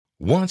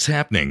What's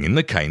happening in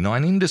the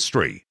canine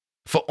industry?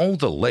 For all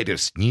the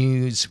latest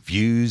news,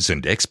 views,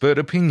 and expert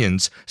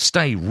opinions,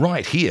 stay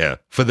right here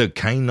for the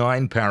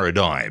Canine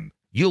Paradigm.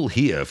 You'll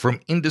hear from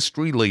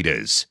industry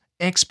leaders,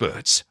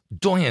 experts,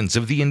 doyens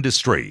of the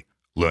industry,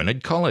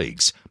 learned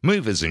colleagues,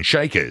 movers and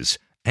shakers,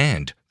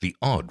 and the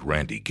odd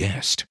randy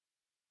guest.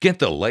 Get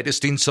the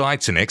latest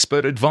insights and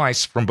expert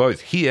advice from both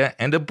here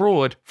and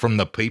abroad from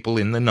the people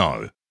in the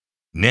know.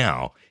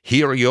 Now,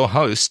 here are your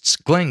hosts,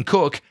 Glenn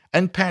Cook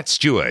and Pat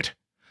Stewart.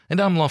 And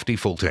I'm Lofty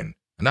Fulton,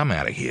 and I'm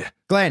out of here.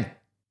 Glenn,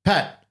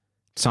 Pat,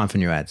 it's time for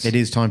new ads. it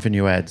is time for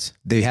new ads.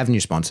 Do you have new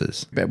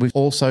sponsors? But we've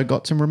also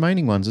got some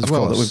remaining ones as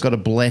well course. that we've got to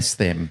bless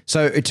them.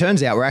 So it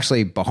turns out we're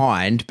actually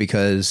behind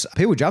because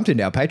people jumped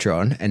into our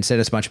Patreon and sent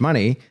us much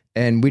money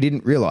and we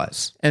didn't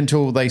realize.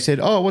 Until they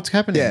said, oh, what's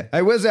happening? Yeah.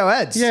 Hey, where's our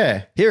ads?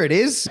 Yeah. Here it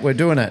is. We're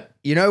doing it.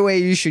 You know where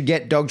you should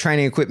get dog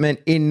training equipment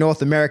in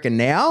North America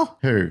now?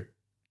 Who?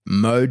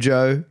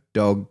 Mojo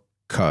Dog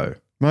Co.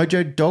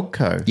 Mojo Dog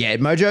Co. Yeah,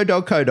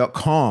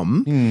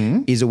 mojodogco.com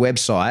is a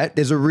website.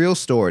 There's a real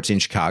store. It's in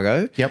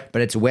Chicago. Yep.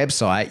 But it's a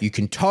website you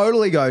can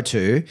totally go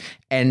to,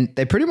 and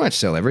they pretty much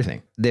sell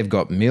everything. They've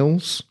got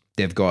meals.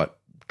 They've got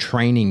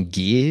training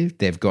gear.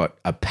 They've got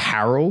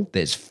apparel.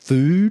 There's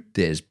food.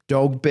 There's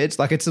dog beds.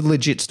 Like, it's a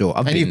legit store.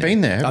 And you've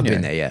been there, haven't I've you?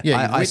 been there, yeah.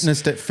 Yeah, you've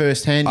witnessed it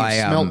firsthand. You've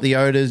smelt the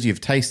odors. You've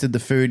tasted the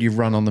food. You've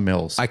run on the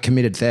mills. I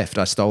committed theft.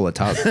 I stole a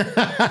tub.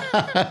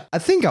 I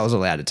think I was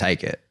allowed to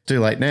take it. Too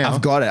late now.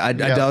 I've got it.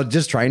 I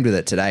just trained with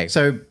it today.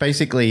 So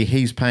basically,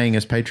 he's paying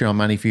us Patreon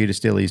money for you to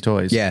steal his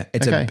toys. Yeah,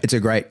 it's Okay. a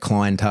great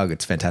Klein tug.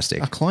 It's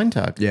fantastic. A Klein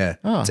tug. Yeah,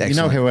 Oh, it's you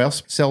know excellent. who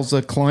else sells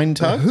a Klein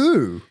tug?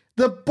 Who?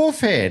 The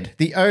Buffhead.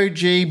 The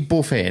OG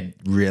Buffhead.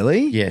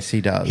 Really? Yes,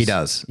 he does. He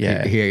does.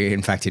 Yeah.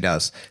 In fact, he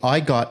does. I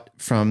got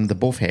from the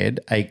Buffhead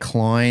a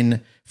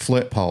Klein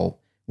flirt pole,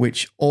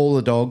 which all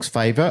the dogs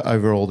favour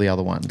over all the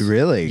other ones.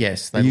 Really?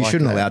 Yes. They You like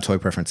shouldn't that. allow toy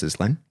preferences,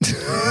 Len.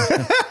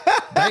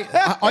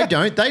 I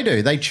don't. They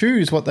do. They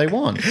choose what they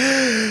want.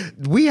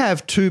 We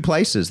have two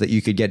places that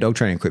you could get dog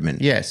training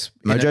equipment. Yes.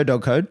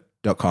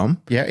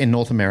 Mojodogcode.com. Yeah, in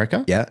North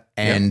America. Yeah.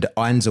 And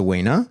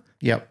Einzerwiener.buffed.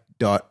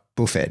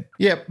 Yep.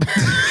 Yep.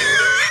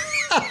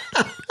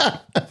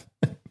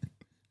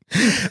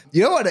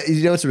 You know what?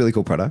 You know what's a really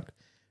cool product?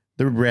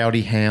 The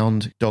Rowdy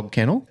Hound dog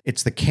kennel.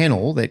 It's the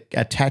kennel that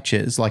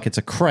attaches, like it's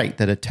a crate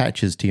that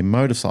attaches to your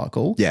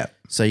motorcycle. Yeah.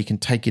 So you can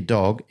take your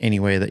dog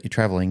anywhere that you're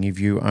traveling if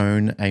you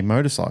own a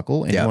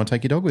motorcycle and Yeah. you want to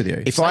take your dog with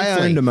you. If I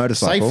owned a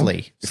motorcycle,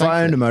 Safely. if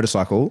I owned a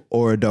motorcycle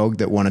or a dog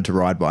that wanted to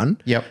ride one,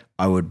 Yep.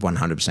 I would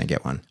 100%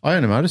 get one. I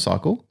own a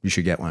motorcycle. You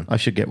should get one. I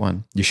should get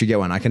one. You should get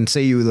one. I can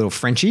see you with a little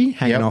Frenchie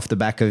hanging Yep. off the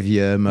back of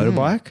your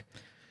motorbike.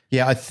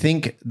 Yeah, I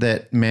think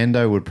that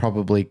Mando would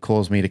probably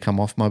cause me to come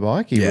off my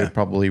bike. He Yeah. would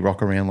probably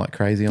rock around like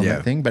crazy on Yeah.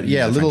 that thing. But He's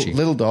yeah, a Frenchie.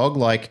 little dog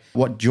like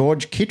what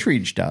George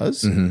Kittredge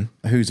does,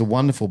 who's a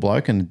wonderful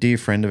bloke and a dear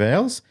friend of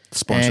ours.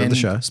 Sponsor of the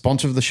show.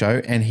 Sponsor of the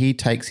show. And he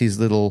takes his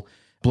little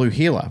blue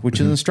heeler, which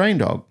is an Australian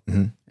dog.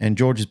 And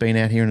George has been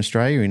out here in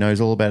Australia. He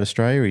knows all about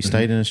Australia. He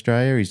stayed in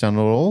Australia. He's done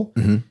it all.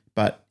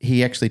 But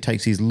he actually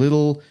takes his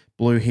little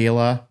blue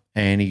heeler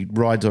and he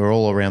rides her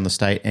all around the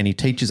state and he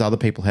teaches other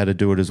people how to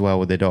do it as well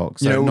with their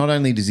dogs. So You know- not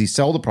only does he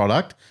sell the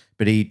product,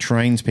 but he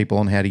trains people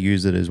on how to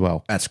use it as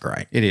well. That's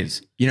great. It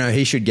is. You know,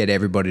 he should get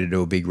everybody to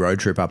do a big road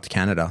trip up to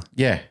Canada.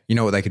 Yeah. You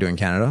know what they could do in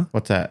Canada?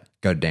 What's that?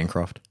 Go to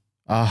Dancroft.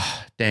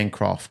 Dan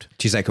Croft.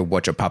 Geez, they could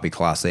watch a puppy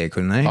class there,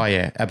 couldn't they? Oh,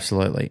 yeah,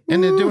 absolutely.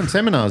 And they're doing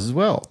seminars as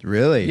well.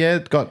 Really? Yeah,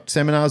 they've got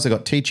seminars, they've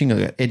got teaching,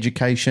 they've got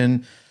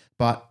education.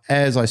 But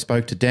as I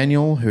spoke to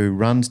Daniel, who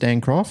runs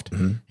Dancroft,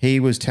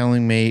 he was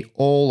telling me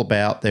all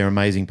about their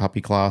amazing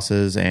puppy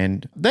classes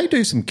and they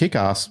do some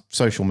kick-ass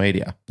social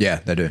media.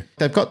 Yeah, they do.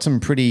 They've got some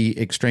pretty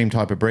extreme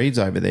type of breeds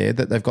over there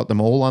that they've got them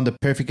all under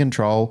perfect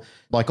control,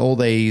 like all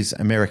these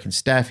American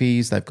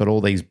Staffies. They've got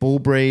all these bull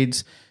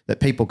breeds that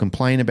people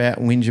complain about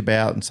and whinge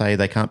about and say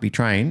they can't be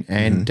trained.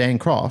 And Dan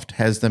Croft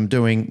has them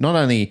doing not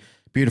only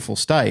beautiful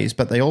stays,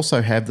 but they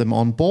also have them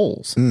on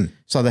balls.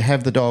 So they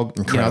have the dog,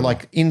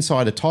 like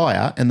inside a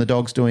tire and the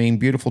dog's doing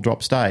beautiful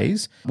drop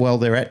stays while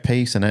they're at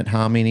peace and at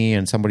harmony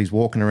and somebody's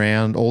walking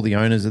around. All the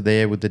owners are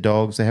there with the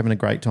dogs. They're having a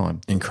great time.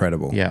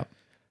 Incredible. Yeah.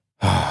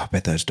 Oh, I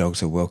bet those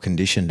dogs are well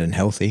conditioned and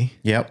healthy.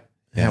 Yep.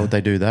 How would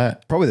they do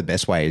that? Probably the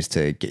best way is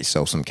to get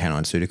yourself some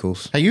canine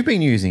pharmaceuticals. Hey, you've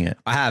been using it.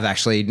 I have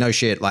actually, no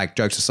shit, like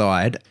jokes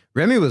aside.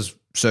 Remy was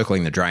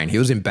circling the drain. He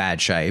was in bad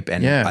shape.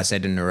 And Yeah. I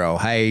said to Narelle,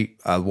 hey,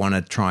 I want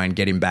to try and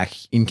get him back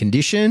in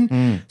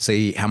condition,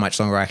 see how much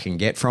longer I can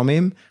get from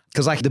him.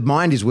 Because like the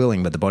mind is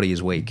willing, but the body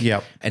is weak.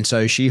 Yep. And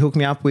so she hooked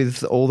me up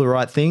with all the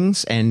right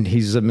things and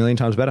he's a million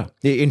times better.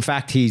 In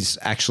fact, he's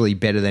actually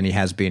better than he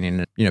has been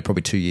in,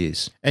 probably 2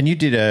 years. And you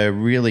did a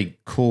really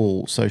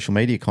cool social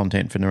media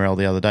content for Narelle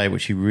the other day,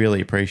 which he really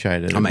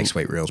appreciated. I make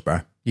sweet reels,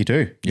 bro. You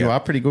do. You are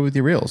pretty good with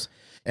your reels.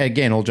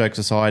 Again, all jokes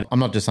aside, I'm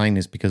not just saying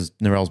this because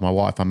Narelle's my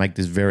wife. I make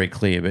this very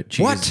clear, but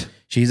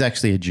She's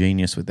actually a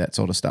genius with that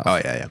sort of stuff.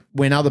 Oh, yeah.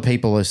 When other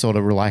people are sort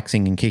of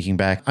relaxing and kicking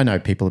back, I know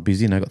people are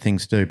busy and they've got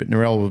things to do, but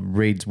Narelle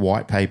reads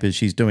white papers.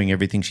 She's doing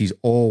everything. She's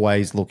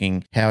always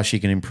looking how she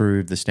can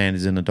improve the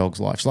standards in a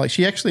dog's life. Like,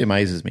 she actually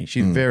amazes me.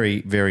 She's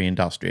very, very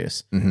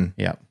industrious. Mm-hmm.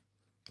 Yeah.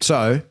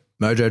 So,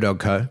 Mojo Dog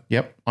Co.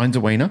 Yep.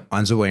 Einzelwiener.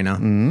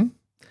 Mm-hmm.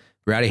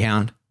 Rowdy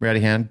Hound.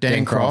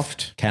 Dan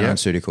Croft. Canine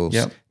Pharmaceuticals.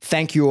 Yep.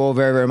 Thank you all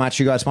very, very much.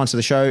 You guys sponsor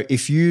the show.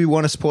 If you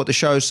want to support the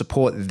show,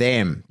 support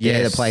them.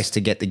 They're Yes. the place to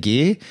get the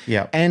gear.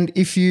 Yep. And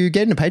if you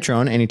get into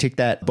Patreon and you tick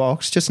that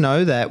box, just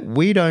know that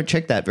we don't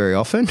check that very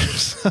often.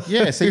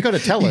 Yeah, so you've got to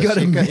tell us.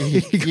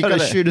 You got to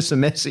shoot us a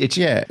message.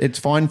 Yeah, it's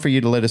fine for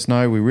you to let us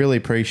know. We really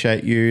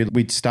appreciate you.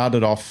 We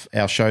started off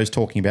our shows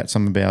talking about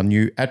some of our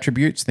new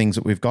attributes, things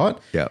that we've got.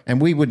 Yeah.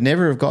 And we would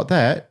never have got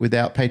that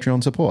without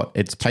Patreon support.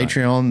 It's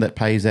Patreon that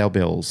pays our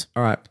bills.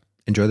 All right.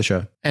 Enjoy the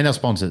show. And our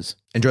sponsors.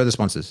 Enjoy the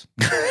sponsors.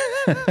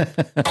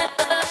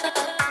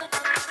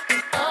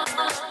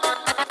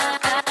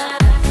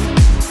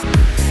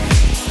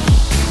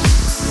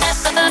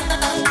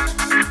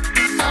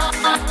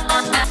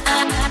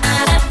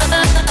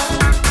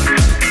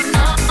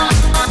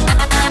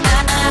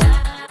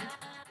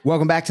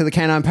 Welcome back to the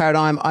Canine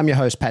Paradigm. I'm your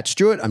host, Pat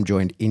Stewart. I'm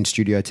joined in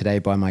studio today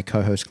by my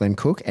co-host, Glenn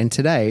Cook. And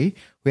today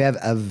we have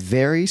a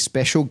very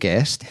special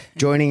guest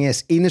joining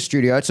us in the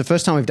studio. It's the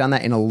first time we've done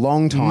that in a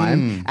long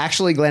time.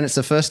 Actually, Glenn, it's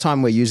the first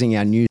time we're using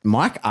our new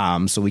mic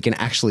arms so we can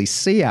actually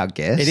see our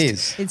guest. It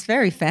is. It's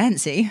very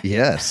fancy.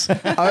 Yes.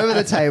 Over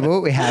the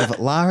table, we have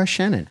Lara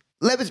Shannon.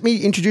 Let me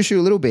introduce you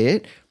a little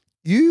bit.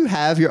 You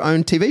have your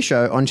own TV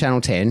show on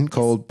Channel 10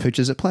 called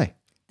Pooches at Play.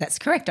 That's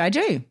correct. I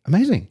do.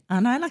 Amazing.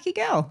 Aren't I a lucky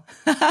girl?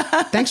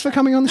 Thanks for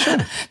coming on the show.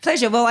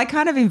 Pleasure. Well, I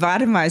kind of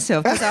invited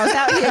myself because I was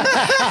out here.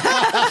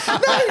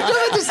 No, you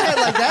don't have to say it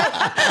like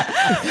that.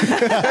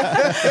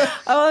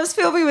 I was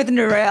filming with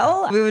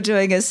Narelle. We were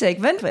doing a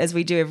segment, as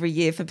we do every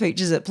year for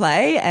Pooches at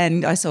Play,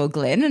 and I saw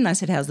Glenn and I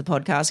said, how's the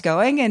podcast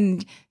going?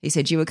 And he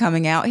said, you were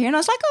coming out here. And I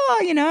was like,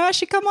 I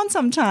should come on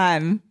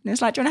sometime. And he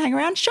was like, do you want to hang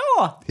around?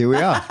 Sure. Here we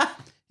are.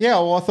 Yeah,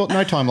 well, I thought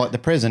no time like the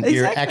present. Exactly.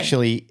 You're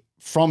actually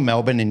from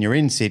Melbourne and you're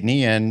in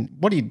Sydney. And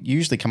what do you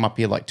usually come up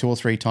here like 2 or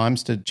 3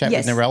 times to chat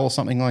Yes. with Narelle or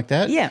something like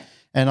that? Yeah.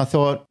 And I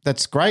thought,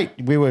 that's great.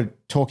 We were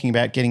talking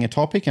about getting a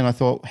topic and I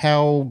thought,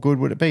 how good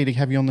would it be to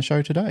have you on the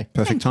show today?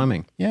 Perfect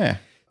timing. Yeah.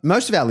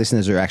 Most of our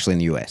listeners are actually in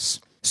the US.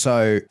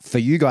 So for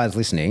you guys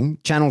listening,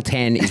 Channel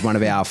 10 is one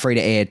of our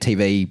free-to-air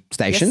TV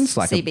stations.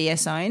 Yes,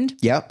 CBS owned.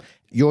 Yep.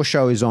 Your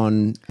show is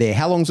on there.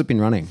 How long's it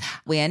been running?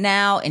 We are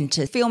now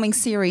into filming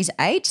series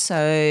 8.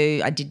 So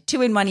I did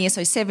 2 in 1 year,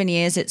 so 7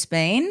 years it's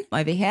been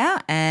over here.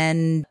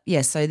 And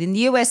yeah, so in the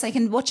US they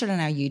can watch it on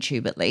our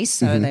YouTube at least.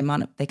 So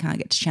they can't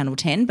get to Channel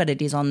 10, but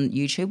it is on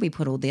YouTube. We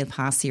put all their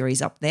past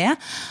series up there.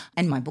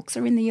 And my books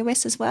are in the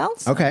US as well.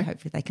 So Okay.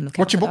 hopefully they can look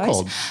What's out your for book those.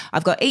 called?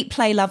 I've got Eat,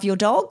 Play, Love Your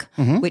Dog,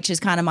 which is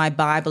kind of my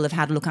Bible of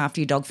how to look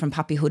after your dog from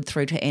puppyhood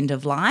through to end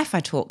of life.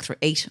 I talk through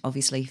eat,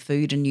 obviously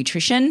food and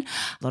nutrition.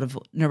 A lot of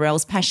what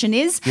Narelle's passion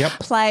is. Yep.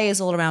 Play is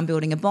all around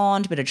building a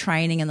bond, bit of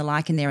training and the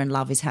like in there, and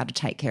love is how to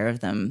take care of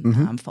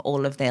them for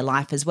all of their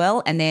life as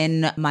well. And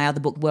then my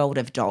other book, World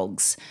of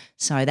Dogs.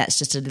 So that's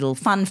just a little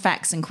fun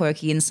facts and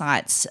quirky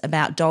insights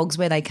about dogs,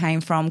 where they came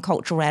from,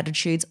 cultural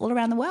attitudes all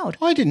around the world.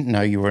 I didn't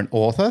know you were an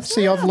author.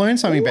 See, I've learned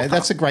something about it.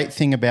 That's a great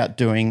thing about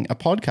doing a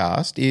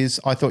podcast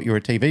is I thought you were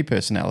a TV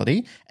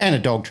personality and a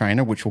dog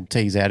trainer, which we'll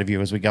tease out of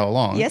you as we go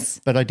along. Yes.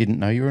 But I didn't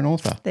know you were an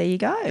author. There you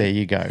go. There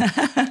you go.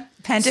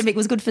 Pandemic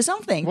was good for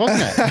something.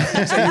 Wasn't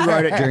it? So you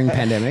wrote it during the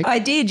pandemic? I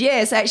did,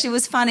 yes. Actually, it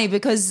was funny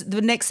because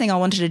the next thing I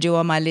wanted to do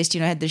on my list, I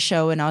had the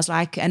show and I was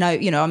like, and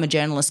I'm a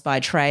journalist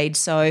by trade,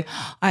 so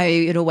I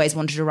had always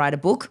wanted to write a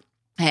book.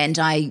 And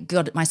I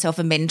got myself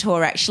a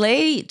mentor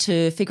actually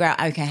to figure out,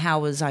 okay,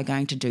 how was I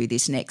going to do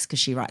this next? Because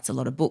she writes a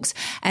lot of books.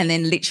 And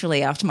then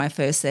literally after my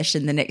first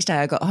session, the next day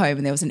I got home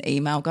and there was an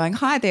email going,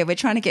 hi there, we're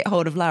trying to get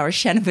hold of Lara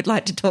Shannon. We'd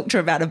like to talk to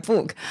her about a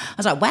book. I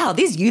was like, wow,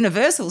 this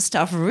universal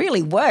stuff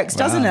really works,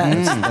 doesn't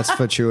it? That's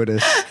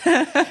fortuitous.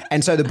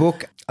 And so the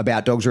book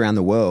about dogs around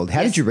the world,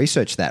 how did you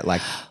research that?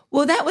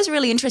 Well, that was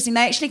really interesting.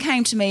 They actually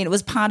came to me and it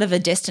was part of a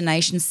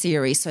destination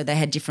series. So they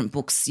had different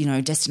books,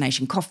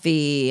 destination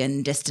coffee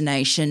and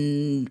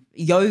destination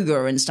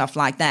yoga and stuff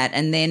like that.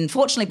 And then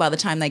fortunately, by the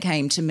time they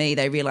came to me,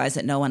 they realized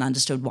that no one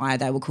understood why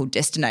they were called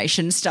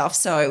destination stuff.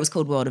 So it was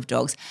called World of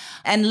Dogs.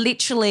 And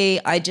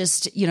literally I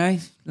just,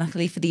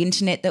 luckily for the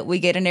internet that we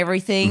get and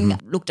everything,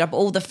 looked up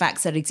all the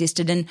facts that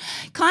existed and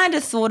kind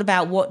of thought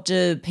about what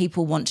do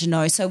people want to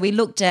know. So we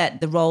looked at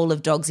the role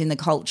of dogs in the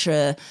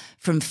culture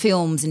from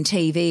films and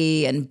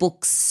TV and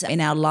books in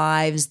our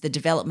lives, the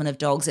development of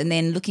dogs, and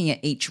then looking at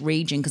each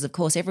region because, of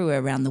course, everywhere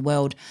around the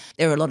world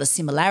there are a lot of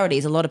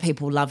similarities. A lot of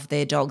people love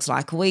their dogs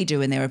like we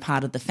do and they're a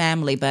part of the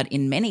family, but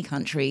in many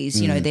countries,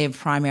 they're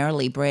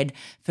primarily bred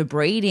for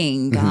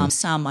breeding.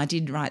 I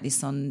did write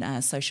this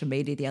on social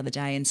media the other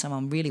day and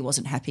someone really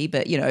wasn't happy,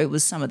 but, it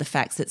was some of the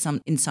facts that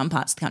in some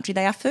parts of the country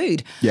they are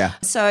food. Yeah.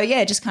 So,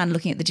 just kind of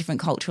looking at the different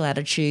cultural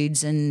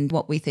attitudes and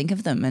what we think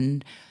of them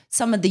and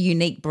some of the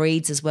unique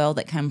breeds as well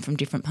that come from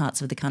different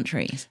parts of the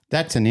country.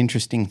 That's an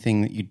interesting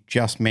thing that you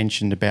just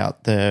mentioned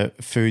about the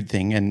food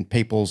thing and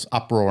people's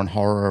uproar and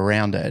horror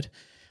around it.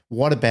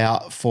 What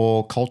about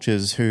for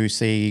cultures who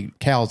see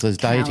cows as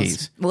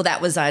deities? Well,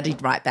 I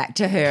did write back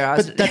to her.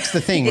 But that's the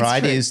thing,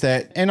 right, true. is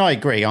that, and I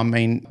agree, I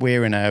mean,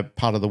 we're in a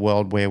part of the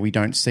world where we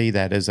don't see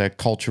that as a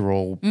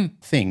cultural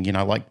thing, you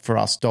know, like for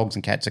us, dogs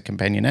and cats are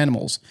companion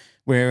animals,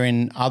 where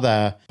in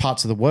other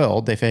parts of the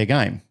world, they're fair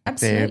game.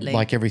 Absolutely. They're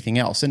like everything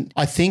else. And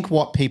I think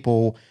what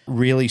people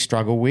really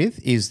struggle with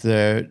is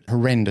the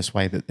horrendous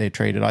way that they're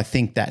treated. I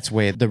think that's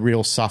where the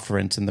real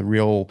sufferance and the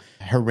real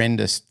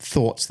horrendous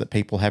thoughts that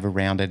people have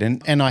around it.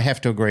 And I have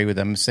to agree with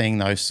them, seeing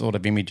those sort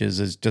of images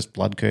is just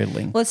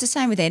blood-curdling. Well, it's the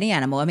same with any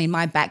animal. I mean,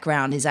 my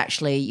background is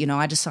actually, you know,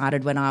 I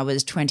decided when I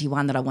was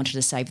 21 that I wanted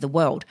to save the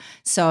world.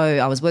 So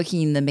I was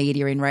working in the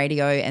media in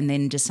radio and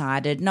then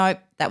decided, nope,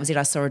 that was it.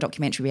 I saw a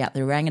documentary about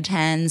the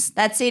orangutans.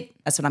 That's it.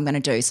 That's what I'm going to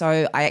do.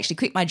 So I actually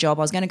quit my job.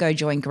 I was going to go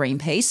join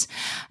Greenpeace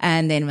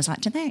and then was like,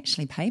 do they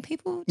actually pay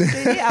people to do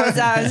this?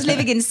 I was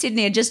living in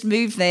Sydney. I just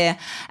moved there.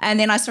 And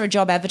then I saw a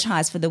job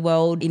advertised for the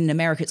World, in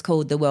America it's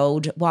called the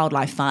World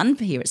Wildlife Fund.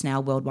 Here it's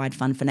now Worldwide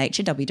Fund for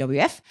Nature,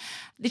 WWF.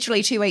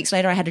 Literally 2 weeks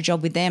later, I had a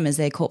job with them as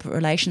their corporate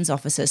relations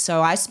officer.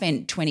 So I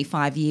spent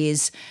 25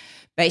 years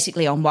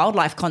basically on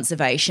wildlife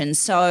conservation.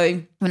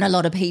 So when a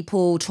lot of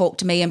people talk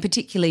to me, and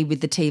particularly with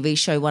the TV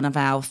show, one of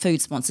our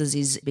food sponsors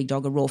is Big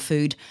Dog, a raw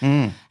food.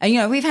 And, you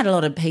know, we've had a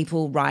lot of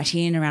people write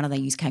in around how they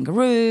use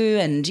kangaroo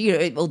and, you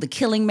know, all the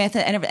killing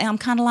method and everything. I'm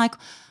kind of like,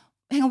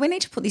 hang on, we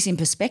need to put this in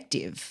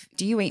perspective.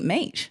 Do you eat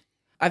meat?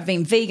 I've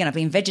been vegan, I've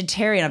been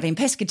vegetarian, I've been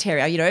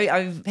pescatarian, you know,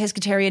 I'm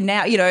pescatarian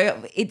now, you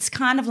know, it's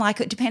kind of like,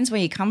 it depends where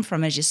you come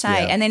from, as you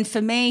say. Yeah. And then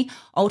for me,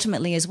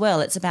 ultimately as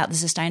well, it's about the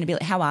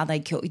sustainability. How are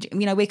they killed?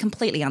 You know, we're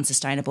completely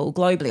unsustainable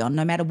globally on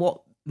no matter what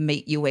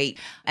meat you eat.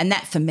 And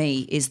that for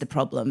me is the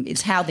problem.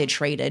 It's how they're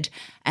treated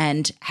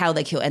and how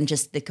they kill and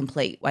just the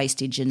complete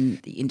wastage in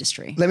the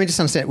industry. Let me just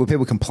understand, were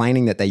people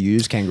complaining that they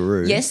use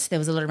kangaroo? Yes, there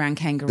was a lot around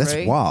kangaroo.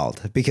 That's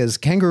wild because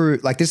kangaroo,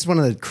 like this is one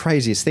of the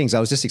craziest things.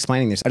 I was just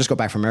explaining this. I just got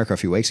back from America a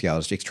few weeks ago. I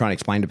was just trying to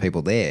explain to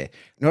people there.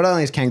 Not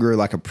only is kangaroo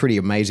like a pretty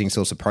amazing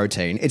source of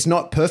protein, it's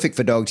not perfect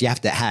for dogs. You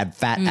have to have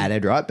fat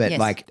added, right? But Yes.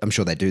 like, I'm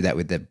sure they do that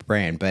with the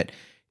brand, but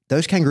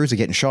those kangaroos are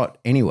getting shot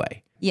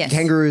anyway. Yes.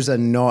 Kangaroos are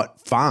not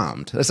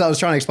farmed. That's what I was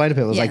trying to explain to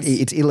people. It's like, Yes.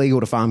 it's illegal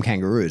to farm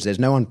kangaroos. There's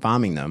no one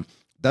farming them.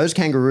 Those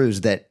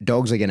kangaroos that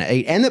dogs are going to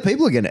eat and that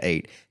people are going to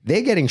eat,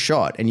 they're getting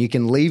shot, and you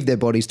can leave their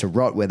bodies to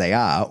rot where they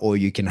are, or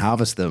you can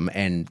harvest them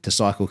and the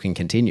cycle can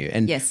continue.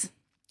 And Yes.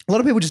 a lot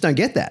of people just don't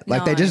get that.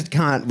 Like they No. just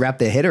can't wrap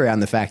their head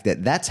around the fact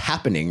that that's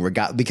happening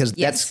because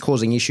Yes. that's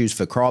causing issues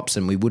for crops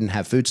and we wouldn't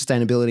have food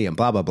sustainability and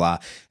blah, blah, blah.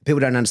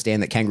 People don't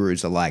understand that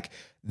kangaroos are like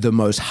the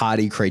most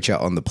hardy creature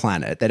on the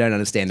planet. They don't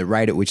understand the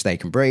rate at which they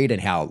can breed and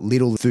how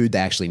little food they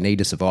actually need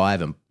to survive.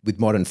 And with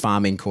modern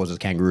farming causes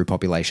kangaroo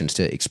populations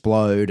to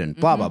explode and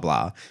blah, blah,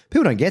 blah.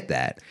 People don't get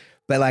that.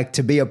 But like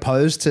to be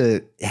opposed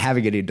to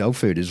having it in dog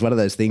food is one of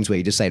those things where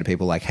you just say to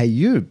people like, hey,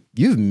 you're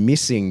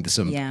missing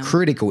some Yeah.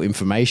 critical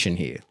information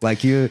here.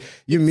 Like you're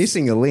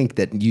missing a link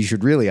that you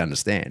should really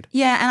understand.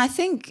 Yeah, and I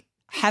think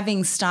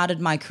having started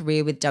my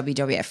career with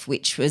WWF,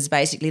 which was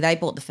basically they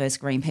bought the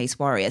first Greenpeace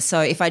warrior. So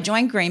if I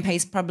joined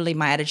Greenpeace, probably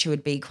my attitude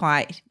would be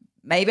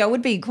maybe I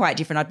would be quite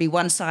different. I'd be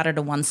one-sided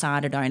or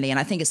one-sided only. And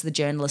I think it's the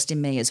journalist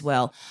in me as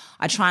well.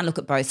 I try and look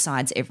at both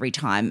sides every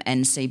time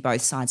and see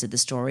both sides of the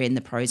story and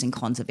the pros and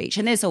cons of each.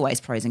 And there's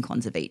always pros and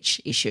cons of each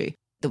issue.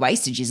 The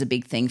wastage is a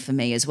big thing for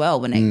me as well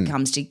when it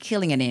comes to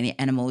killing any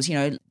animals. You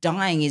know,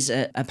 dying is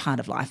a part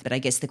of life, but I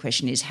guess the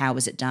question is, how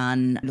is it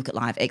done? Look at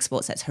live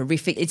exports, that's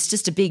horrific. It's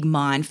just a big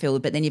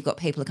minefield, but then you've got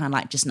people who kind of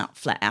like just not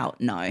flat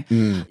out, no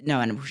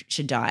animal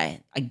should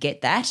die. I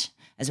get that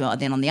as well.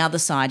 Then on the other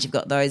side, you've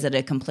got those that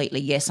are completely,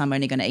 yes, I'm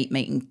only going to eat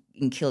meat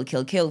and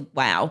kill.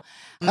 Wow.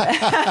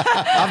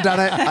 I've done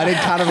it. I did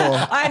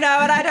carnivore. I know,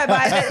 and I don't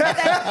mind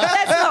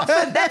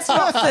it. That's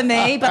not for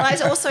me. But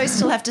I also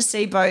still have to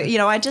see both. You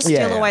know, I just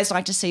still always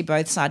like to see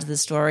both sides of the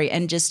story,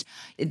 and just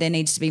there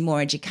needs to be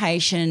more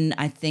education.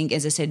 I think,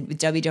 as I said, with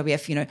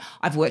WWF, you know,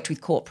 I've worked with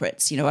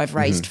corporates. You know, I've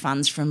raised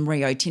funds from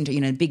Rio Tinto,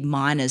 you know, big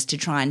miners to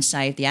try and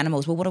save the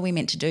animals. Well, what are we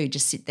meant to do?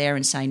 Just sit there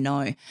and say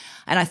no?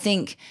 And I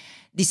think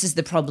this is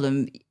the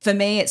problem. For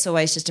me, it's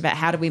always just about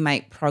how do we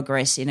make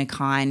progress in a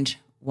kind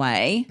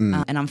way.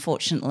 And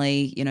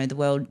unfortunately, you know, the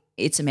world,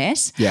 it's a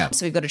mess. Yeah.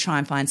 So we've got to try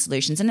and find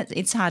solutions. And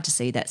it's hard to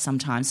see that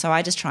sometimes. So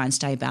I just try and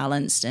stay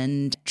balanced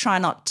and try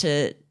not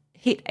to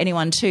hit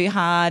anyone too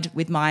hard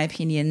with my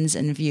opinions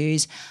and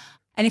views.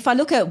 And if I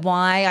look at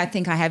why I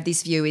think I have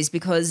this view is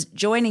because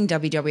joining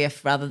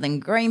WWF rather than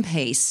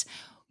Greenpeace,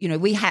 you know,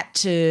 we had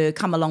to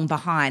come along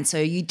behind. So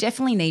you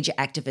definitely need your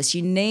activists.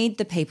 You need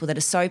the people that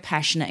are so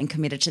passionate and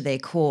committed to their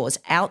cause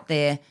out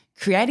there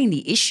creating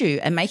the issue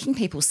and making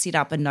people sit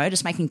up and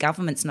notice, making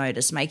governments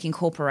notice, making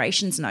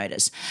corporations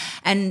notice.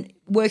 And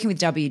working with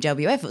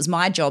WWF, it was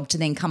my job to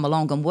then come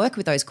along and work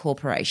with those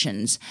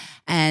corporations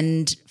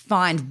and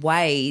find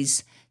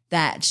ways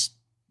that,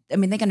 I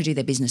mean, they're going to do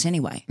their business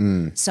anyway.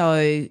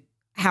 So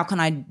how can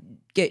I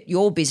get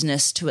your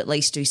business to at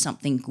least do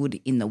something good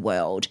in the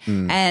world.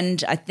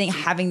 And I think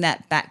having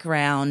that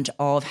background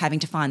of having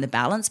to find the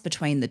balance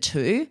between the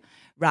two,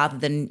 rather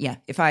than,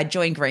 if I had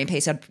joined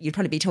Greenpeace, you'd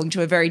probably be talking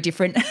to a very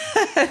different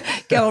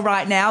girl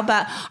right now.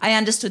 But I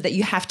understood that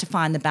you have to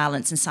find the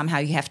balance and somehow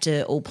you have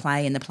to all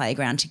play in the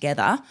playground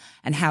together.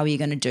 And how are you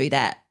going to do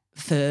that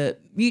for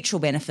mutual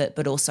benefit,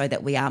 but also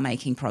that we are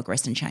making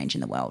progress and change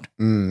in the world?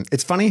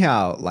 It's funny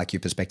how like your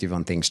perspective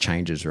on things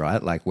changes,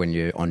 right? Like when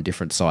you're on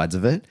different sides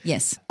of it.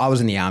 Yes. I was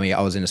in the army.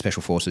 I was in a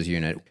special forces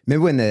unit.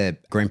 Remember when the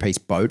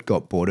Greenpeace boat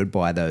got boarded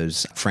by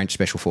those French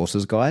special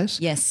forces guys?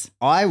 Yes.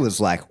 I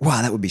was like,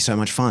 wow, that would be so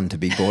much fun to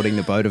be boarding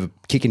the boat of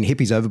kicking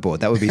hippies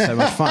overboard. That would be so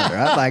much fun,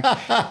 right?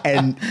 Like,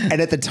 and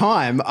at the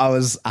time I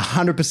was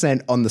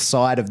 100% on the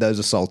side of those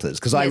assaulters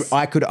because Yes.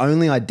 I could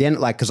only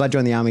identify, because I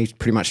joined the army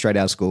pretty much straight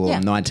out of school. Yeah.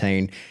 I'm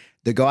 19.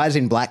 The guys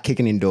in black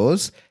kicking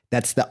indoors,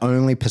 that's the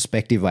only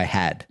perspective I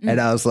had.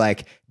 And I was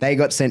like, they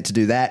got sent to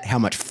do that. How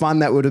much fun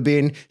that would have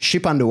been.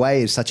 Ship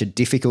underway is such a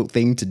difficult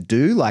thing to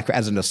do, like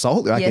as an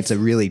assault. Like Yes. it's a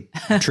really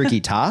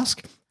tricky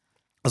task. I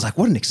was like,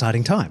 what an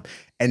exciting time.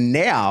 And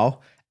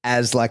now,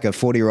 as like a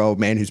 40-year-old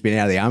man who's been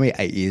out of the army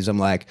 8 years, I'm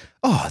like,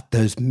 oh,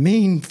 those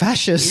mean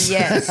fascists.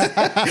 Yes.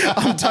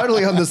 I'm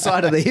totally on the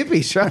side of the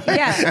hippies, right?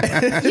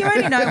 Yeah. You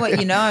only know what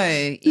you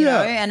know, you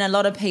know, and a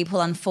lot of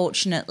people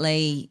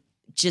unfortunately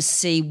just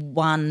see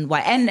one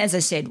way. And as I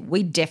said,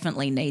 we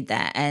definitely need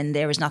that. And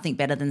there is nothing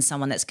better than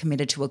someone that's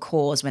committed to a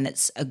cause when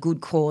it's a good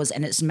cause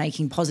and it's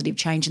making positive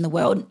change in the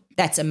world.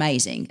 That's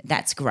amazing.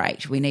 That's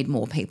great. We need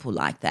more people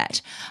like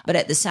that. But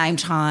at the same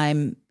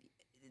time,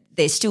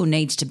 there still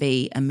needs to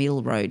be a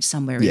middle road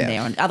somewhere in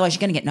there. And otherwise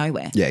you're going to get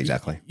nowhere. Yeah,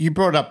 exactly. You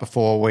brought it up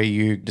before where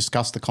you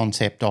discussed the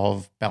concept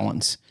of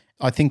balance.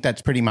 I think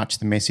that's pretty much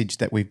the message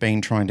that we've been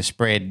trying to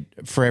spread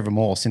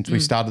forevermore since we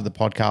started the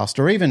podcast,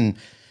 or even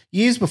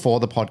years before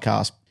the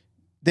podcast.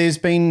 There's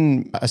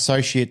been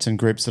associates and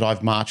groups that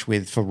I've marched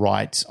with for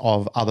rights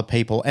of other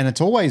people, and it's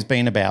always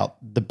been about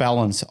the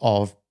balance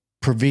of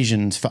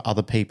provisions for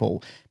other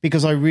people,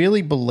 because I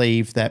really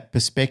believe that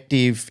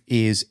perspective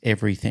is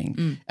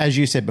everything. As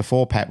you said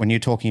before, Pat, when you're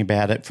talking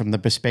about it from the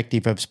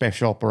perspective of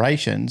special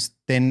operations,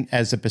 then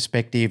as a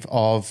perspective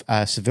of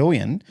a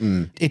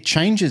civilian, it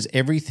changes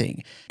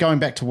everything. Going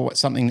back to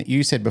something that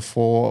you said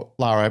before,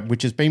 Lara,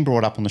 which has been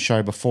brought up on the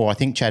show before, I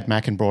think Chad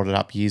Mackin brought it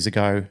up years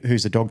ago,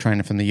 who's a dog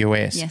trainer from the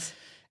US. Yes.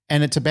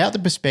 And it's about the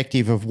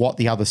perspective of what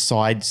the other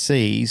side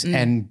sees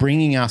and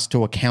bringing us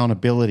to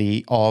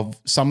accountability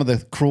of some of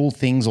the cruel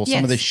things or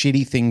some of the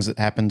shitty things that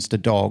happens to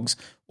dogs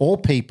or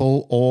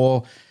people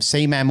or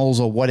sea mammals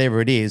or whatever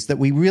it is, that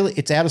we really,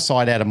 it's out of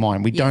sight, out of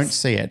mind. We don't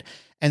see it.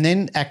 And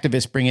then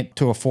activists bring it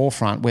to a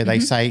forefront where they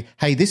say,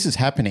 hey, this is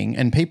happening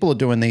and people are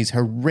doing these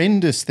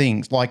horrendous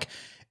things. Like,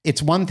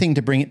 it's one thing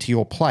to bring it to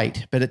your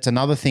plate, but it's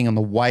another thing on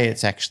the way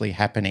it's actually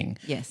happening.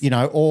 Yes. You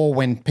know, or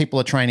when people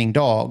are training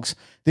dogs,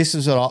 this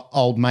is what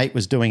old mate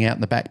was doing out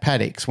in the back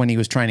paddocks when he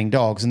was training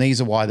dogs. And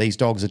these are why these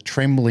dogs are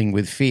trembling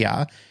with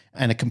fear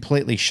and are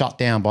completely shut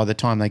down by the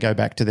time they go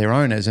back to their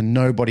owners, and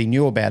nobody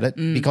knew about it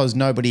because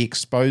nobody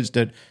exposed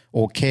it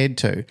or cared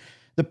to.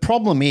 The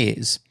problem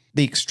is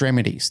the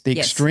extremities, the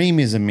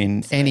extremism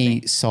in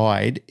any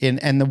side,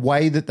 and the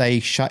way that they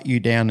shut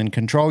you down and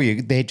control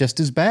you, they're just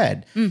as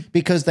bad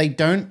because they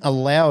don't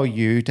allow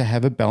you to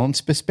have a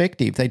balanced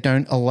perspective. They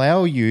don't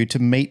allow you to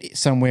meet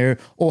somewhere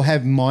or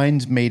have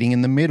minds meeting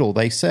in the middle.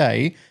 They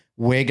say,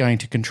 we're going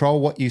to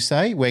control what you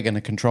say. We're going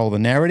to control the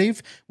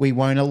narrative. We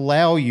won't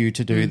allow you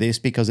to do this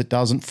because it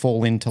doesn't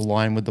fall into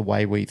line with the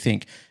way we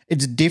think.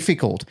 It's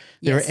difficult.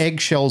 There are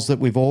eggshells that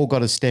we've all got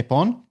to step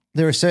on.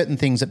 There are certain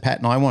things that Pat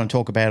and I want to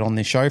talk about on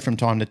this show from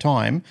time to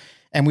time,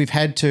 and we've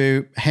had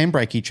to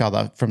handbrake each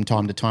other from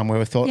time to time where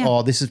we thought,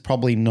 oh, this is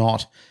probably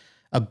not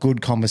a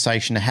good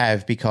conversation to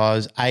have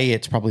because A,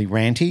 it's probably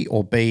ranty,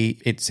 or B,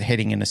 it's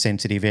heading in a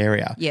sensitive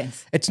area.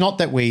 Yes. It's not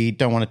that we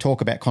don't want to talk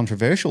about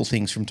controversial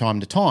things from time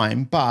to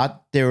time,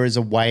 but there is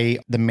a way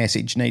the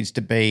message needs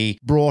to be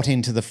brought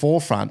into the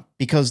forefront,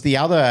 because the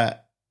other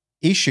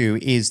issue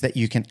is that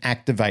you can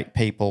activate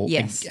people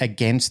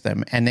against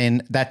them. And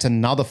then that's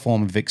another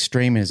form of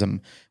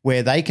extremism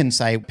where they can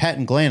say, Pat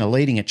and Glenn are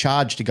leading a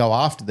charge to go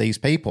after these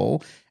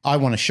people. I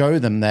want to show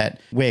them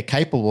that we're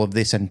capable of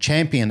this and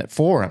champion it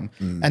for them.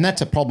 And that's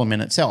a problem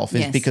in itself,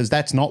 is because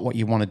that's not what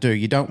you want to do.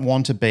 You don't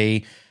want to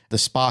be the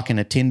spark in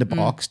a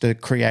tinderbox to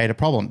create a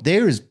problem.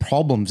 There is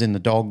problems in the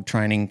dog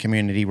training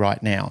community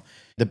right now.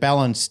 The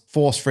balanced,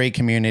 force-free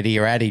community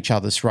are at each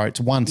other's throats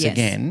once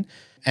again.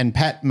 And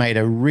Pat made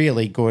a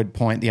really good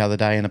point the other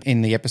day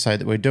in the episode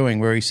that we're doing,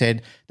 where he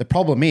said the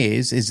problem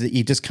is that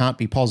you just can't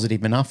be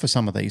positive enough for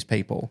some of these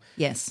people.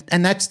 Yes.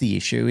 And that's the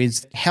issue,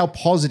 is how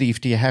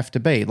positive do you have to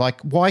be?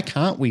 Like, why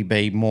can't we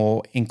be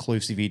more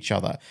inclusive of each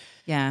other?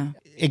 Yeah.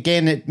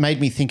 Again, it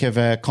made me think of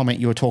a comment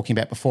you were talking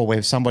about before,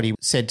 where somebody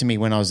said to me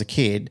when I was a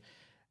kid,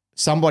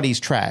 somebody's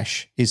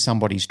trash is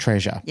somebody's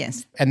treasure.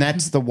 Yes. And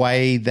that's the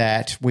way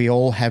that we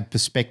all have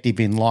perspective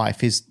in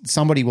life, is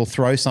somebody will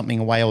throw something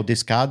away or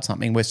discard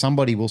something where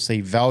somebody will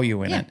see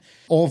value in it.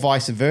 or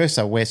vice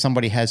versa, where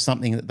somebody has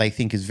something that they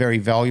think is very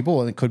valuable,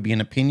 and it could be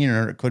an opinion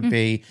or it could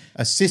be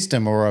a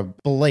system or a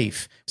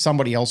belief.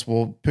 Somebody else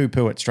will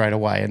poo-poo it straight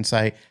away and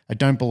say, I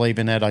don't believe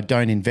in it. I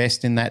don't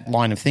invest in that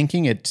line of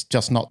thinking. It's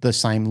just not the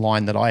same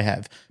line that I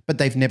have. But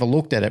they've never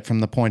looked at it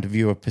from the point of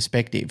view of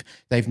perspective.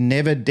 They've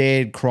never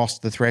dared cross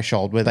the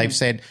threshold where they've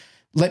said,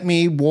 let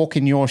me walk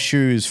in your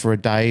shoes for a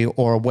day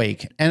or a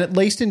week and at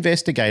least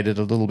investigate it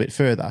a little bit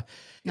further.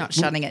 Not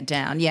shutting it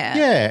down, yeah.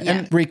 Yeah,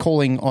 and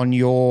recalling on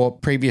your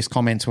previous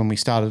comments when we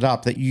started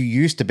up that you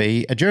used to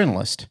be a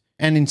journalist.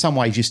 And in some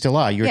ways you still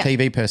are. You're a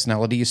TV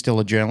personality. You're still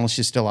a journalist.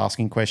 You're still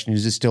asking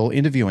questions. You're still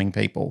interviewing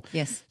people.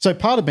 Yes. So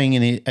part of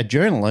being a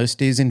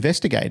journalist is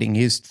investigating,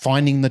 is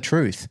finding the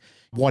truth.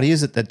 What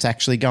is it that's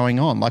actually going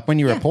on? Like when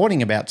you're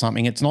reporting about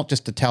something, it's not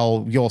just to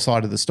tell your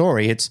side of the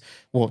story. It's,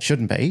 well, it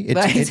shouldn't be.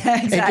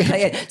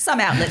 Exactly.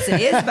 Some outlets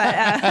it is, but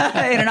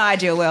in an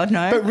ideal world,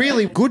 no. But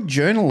really, good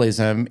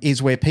journalism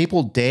is where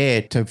people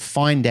dare to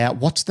find out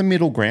what's the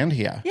middle ground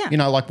here. Yeah. You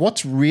know, like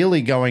what's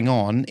really going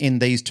on in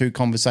these two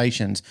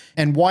conversations,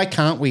 and why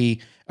can't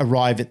we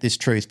arrive at this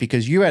truth?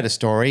 Because you had a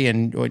story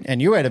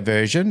and you had a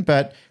version,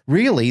 but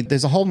really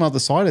there's a whole nother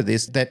side of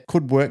this that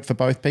could work for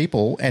both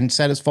people and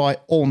satisfy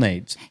all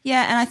needs.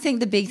 Yeah, and I think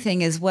the big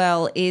thing as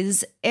well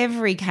is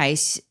every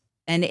case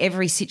and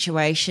every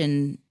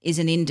situation is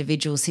an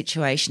individual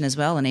situation as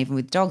well, and even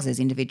with dogs there's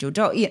individual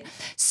dogs. Yeah.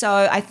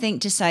 So I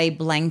think to say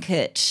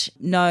blanket,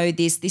 no,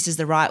 this is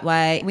the right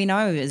way. We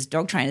know as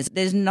dog trainers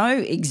there's no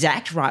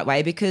exact right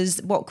way, because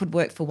what could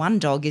work for one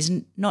dog is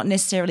not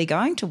necessarily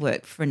going to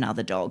work for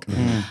another dog.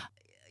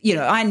 You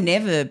know, I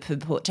never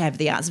purport to have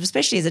the answer,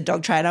 especially as a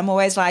dog trainer. I'm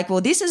always like, well,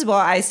 this is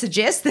what I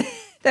suggest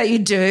that you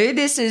do.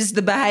 This is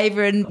the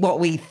behaviour and what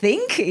we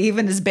think,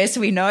 even as best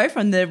we know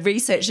from the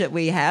research that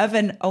we have.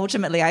 And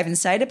ultimately I even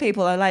say to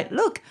people, I'm like,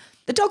 look,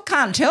 the dog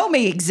can't tell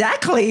me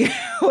exactly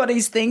what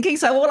he's thinking.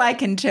 So all I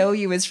can tell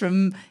you is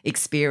from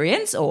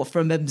experience or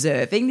from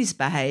observing this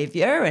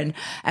behaviour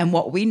and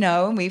what we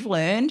know and we've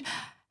learned.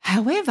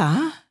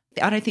 However,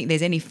 I don't think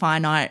there's any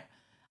finite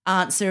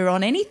answer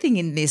on anything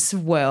in this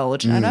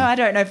world. I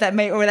don't know if that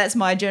or that's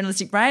my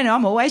journalistic brain.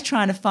 I'm always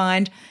trying to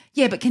find,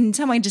 but can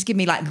someone just give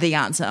me like the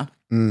answer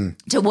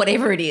to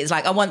whatever it is?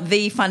 Like I want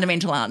the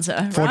fundamental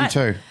answer. 42.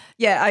 Right?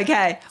 Yeah,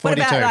 okay. 42. What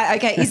about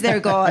like, okay, is there a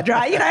God,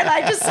 right? You know,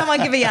 like just someone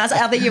give me an answer.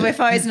 Are there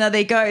UFOs and are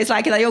there ghosts?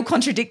 Like they all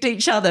contradict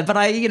each other,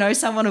 but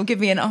someone will give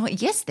me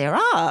yes, there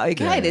are.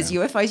 Okay, there's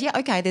UFOs. Yeah,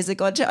 okay, there's a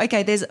God.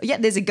 Okay, there's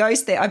a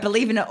ghost there. I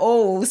believe in it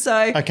all.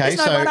 So there's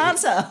no one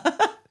answer.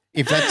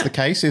 If that's the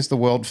case, is the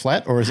world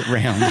flat or is it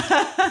round?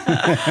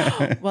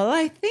 Well,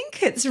 I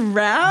think it's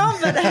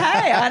round, but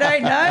hey, I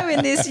don't know.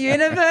 In this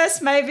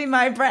universe, maybe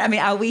my brain. I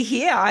mean, are we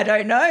here? I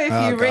don't know.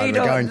 If you read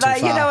all,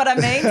 like, you know what I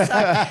mean. So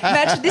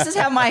imagine this is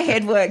how my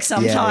head works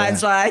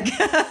sometimes. Like,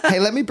 hey,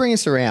 let me bring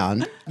us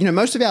around. You know,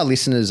 most of our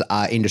listeners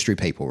are industry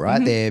people,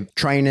 right? They're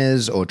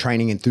trainers or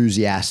training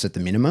enthusiasts at the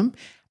minimum.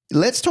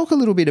 Let's talk a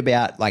little bit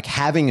about like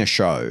having a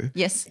show.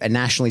 Yes. A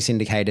nationally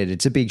syndicated,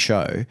 it's a big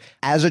show.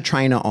 As a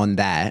trainer on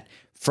that,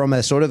 from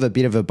a sort of a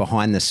bit of a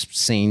behind the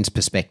scenes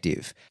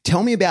perspective,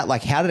 tell me about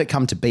like how did it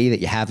come to be that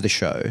you have the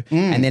show?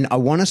 And then I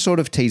want to sort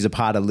of tease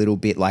apart a little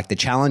bit like the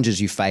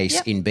challenges you face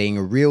in being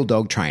a real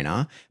dog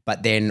trainer,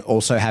 but then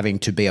also having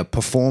to be a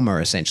performer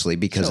essentially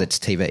because it's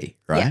TV,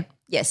 right? Yeah.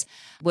 Yes.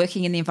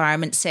 Working in the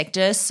environment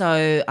sector.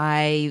 So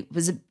I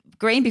was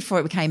green before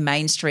it became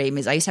mainstream.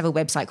 I used to have a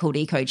website called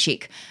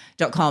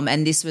Ecochick.com,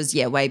 and this was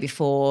way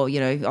before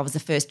I was the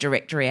first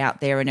directory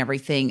out there and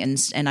everything,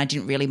 and I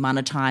didn't really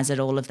monetize it,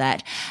 all of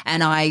that.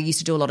 And I used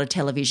to do a lot of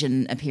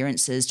television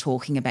appearances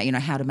talking about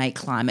how to make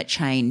climate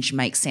change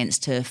make sense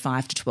to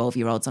 5 to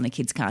 12-year-olds on a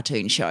kids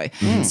cartoon show.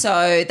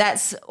 So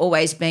that's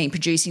always been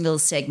producing little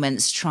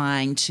segments,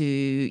 trying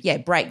to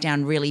break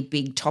down really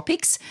big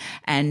topics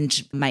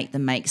and make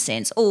them make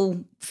sense,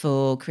 all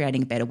for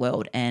creating a better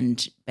world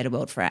and better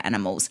world for our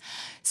animals.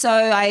 So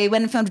I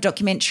went and filmed a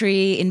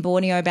documentary in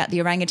Borneo about the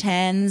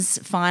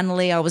orangutans.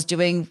 Finally, I was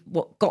doing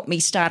what got me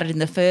started in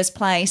the first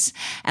place,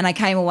 and I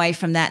came away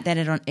from that. Then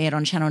it aired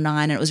on Channel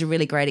 9, and it was a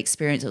really great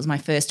experience. It was my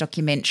first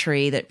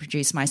documentary that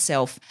produced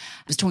myself.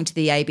 I was talking to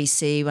the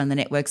ABC, one of the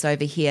networks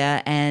over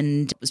here,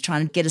 and was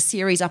trying to get a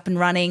series up and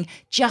running,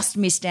 just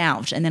missed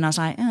out. And then I was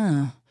like,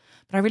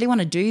 but I really want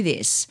to do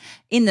this.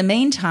 In the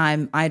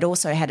meantime, I'd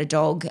also had a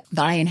dog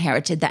that I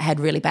inherited that had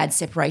really bad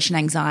separation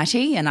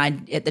anxiety. And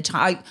at the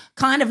time,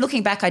 kind of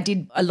looking back, I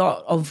did a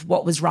lot of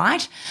what was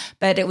right,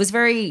 but it was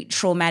very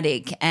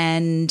traumatic.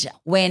 And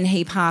when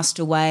he passed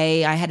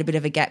away, I had a bit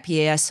of a gap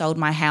year. I sold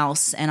my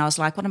house and I was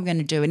like, what am I going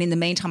to do? And in the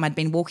meantime, I'd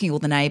been walking all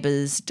the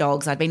neighbours'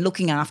 dogs. I'd been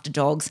looking after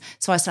dogs.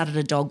 So I started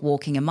a dog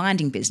walking and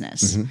minding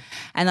business.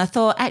 And I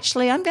thought,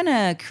 actually, I'm going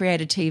to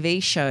create a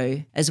TV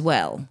show as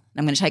well.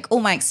 I'm going to take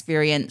all my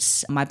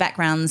experience, my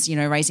backgrounds,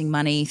 raising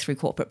money through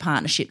corporate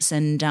partnerships,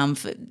 and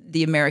for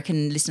the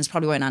American listeners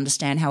probably won't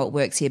understand how it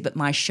works here, but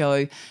my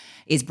show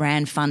is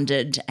brand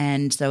funded,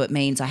 and so it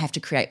means I have to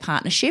create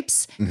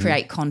partnerships,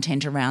 create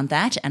content around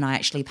that, and I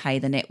actually pay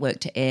the network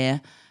to air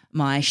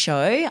my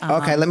show.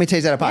 Okay, let me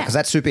tease that apart because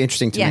that's super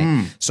interesting to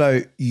me.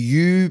 So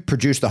you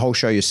produce the whole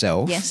show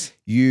yourself. Yes.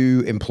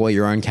 You employ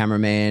your own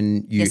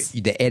cameraman. Yes.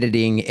 The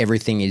editing,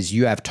 everything is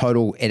you have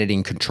total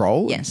editing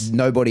control. Yes.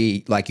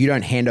 Nobody, like you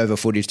don't hand over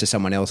footage to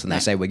someone else and they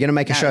say, we're going to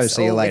make a show,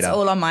 see you later. It's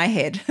all on my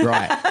head.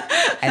 Right.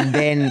 And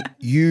then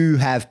you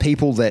have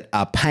people that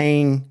are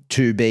paying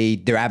to be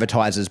their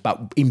advertisers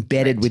but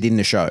embedded within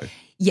the show.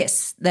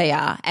 Yes, they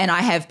are. And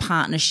I have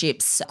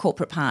partnerships,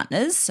 corporate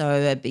partners.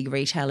 So a big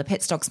retailer,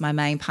 Petstock's my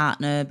main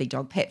partner, Big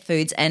Dog Pet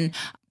Foods. And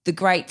the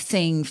great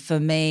thing for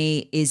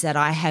me is that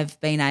I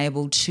have been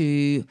able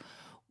to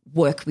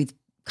work with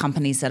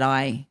companies that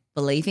I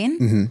believe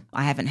in.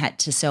 I haven't had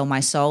to sell my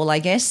soul, I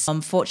guess,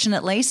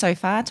 unfortunately, so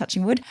far,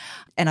 touching wood.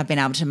 And I've been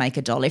able to make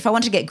a dollar. If I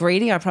want to get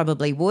greedy, I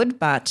probably would.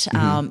 But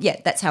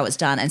that's how it's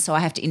done. And so I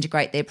have to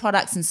integrate their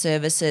products and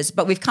services.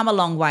 But we've come a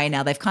long way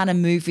now. They've kind of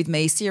moved with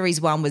me. Series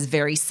 1 was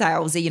very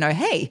salesy,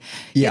 hey,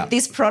 get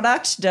this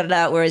product,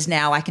 whereas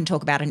now I can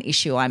talk about an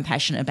issue I'm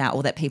passionate about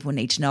or that people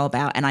need to know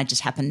about. And I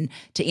just happen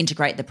to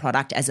integrate the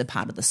product as a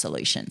part of the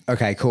solution.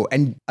 Okay, cool.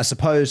 And I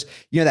suppose,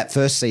 that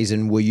first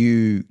season, were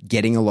you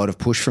getting a lot of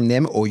push from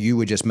them or you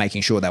were just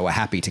making sure they were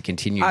happy to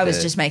continue? I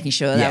was just making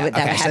sure they were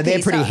happy. So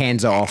they're pretty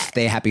hands-off.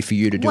 They're happy for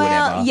you to do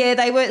whatever. Yeah,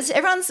 they were.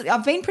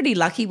 I've been pretty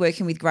lucky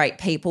working with great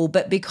people,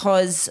 but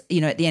because,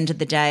 at the end of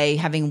the day,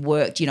 having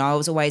worked, I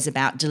was always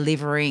about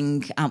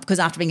delivering, because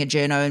after being a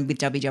journo and with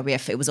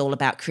WWF, it was all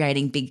about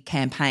creating big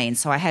campaigns.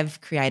 So I have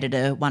created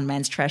a one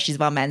man's trash is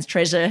one man's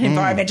treasure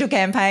environmental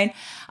campaign,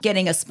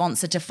 getting a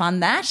sponsor to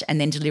fund that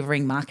and then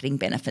delivering marketing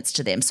benefits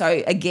to them.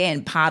 So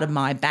again, part of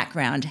my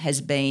background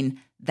has been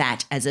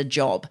that as a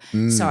job.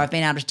 So I've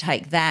been able to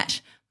take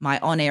that, my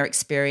on-air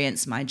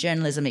experience, my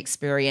journalism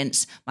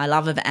experience, my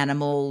love of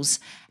animals,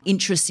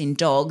 interest in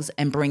dogs,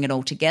 and bring it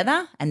all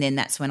together. And then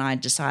that's when I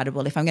decided,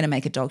 well, if I'm going to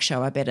make a dog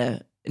show, I better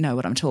know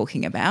what I'm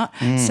talking about.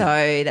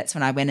 So that's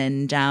when I went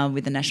and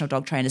with the National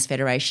Dog Trainers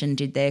Federation,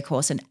 did their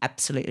course and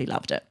absolutely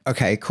loved it.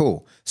 Okay,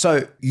 cool.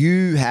 So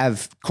you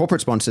have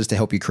corporate sponsors to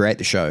help you create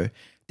the show.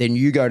 Then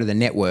you go to the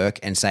network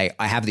and say,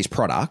 I have this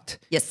product.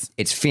 Yes.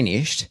 It's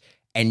finished.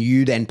 And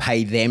you then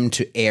pay them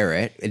to air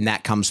it, and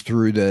that comes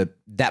through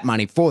that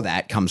money for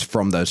that comes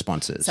from those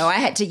sponsors. So I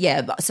had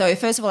to, so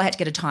first of all, I had to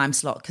get a time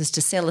slot because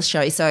to sell a show,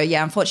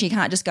 unfortunately you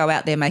can't just go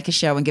out there, make a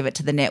show and give it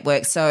to the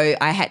network. So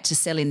I had to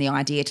sell in the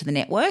idea to the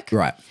network.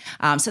 Right.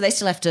 So they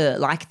still have to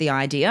like the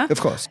idea. Of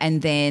course.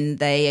 And then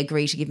they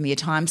agree to give me a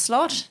time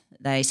slot.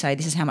 They say,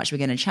 this is how much we're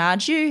going to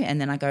charge you.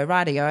 And then I go,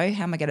 rightio,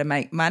 how am I going to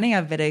make money?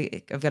 I've got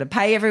to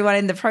pay everyone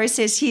in the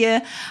process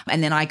here.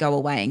 And then I go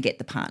away and get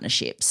the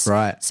partnerships.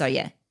 Right. So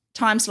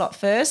time slot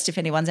first. If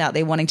anyone's out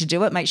there wanting to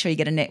do it, make sure you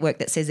get a network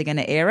that says they're going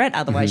to air it.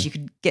 Otherwise, you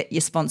could get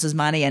your sponsors'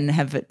 money and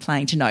have it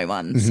playing to no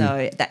one.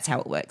 So that's how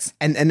it works.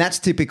 And that's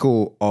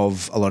typical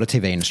of a lot of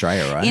TV in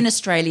Australia, right? In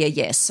Australia,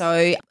 yes.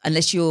 So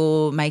unless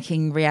you're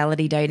making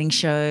reality dating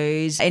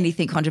shows,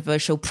 anything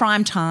controversial,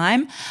 prime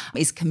time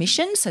is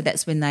commission. So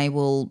that's when they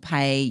will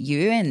pay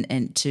you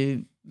and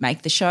to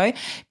make the show.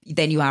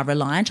 Then you are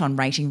reliant on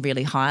rating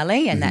really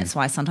highly, and that's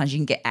why sometimes you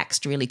can get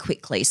axed really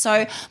quickly.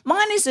 So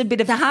mine is a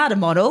bit of a harder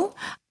model,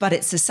 but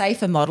it's a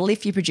safer model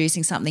if you're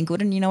producing something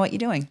good and you know what you're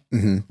doing,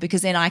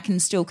 because then I can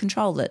still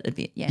control it a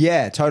bit.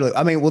 Yeah, totally.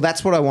 I mean, well,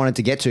 that's what I wanted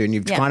to get to, and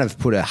you've kind of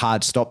put a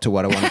hard stop to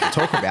what I wanted to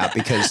talk about,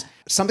 because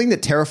something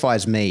that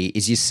terrifies me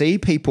is you see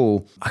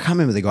people, I can't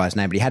remember the guy's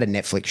name, but he had a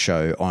Netflix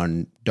show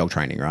on dog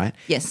training, right?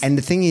 Yes. And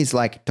the thing is,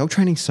 like, dog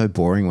training's so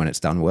boring when it's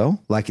done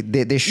well. Like,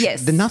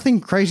 nothing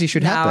crazy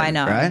should happen. I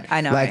know. Right?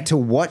 I know. Like, to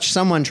watch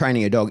someone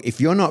training a dog, if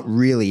you're not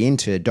really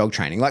into dog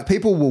training, like,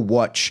 people will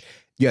watch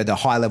the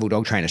high-level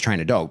dog trainers train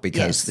a dog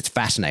because it's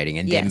fascinating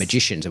and they're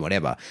magicians and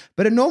whatever.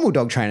 But a normal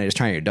dog trainer is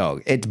training a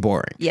dog. It's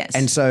boring. Yes.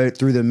 And so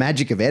through the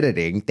magic of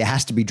editing, there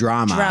has to be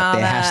drama.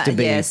 There has to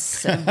be.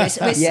 Yes.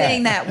 We're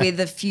seeing that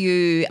with a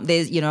few.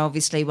 There's,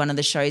 obviously one of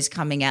the shows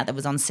coming out that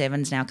was on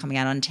 7's now coming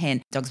out on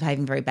 10. Dogs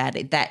behaving very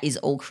badly. That is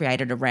all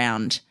created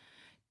around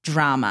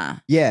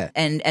drama. Yeah.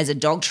 And as a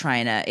dog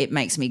trainer, it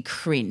makes me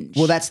cringe.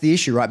 Well, that's the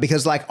issue, right?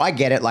 Because I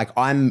get it.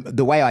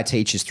 The way I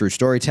teach is through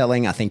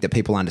storytelling. I think that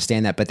people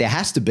understand that, but there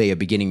has to be a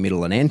beginning,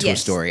 middle, and end to a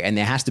story. And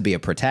there has to be a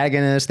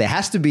protagonist. There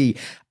has to be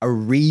a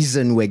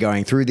reason we're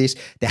going through this.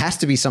 There has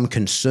to be some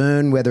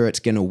concern whether it's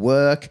going to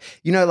work.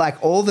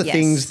 All the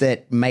things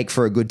that make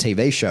for a good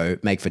TV show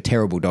make for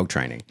terrible dog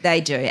training.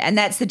 They do. And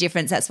that's the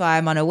difference. That's why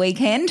I'm on a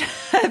weekend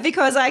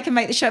because I can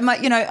make the show. My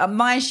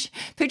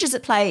Pooches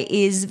at Play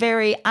is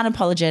very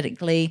unapologetically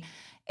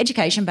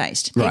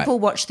education-based. People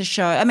watch the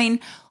show. I mean,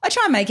 I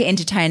try and make it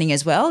entertaining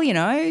as well,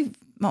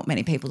 Not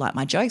many people like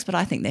my jokes, but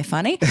I think they're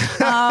funny.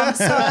 But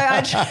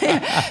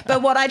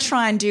what I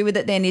try and do with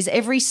it then is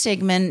every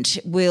segment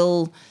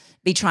will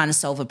be trying to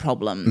solve a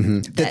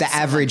problem that the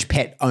average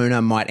pet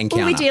owner might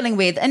encounter. We're dealing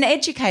with and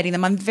educating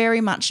them. I'm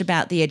very much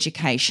about the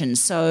education.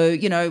 So,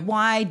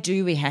 why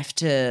do we have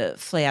to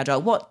flea our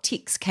dog? What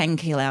ticks can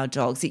kill our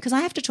dogs? Because I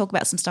have to talk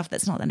about some stuff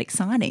that's not that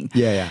exciting.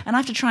 Yeah. And I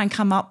have to try and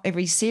come up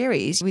every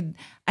series with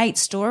 8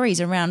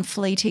 stories around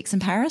flea, ticks,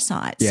 and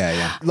parasites.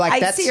 Yeah. Like 8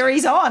 that's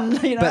series on,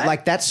 But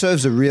like that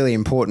serves a really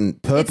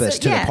important purpose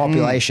to the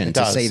population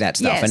to see that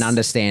stuff and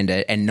understand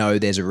it and know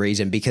there's a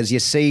reason, because you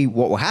see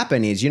what will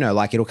happen is,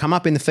 like it'll come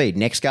up in the feed,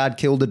 NexGard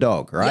killed a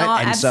dog, right? Yeah,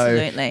 and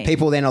absolutely. so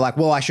people then are like,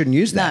 well, I shouldn't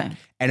use that. No.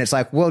 And it's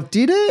like, well,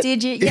 did it?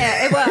 Did you?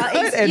 Yeah. Well,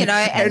 it's,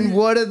 and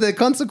what are the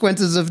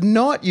consequences of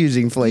not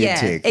using flea and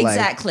tick?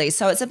 Exactly.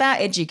 So it's about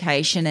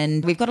education,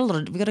 and we've got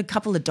a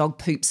couple of dog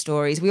poop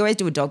stories. We always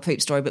do a dog poop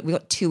story, but we've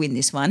got 2 in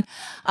this one.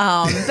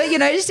 But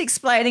just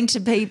explaining to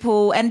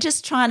people and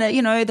just trying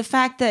to, the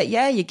fact that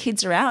your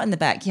kids are out in the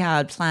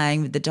backyard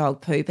playing with the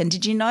dog poop, and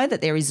did you know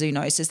that there is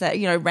zoonosis, that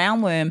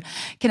roundworm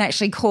can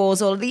actually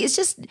cause all of these? It's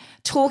just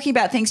talking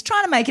about things,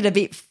 trying to make it a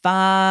bit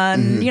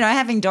fun.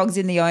 Having dogs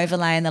in the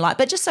overlay and the like,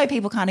 but just so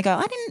people kind of go,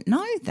 I didn't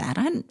know that.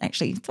 I hadn't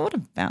actually thought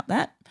about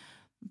that.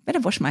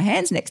 Better wash my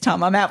hands next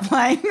time I'm out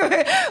playing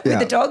with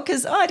the dog,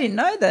 because I didn't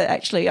know that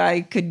actually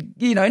I could,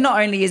 not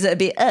only is it a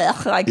bit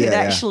I could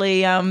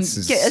actually get a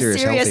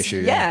serious health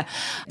issue. Yeah.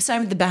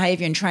 Same with the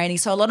behaviour and training.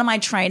 So a lot of my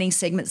training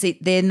segments,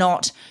 they're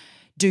not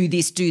do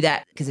this, do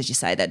that, because as you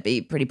say, that'd be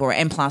pretty boring.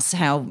 And plus,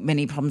 how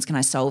many problems can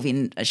I solve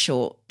in a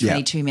short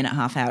 22-minute,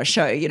 half-hour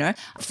show,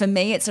 For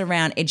me, it's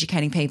around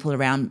educating people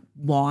around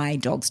why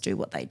dogs do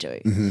what they do.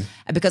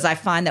 Because I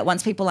find that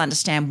once people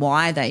understand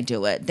why they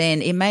do it,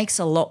 then it makes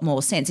a lot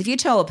more sense. If you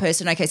tell a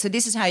person, okay, so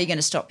this is how you're going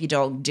to stop your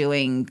dog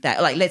doing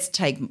that, like let's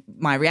take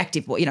my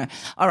reactive,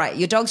 all right,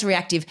 your dog's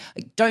reactive,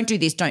 don't do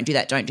this, don't do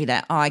that, don't do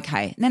that. Oh,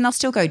 okay. And then they'll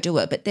still go do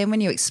it. But then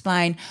when you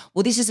explain,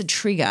 well, this is a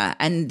trigger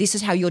and this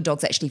is how your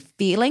dog's actually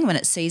feeling when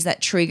it sees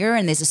that trigger,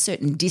 and there's a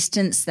certain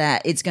distance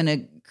that it's going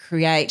to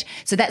create.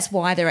 So that's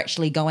why they're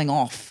actually going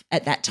off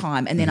at that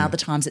time, and then other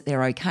times that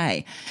they're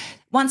okay.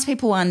 Once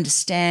people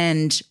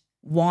understand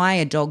why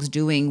a dog's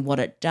doing what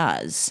it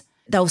does,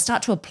 they'll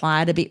start to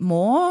apply it a bit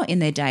more in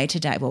their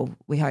day-to-day, well,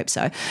 we hope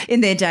so, in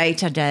their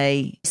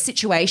day-to-day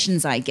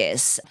situations, I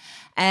guess.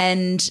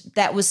 And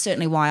that was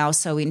certainly why I was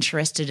so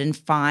interested and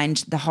find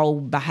the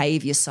whole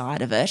behaviour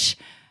side of it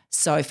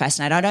so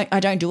fascinating.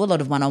 I don't do a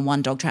lot of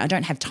one-on-one dog training. I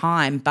don't have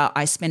time, but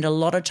I spend a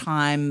lot of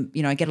time,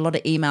 I get a lot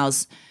of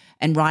emails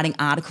and writing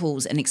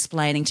articles and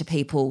explaining to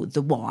people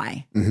the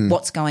why,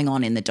 what's going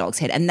on in the dog's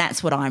head. And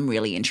that's what I'm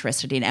really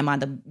interested in. Am I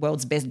the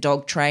world's best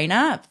dog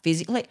trainer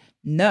physically?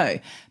 No.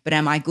 But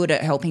am I good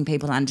at helping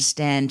people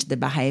understand the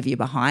behaviour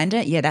behind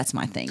it? Yeah, that's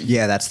my thing.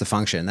 Yeah, that's the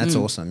function. That's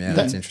awesome. Yeah,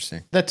 that's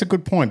interesting. That's a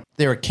good point.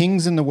 There are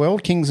kings in the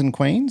world, kings and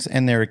queens,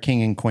 and there are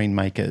king and queen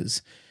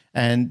makers.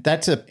 And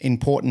that's an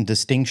important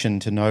distinction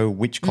to know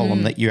which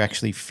column that you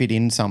actually fit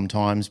in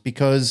sometimes,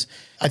 because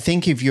I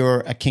think if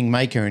you're a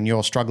kingmaker and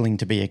you're struggling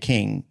to be a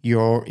king,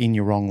 you're in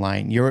your wrong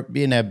lane. You're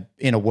in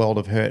a world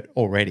of hurt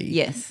already.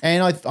 Yes.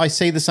 And I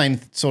see the same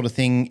sort of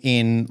thing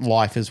in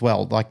life as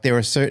well. Like there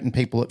are certain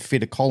people that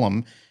fit a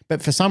column,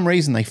 but for some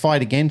reason they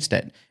fight against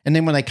it. And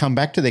then when they come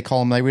back to their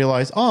column, they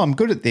realize, oh, I'm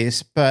good at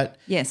this, but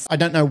I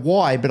don't know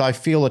why, but I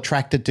feel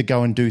attracted to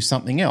go and do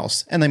something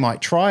else. And they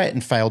might try it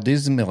and fail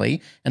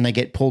dismally, and they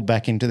get pulled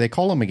back into their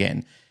column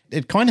again.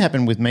 It kind of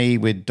happened with me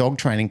with dog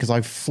training, because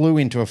I flew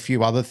into a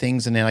few other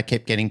things and then I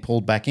kept getting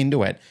pulled back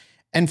into it.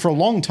 And for a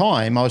long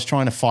time, I was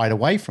trying to fight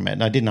away from it,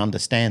 and I didn't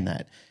understand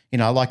that.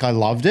 Like I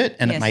loved it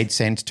and it made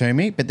sense to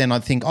me, but then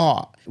I'd think,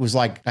 it was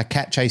like a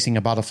cat chasing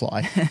a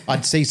butterfly.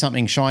 I'd see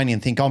something shiny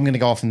and think, I'm going to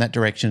go off in that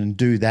direction and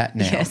do that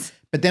now. Yes.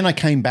 But then I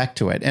came back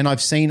to it, and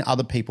I've seen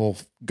other people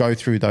go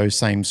through those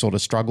same sort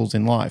of struggles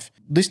in life.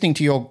 Listening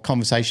to your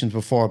conversations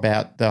before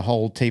about the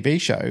whole TV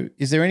show,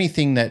 is there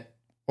anything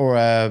or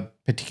a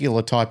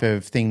particular type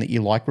of thing that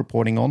you like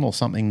reporting on, or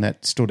something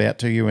that stood out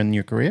to you in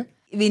your career?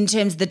 In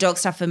terms of the dog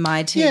stuff and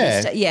my team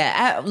stuff?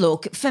 Yeah.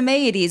 Look, for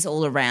me, it is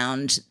all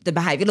around the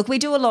behaviour. Look, we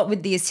do a lot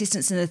with the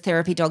assistants and the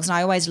therapy dogs, and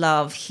I always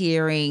love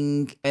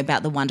hearing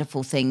about the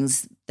wonderful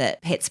things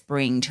that pets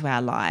bring to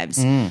our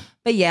lives.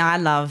 But yeah, I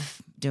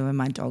love doing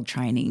my dog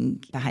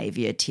training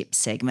behaviour tip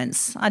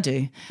segments. I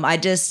do. I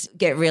just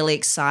get really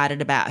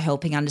excited about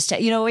helping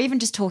understand, or even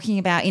just talking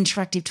about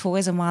interactive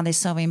toys and why they're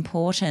so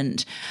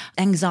important.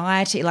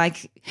 Anxiety,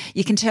 like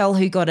you can tell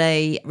who got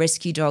a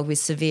rescue dog with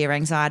severe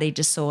anxiety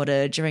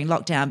disorder during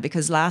lockdown,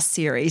 because last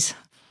series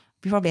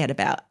we probably had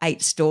about 8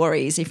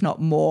 stories, if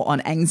not more, on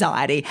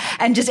anxiety,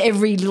 and just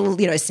every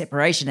little,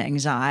 separation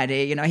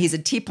anxiety. Here's a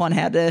tip on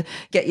how to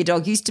get your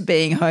dog used to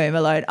being home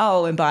alone.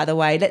 Oh, and by the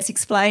way, let's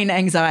explain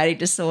anxiety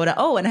disorder.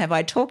 Oh, and have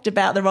I talked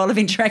about the role of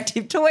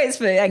interactive toys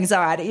for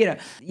anxiety?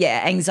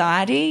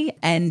 Anxiety,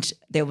 and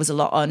there was a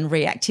lot on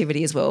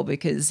reactivity as well,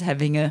 because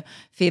having a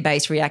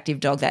fear-based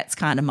reactive dog, that's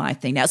kind of my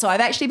thing now. So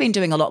I've actually been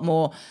doing a lot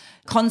more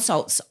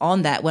consults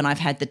on that when I've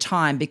had the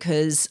time,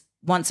 because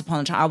once upon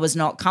a time, I was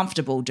not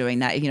comfortable doing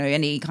that.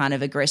 Any kind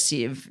of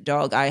aggressive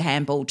dog, I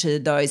handball to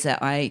those that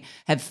I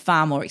have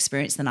far more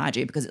experience than I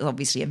do, because it's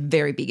obviously a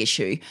very big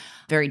issue,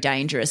 very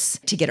dangerous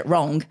to get it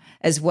wrong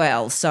as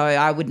well. So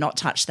I would not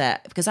touch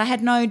that because I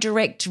had no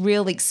direct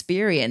real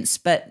experience,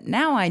 but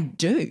now I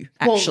do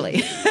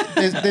actually.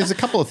 Well, there's a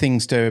couple of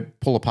things to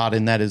pull apart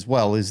in that as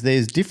well. Is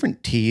there's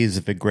different tiers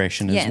of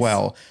aggression as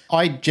well.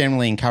 I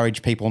generally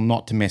encourage people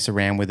not to mess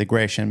around with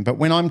aggression, but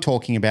when I'm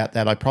talking about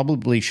that, I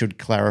probably should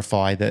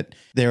clarify that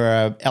there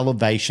are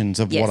elevations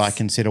of what I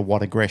consider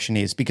what aggression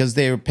is, because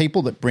there are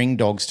people that bring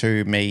dogs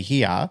to me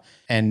here,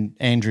 and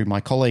Andrew,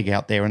 my colleague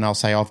out there, and I'll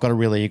say, I've got a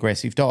really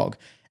aggressive dog.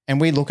 And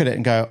we look at it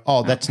and go,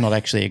 oh, that's not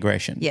actually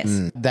aggression.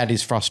 Yes. That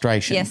is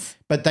frustration. Yes.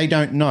 But they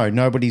don't know.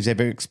 Nobody's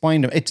ever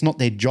explained it. It's not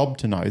their job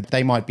to know.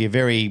 They might be a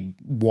very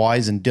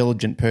wise and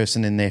diligent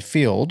person in their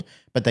field,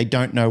 but they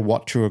don't know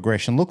what true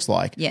aggression looks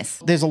like.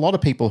 Yes. There's a lot of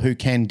people who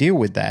can deal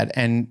with that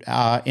and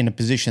are in a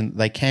position that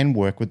they can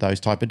work with those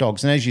type of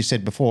dogs. And as you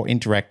said before,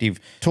 interactive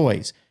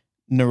toys.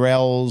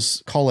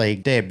 Narelle's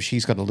colleague, Deb,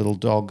 she's got a little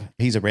dog.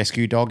 He's a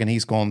rescue dog and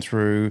he's gone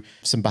through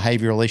some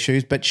behavioural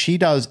issues, but she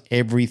does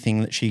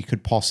everything that she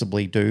could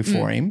possibly do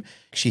for him.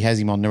 She has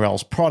him on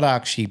Narelle's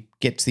product. She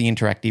gets the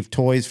interactive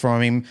toys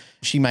from him.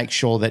 She makes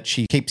sure that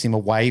she keeps him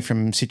away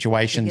from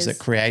situations that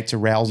creates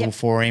arousal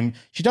for him.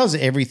 She does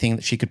everything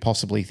that she could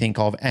possibly think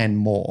of and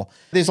more.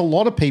 There's a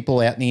lot of people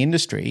out in the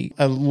industry,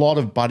 a lot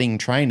of budding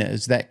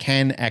trainers that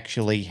can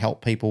actually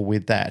help people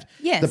with that.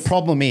 Yes. The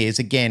problem is,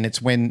 again,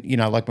 it's when,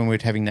 like when we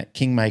were having that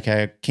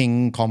Kingmaker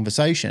King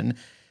conversation,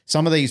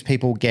 some of these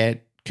people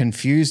get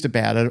confused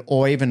about it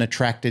or even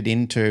attracted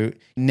into,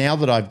 now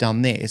that I've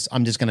done this,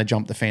 I'm just going to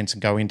jump the fence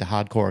and go into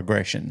hardcore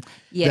aggression.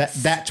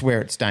 Yes. That's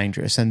where it's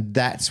dangerous, and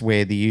that's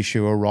where the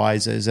issue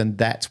arises, and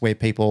that's where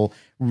people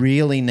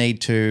really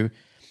need to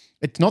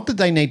 – it's not that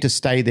they need to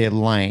stay their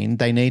lane,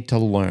 they need to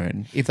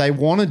learn. If they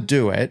want to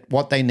do it,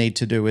 what they need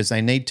to do is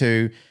they need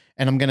to –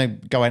 and I'm going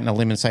to go out on a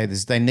limb and say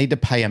this, they need to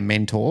pay a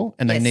mentor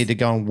and they need to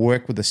go and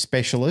work with a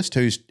specialist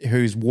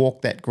who's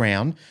walked that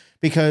ground,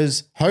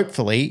 because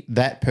hopefully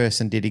that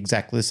person did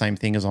exactly the same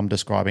thing as I'm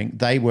describing.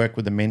 They work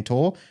with a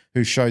mentor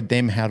who showed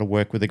them how to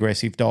work with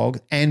aggressive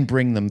dogs and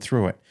bring them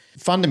through it.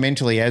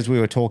 Fundamentally, as we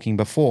were talking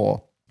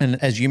before,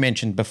 and as you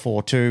mentioned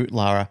before too,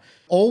 Lara,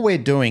 all we're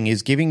doing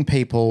is giving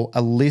people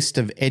a list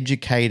of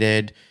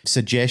educated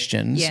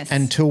suggestions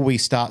until we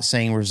start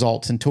seeing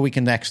results, until we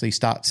can actually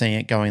start seeing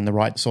it going in the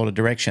right sort of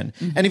direction.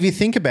 And if you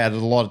think about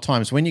it, a lot of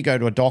times when you go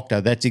to a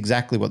doctor, that's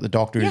exactly what the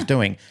doctor is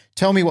doing.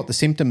 Tell me what the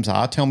symptoms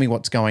are. Tell me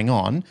what's going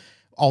on.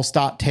 I'll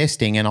start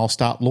testing and I'll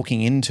start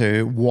looking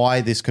into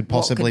why this could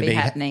possibly be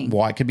happening.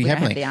 Why it could be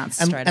happening. The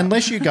answer straight up.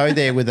 Unless you go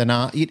there with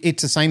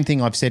it's the same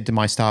thing I've said to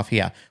my staff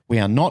here. We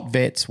are not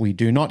vets. We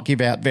do not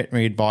give out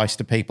veterinary advice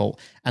to people.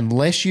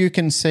 Unless you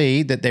can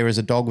see that there is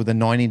a dog with a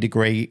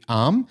 90-degree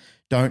arm,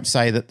 don't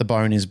say that the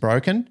bone is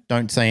broken.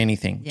 Don't say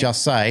anything.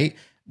 Just say,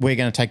 we're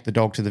going to take the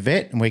dog to the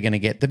vet and we're going to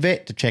get the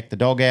vet to check the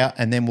dog out,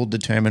 and then we'll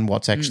determine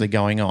what's actually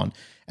going on.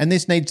 And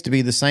this needs to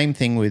be the same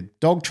thing with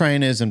dog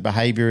trainers and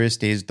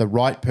behaviourists, is the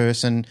right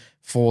person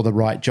for the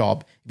right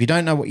job. If you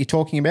don't know what you're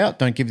talking about,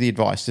 don't give the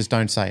advice. Just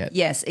don't say it.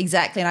 Yes,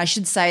 exactly. And I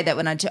should say that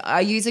when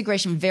I use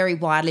aggression very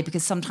widely,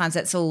 because sometimes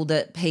that's all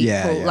that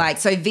people like.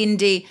 So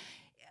Vindy,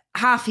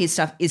 half his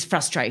stuff is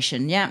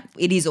frustration. Yeah,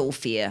 it is all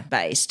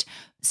fear-based.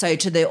 So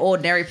to the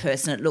ordinary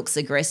person, it looks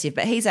aggressive,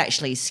 but he's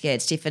actually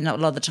scared stiff, and a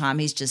lot of the time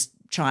he's just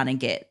trying to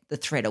get the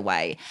threat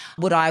away.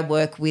 Would I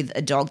work with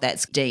a dog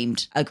that's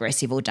deemed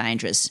aggressive or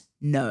dangerous?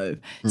 No.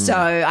 So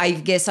I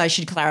guess I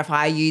should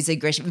clarify. I use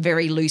aggression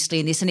very loosely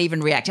in this, and even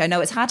reactive. I know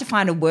it's hard to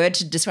find a word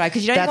to describe,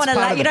 because you don't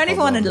even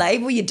want to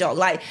label your dog.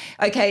 Like,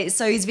 okay,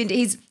 so he's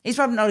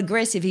probably not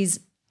aggressive.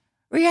 He's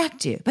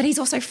reactive, but he's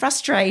also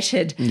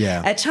frustrated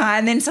at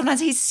times. Then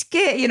sometimes he's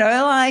scared.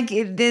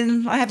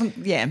 Then I haven't.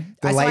 Yeah,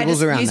 the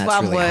labels around that's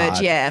one really word.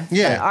 hard. Yeah.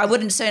 Yeah. I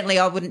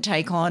wouldn't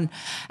take on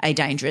a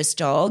dangerous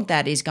dog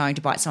that is going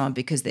to bite someone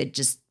because they're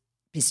just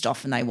pissed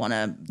off and they want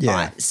to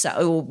bite,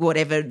 or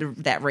whatever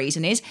that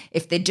reason is.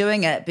 If they're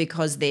doing it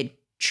because they're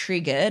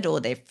triggered or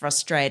they're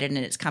frustrated and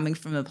it's coming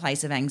from a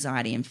place of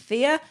anxiety and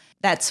fear,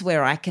 that's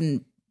where I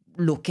can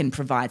look and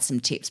provide some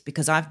tips,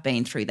 because I've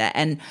been through that.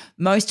 And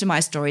most of my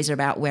stories are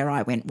about where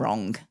I went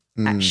wrong,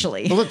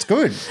 actually. Well, that's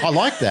good. I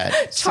like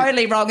that.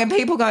 Totally wrong. And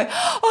people go,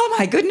 oh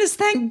my goodness,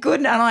 thank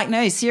goodness. I'm like,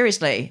 no,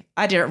 seriously,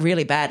 I did it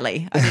really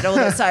badly. I did all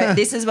this. So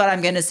this is what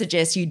I'm going to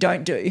suggest you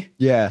don't do.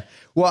 Yeah.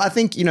 Well, I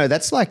think,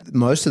 that's like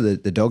most of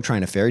the dog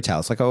trainer fairy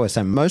tales. Like I always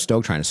say, most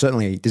dog trainers,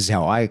 certainly this is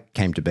how I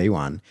came to be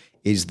one,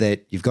 is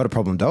that you've got a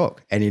problem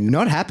dog and you're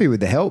not happy with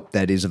the help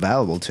that is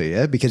available to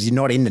you because you're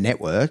not in the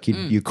network.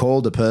 You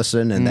called a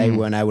person and they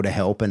weren't able to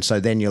help. And so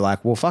then you're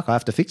like, well, fuck, I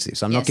have to fix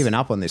this. I'm not giving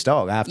up on this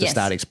dog. I have to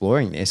start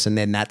exploring this. And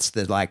then that's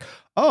the like,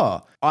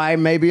 oh, I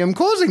maybe am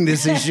causing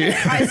this issue.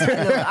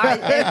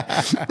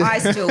 I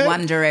still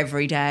wonder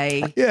every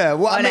day. Yeah,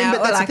 well, I mean,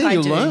 but that's the thing,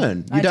 you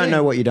learn. You don't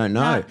know what you don't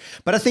know. No.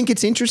 But I think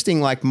it's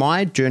interesting, like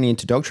my journey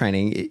into dog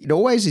training, it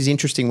always is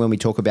interesting when we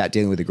talk about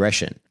dealing with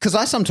aggression. Because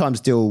I sometimes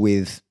deal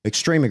with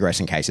extreme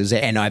aggression cases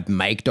and I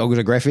make dogs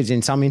aggressive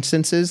in some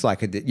instances,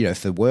 like, you know,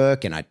 for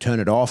work, and I turn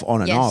it off,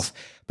 on and off.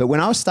 But when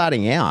I was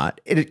starting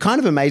out, it kind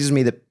of amazes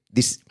me that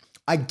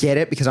I get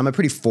it because I'm a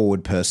pretty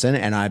forward person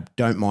and I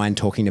don't mind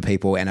talking to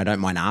people and I don't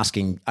mind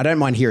asking. I don't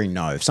mind hearing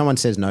no. If someone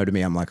says no to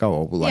me, I'm like,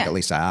 oh, well, at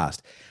least I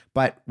asked.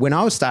 But when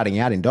I was starting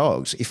out in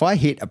dogs, if I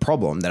hit a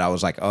problem that I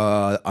was like,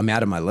 oh, I'm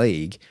out of my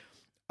league,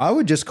 I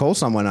would just call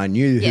someone I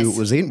knew who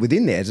was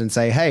within theirs and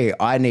say, hey,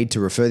 I need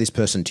to refer this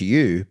person to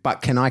you,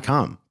 but can I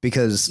come?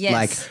 Because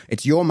like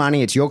it's your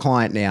money, it's your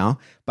client now,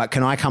 but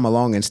can I come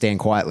along and stand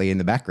quietly in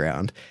the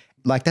background?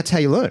 Like that's how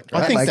you learn.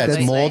 Right? I think like,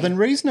 that's more than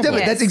reasonable.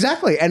 Yeah, that's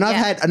exactly. And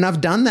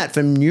I've done that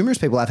for numerous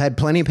people. I've had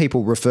plenty of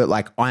people refer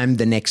like I'm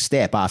the next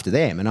step after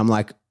them. And I'm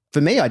like, for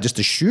me, I just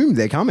assumed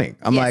they're coming.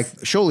 I'm like,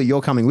 surely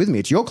you're coming with me.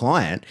 It's your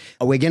client.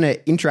 We're going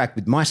to interact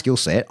with my skill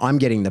set. I'm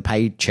getting the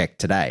paycheck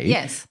today.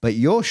 Yes. But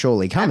you're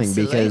surely coming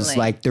because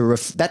like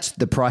that's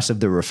the price of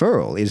the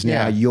referral is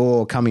now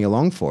you're coming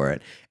along for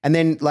it. And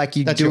then like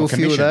you do a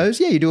few of those.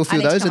 Yeah, you do a few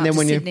of those. And then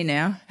when Sydney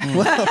now.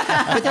 Well,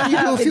 but then you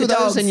do a few of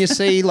those and you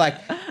see like,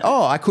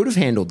 oh, I could have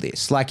handled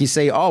this. Like you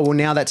see, oh, well,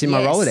 now that's in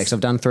my Rolodex. I've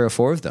done 3 or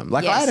 4 of them.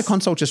 Like I had a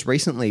consult just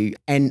recently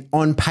and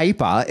on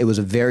paper, it was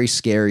a very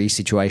scary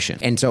situation.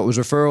 And so it was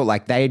referral,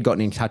 like they had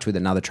gotten in touch with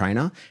another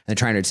trainer and the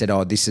trainer had said,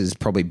 oh, this is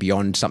probably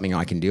beyond something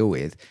I can deal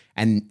with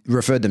and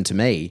referred them to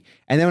me.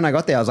 And then when I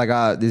got there, I was like,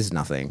 oh, this is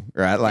nothing,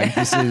 right? Like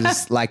this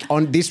is like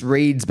this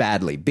reads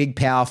badly. Big,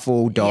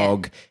 powerful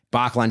dog.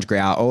 Bark, lunge,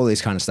 growl, all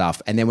this kind of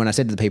stuff. And then when I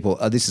said to the people,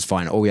 oh, this is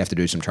fine. All we have to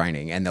do is some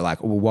training. And they're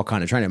like, well, what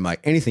kind of training? I'm like,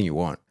 anything you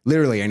want.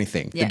 Literally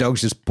anything. The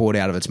dog's just bored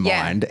out of its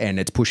mind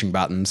and it's pushing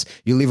buttons.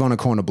 You live on a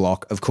corner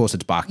block. Of course,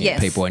 it's barking at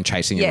people and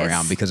chasing them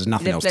around because there's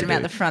nothing else to do. Let them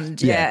out the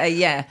front.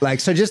 Like,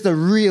 so just a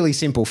really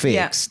simple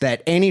fix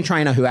that any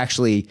trainer who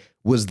actually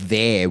was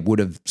there would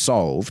have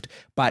solved.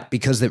 But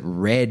because it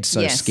read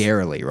so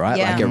scarily, right?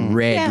 Like it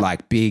read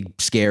like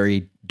big,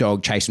 scary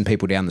dog chasing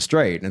people down the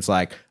street. And it's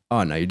like,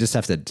 oh no, you just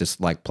have to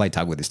just like play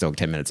tug with this dog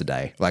 10 minutes a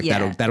day. Like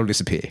that'll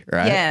disappear,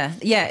 right?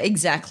 Yeah,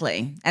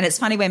 exactly. And it's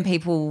funny when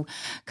people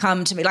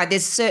come to me, like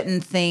there's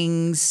certain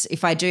things,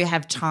 if I do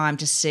have time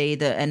to see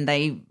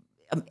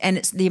and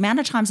it's the amount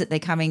of times that they're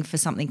coming for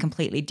something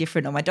completely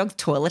different or my dog's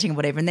toileting or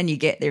whatever, and then you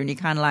get there and you're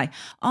kind of like,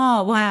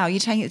 oh, wow, you're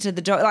taking it to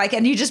the dog. Like,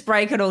 and you just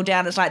break it all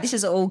down. It's like, this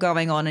is all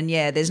going on and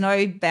there's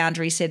no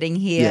boundary setting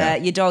here. Yeah.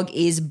 Your dog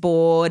is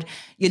bored.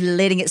 You're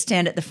letting it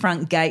stand at the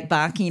front gate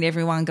barking at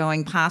everyone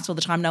going past all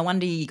the time. No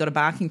wonder you got a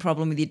barking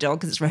problem with your dog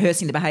because it's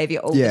rehearsing the behaviour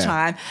all the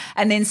time.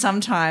 And then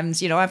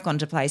sometimes, I've gone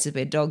to places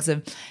where dogs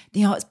are,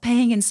 it's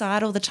peeing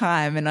inside all the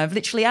time and I've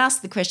literally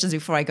asked the questions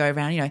before I go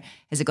around,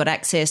 has it got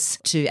access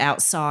to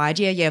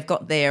outside? Yeah, I've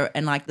got there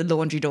and like the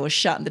laundry door is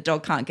shut and the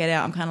dog can't get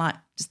out. I'm kind of like,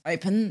 just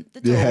open the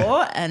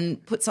door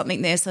and put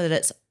something there so that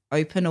it's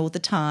open all the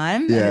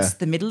time. And it's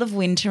the middle of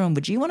winter and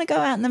would you want to go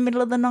out in the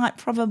middle of the night?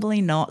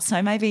 Probably not.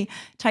 So maybe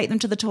take them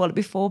to the toilet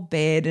before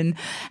bed and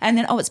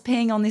then, it's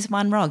peeing on this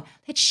one rug.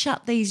 Let's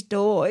shut these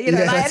doors.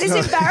 It's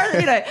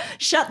embarrassing,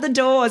 shut the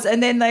doors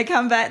and then they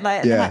come back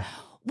and they're like,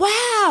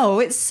 wow,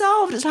 it's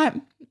solved. It's like,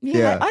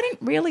 I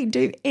didn't really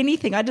do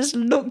anything. I just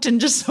looked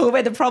and just saw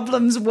where the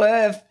problems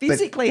were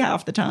physically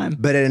half the time.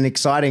 But an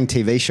exciting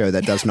TV show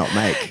that does not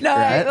make. No,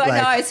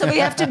 right? No. So we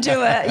have to do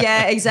it.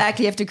 Yeah,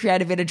 exactly. You have to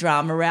create a bit of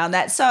drama around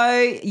that. So,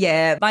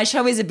 my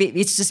show is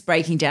it's just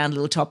breaking down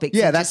little topics.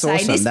 Yeah, that's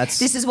awesome.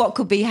 This is what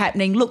could be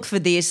happening. Look for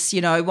this.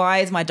 Why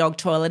is my dog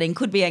toileting?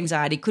 Could be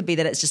anxiety. Could be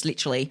that it's just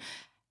literally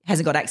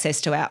hasn't got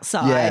access to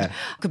outside. Yeah.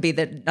 Could be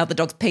that other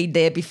dogs peed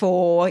there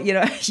before, cleaned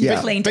up.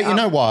 But up. you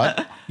know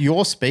what?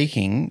 You're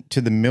speaking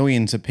to the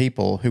millions of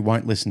people who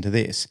won't listen to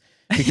this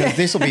because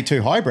this will be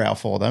too highbrow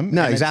for them.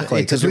 No,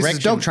 exactly. Because this is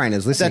dog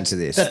trainers listening to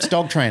this. That's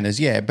dog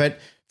trainers, But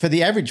for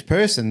the average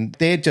person,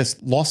 they're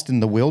just lost in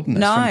the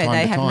wilderness from time to time.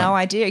 No, they have no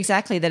idea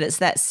exactly that it's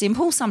that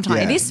simple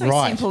sometimes. Yeah, it is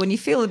so simple and you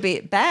feel a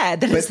bit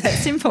bad that it's that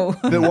simple.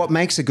 But what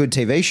makes a good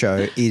TV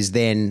show is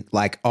then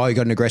like, oh, you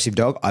got an aggressive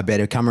dog? I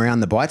better come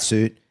around the bite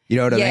suit. You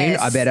know what I mean?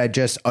 I better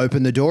just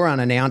open the door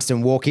unannounced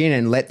and walk in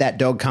and let that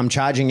dog come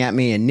charging at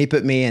me and nip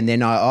at me. And then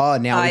now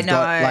we've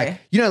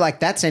got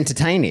that's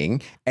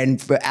entertaining.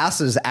 And for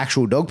us as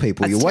actual dog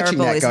people, you're watching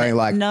that going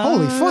like,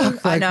 holy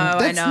fuck. Like,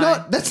 that's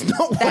not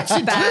what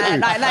you bad.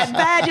 do. Like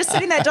bad. You're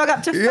setting that dog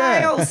up to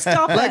fail.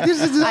 Stop it. Like,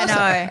 this is awesome.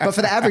 I know. But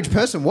for the average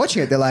person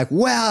watching it, they're like,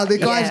 wow, the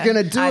guy's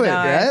going to do it,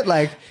 right?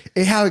 Like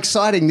how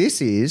exciting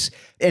this is.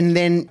 And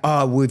then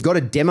we've got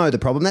to demo the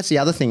problem. That's the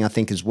other thing I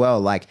think as well.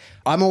 Like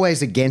I'm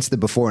always against the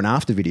before and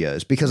after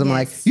videos because I'm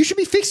like, you should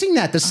be fixing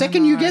that the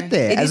second you get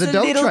there as a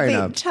dog trainer. It is a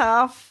little bit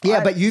tough.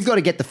 Yeah, but you've got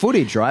to get the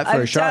footage, right,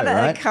 for a show, right? I've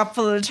done it a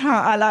couple of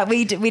times.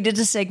 We did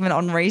a segment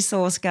on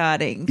resource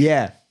guarding.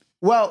 Yeah.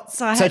 Well,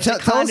 so I had to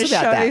tell us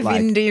about that.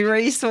 Vindy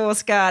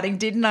resource guarding,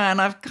 didn't I?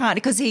 And I've kind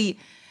of because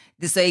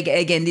So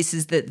again, this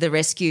is the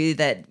rescue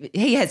that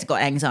he has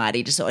got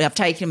anxiety. Just I've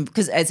taken him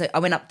because as I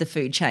went up the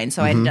food chain,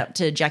 so I ended up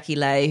to Jackie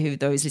Lay, who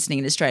those listening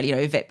in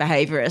Australia, vet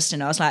behaviourist,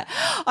 and I was like,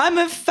 I'm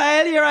a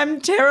failure,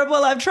 I'm terrible,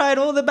 I've tried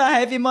all the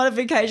behaviour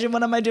modification,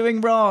 what am I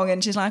doing wrong?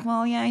 And she's like,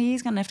 well, yeah,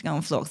 he's going to have to go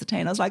on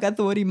fluoxetine. I was like, I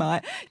thought he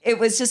might. It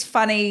was just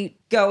funny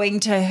going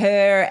to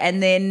her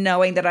and then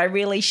knowing that I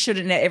really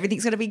shouldn't,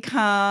 everything's going to be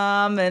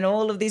calm and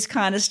all of this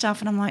kind of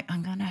stuff. And I'm like,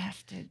 I'm going to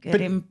have to get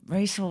him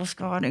resource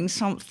guiding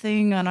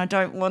something, and I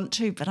don't want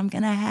to, but I'm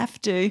going to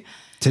have to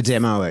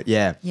demo it.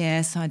 Yeah.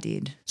 Yes, I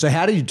did. So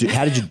how did you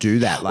do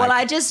that? Like,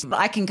 Well,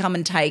 I can come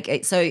and take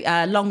it. So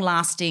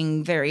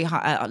long-lasting, very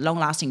high,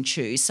 long-lasting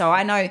chews. So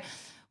I know.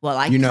 Well,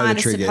 I kind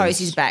of suppose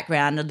his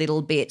background a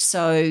little bit.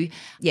 So,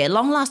 yeah,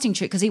 long-lasting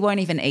chew because he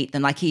won't even eat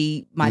them. Like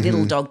my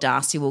little dog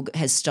Darcy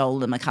has stolen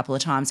them a couple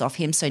of times off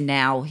him. So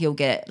now he'll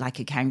get like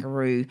a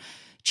kangaroo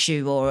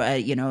chew or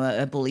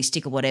a bully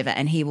stick or whatever,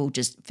 and he will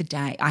just for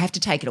day. I have to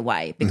take it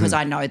away because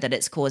I know that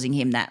it's causing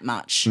him that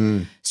much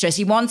stress.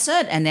 He wants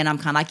it, and then I'm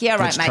kind of like, yeah,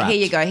 right, mate,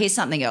 here you go. Here's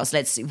something else.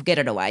 Let's get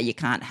it away. You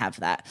can't have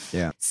that.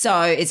 Yeah.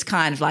 So it's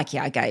kind of like,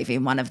 yeah, I gave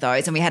him one of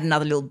those, and we had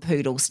another little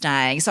poodle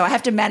staying. So I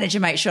have to manage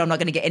and make sure I'm not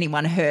going to get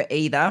anyone hurt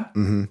either.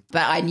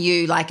 But I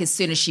knew, like, as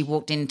soon as she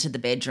walked into the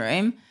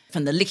bedroom,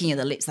 from the licking of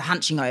the lips, the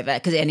hunching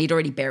over, and he'd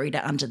already buried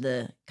it under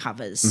the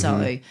covers.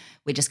 So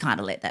we just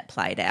kind of let that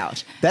played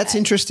out. That's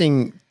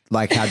interesting,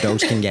 like how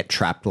dogs can get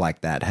trapped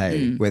like that,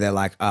 hey, where they're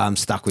like, I'm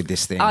stuck with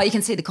this thing. Oh, you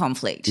can see the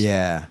conflict.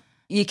 Yeah.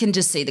 You can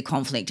just see the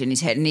conflict in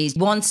his head, and he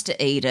wants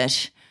to eat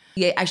it.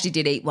 He actually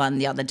did eat one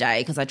the other day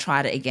because I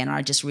tried it again.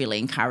 I just really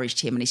encouraged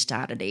him and he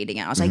started eating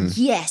it. I was like,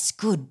 yes,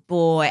 good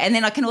boy. And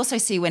then I can also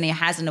see when he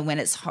hasn't and when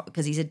it's hot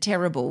because he's a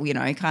terrible,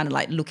 kind of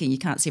like looking, you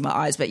can't see my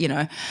eyes, but,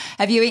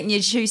 have you eaten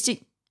your chew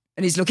stick?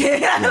 And he's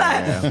looking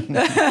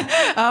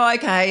oh,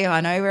 okay,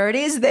 I know where it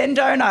is then,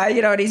 don't I?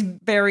 And he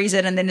buries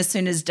it, and then as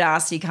soon as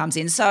Darcy comes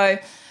in. So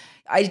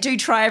I do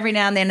try every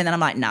now and then I'm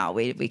like, no,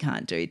 we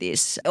can't do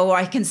this. Or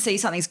I can see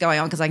something's going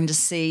on because I can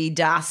just see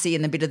Darcy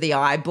and the bit of the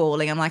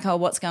eyeballing. I'm like, oh,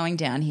 what's going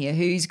down here?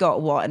 Who's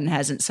got what and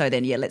hasn't? So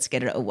then, let's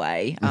get it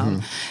away.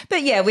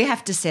 But, we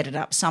have to set it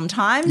up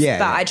sometimes.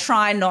 I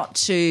try not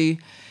to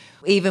 –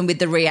 even with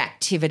the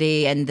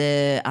reactivity and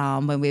the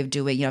when we're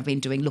doing, I've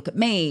been doing look at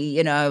me,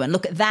 and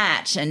look at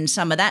that and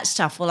some of that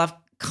stuff. Well, I've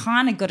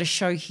kind of got to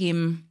show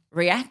him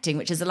reacting,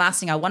 which is the last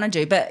thing I want to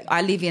do. But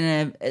I live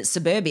in a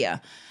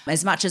suburbia.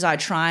 As much as I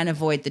try and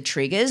avoid the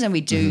triggers, and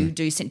we do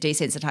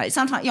desensitize.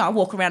 Sometimes, I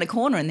walk around a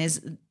corner and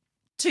there's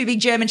two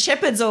big German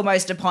shepherds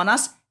almost upon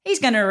us. He's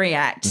going to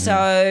react.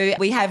 So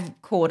we have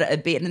caught it a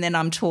bit, and then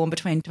I'm torn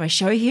between, do I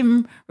show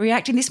him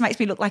reacting? This makes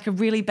me look like a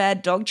really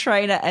bad dog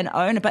trainer and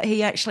owner, but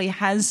he actually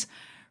has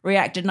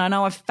reacted, and I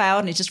know I've failed,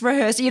 and it's just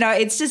rehearsed.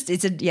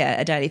 It's a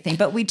daily thing,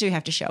 but we do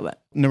have to show it.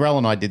 Narelle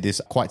and I did this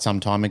quite some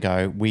time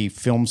ago. We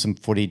filmed some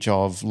footage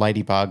of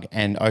Ladybug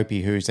and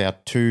Opie, who's our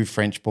two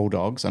French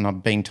bulldogs, and I'm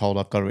being told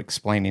I've got to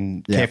explain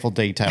in careful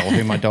detail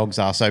who my dogs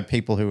are so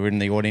people who are in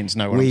the audience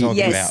know what I'm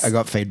talking about. I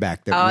got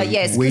feedback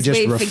that we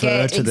just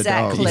refer to the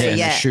dogs and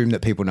assume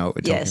that people know what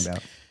we're talking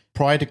about.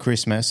 Prior to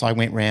Christmas, I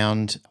went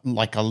round,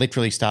 I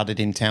literally started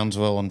in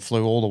Townsville and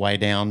flew all the way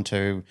down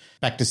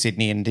back to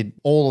Sydney and did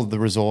all of the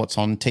resorts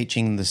on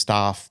teaching the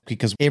staff,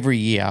 because every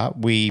year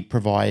we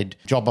provide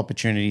job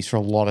opportunities for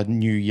a lot of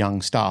new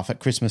young staff at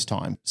Christmas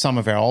time. Some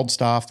of our old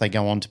staff, they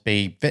go on to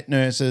be vet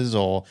nurses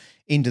or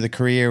into the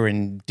career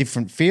in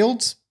different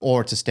fields, or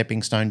it's a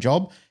stepping stone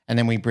job. And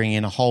then we bring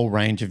in a whole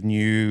range of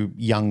new,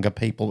 younger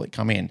people that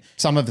come in.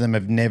 Some of them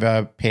have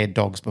never paired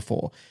dogs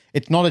before.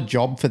 It's not a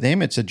job for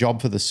them. It's a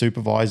job for the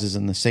supervisors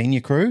and the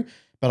senior crew.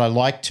 But we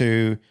like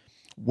to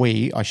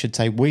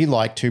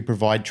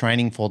provide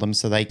training for them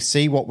so they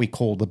see what we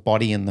call the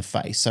body and the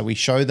face. So we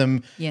show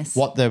them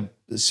what the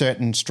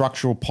certain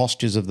structural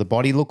postures of the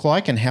body look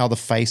like and how the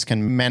face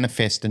can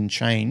manifest and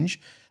change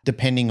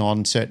depending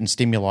on certain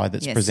stimuli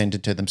that's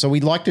presented to them. So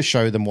we like to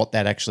show them what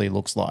that actually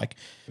looks like.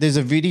 There's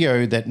a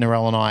video that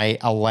Narelle and I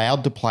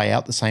allowed to play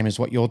out, the same as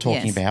what you're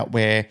talking about,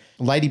 where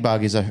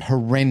Ladybug is a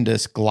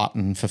horrendous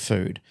glutton for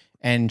food.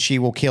 And she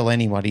will kill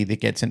anybody that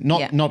gets in.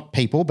 Not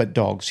people, but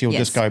dogs. She'll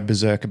just go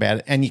berserk about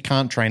it, and you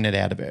can't train it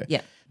out of her.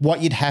 Yeah.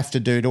 What you'd have to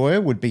do to her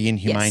would be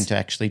inhumane to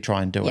actually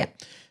try and do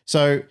it.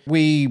 So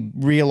we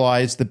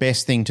realised the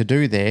best thing to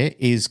do there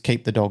is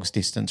keep the dogs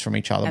distance from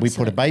each other.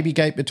 Absolutely. We put a baby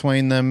gate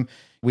between them.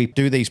 We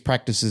do these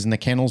practices in the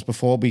kennels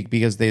before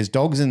because there's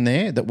dogs in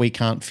there that we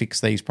can't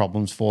fix these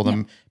problems for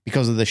them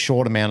because of the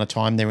short amount of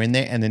time they're in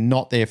there, and they're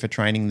not there for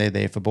training, they're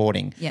there for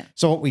boarding. Yeah.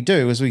 So what we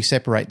do is we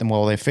separate them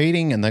while they're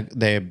feeding, and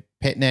their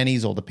pet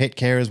nannies or the pet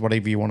carers,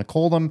 whatever you want to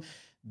call them,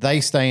 they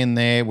stay in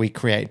there. We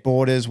create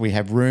borders. We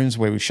have rooms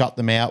where we shut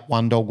them out.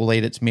 One dog will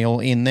eat its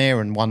meal in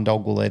there and one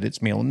dog will eat its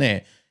meal in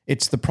there.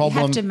 It's the problem.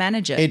 You have to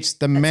manage it. It's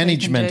the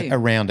management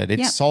around it.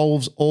 It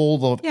solves all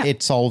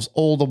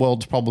the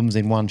world's problems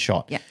in one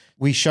shot. Yep.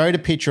 We showed a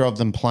picture of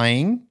them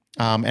playing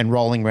and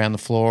rolling around the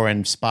floor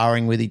and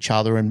sparring with each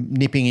other and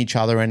nipping each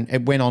other, and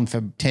it went on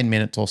for 10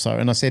 minutes or so.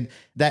 And I said,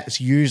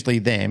 that's usually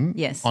them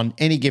on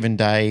any given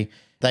day.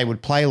 They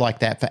would play like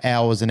that for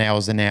hours and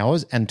hours and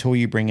hours until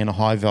you bring in a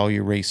high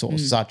value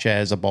resource, such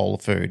as a bowl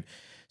of food.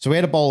 So we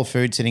had a bowl of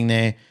food sitting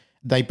there.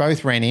 They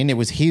both ran in. It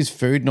was his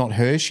food, not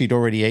hers. She'd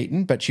already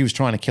eaten, but she was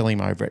trying to kill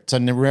him over it. So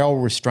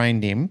Narelle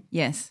restrained him.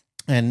 Yes.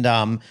 And,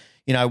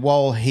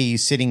 while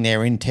he's sitting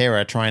there in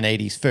terror trying to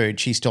eat his food,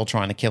 she's still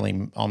trying to kill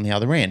him on the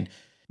other end.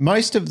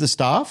 Most of the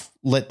staff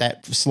let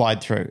that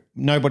slide through.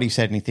 Nobody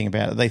said anything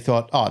about it. They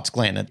thought, oh, it's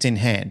Glenn, it's in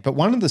hand. But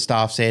one of the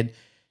staff said,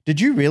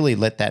 did you really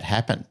let that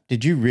happen?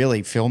 Did you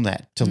really film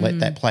that to let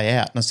that play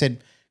out? And I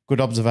said, good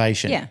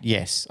observation. Yeah.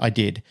 Yes, I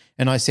did.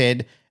 And I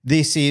said,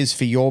 this is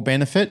for your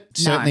benefit,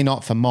 certainly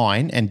not for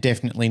mine, and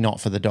definitely not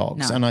for the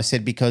dogs. No. And I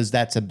said, because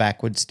that's a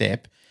backward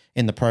step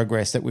in the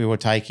progress that we were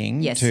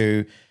taking Yes.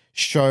 to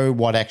show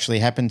what actually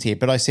happens here.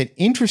 But I said,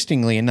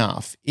 interestingly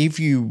enough, if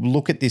you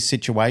look at this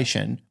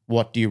situation,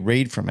 what do you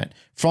read from it?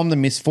 From the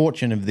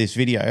misfortune of this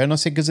video. And I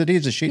said, because it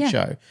is a shit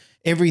show.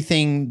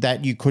 Everything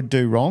that you could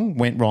do wrong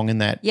went wrong in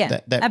that.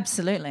 Yeah,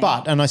 absolutely.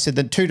 And I said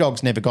the two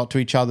dogs never got to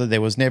each other.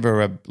 There was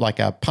never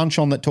a punch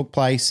on that took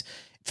place.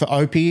 For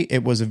Opie,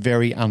 it was a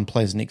very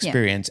unpleasant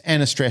experience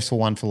and a stressful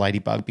one for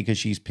Ladybug because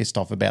she's pissed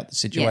off about the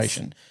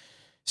situation. Yes.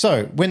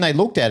 So when they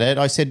looked at it,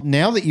 I said,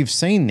 now that you've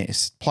seen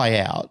this play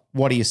out,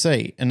 what do you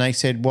see? And they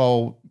said,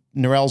 well,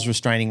 Narelle's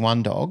restraining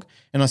one dog.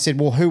 And I said,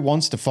 well, who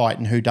wants to fight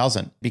and who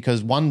doesn't?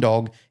 Because one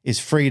dog is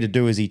free to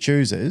do as he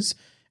chooses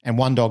and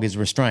one dog is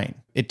restrained.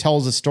 It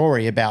tells a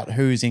story about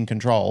who's in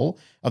control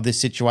of this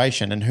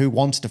situation and who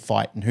wants to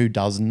fight and who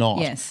does not.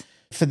 Yes.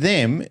 For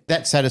them,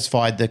 that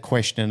satisfied the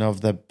question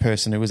of the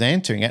person who was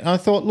answering it. And I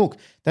thought, look,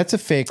 that's a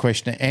fair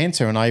question to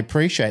answer. And I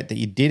appreciate that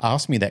you did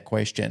ask me that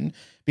question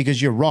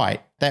because you're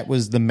right. That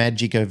was the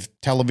magic of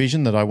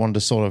television that I wanted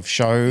to sort of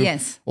show.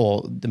 Yes.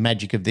 Or the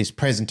magic of this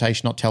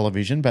presentation, not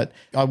television. But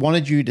I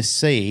wanted you to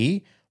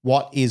see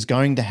what is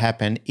going to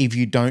happen if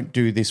you don't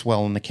do this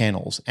well in the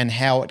kennels and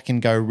how it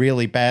can go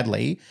really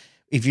badly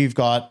if you've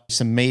got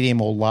some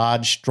medium or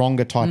large,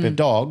 stronger type of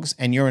dogs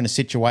and you're in a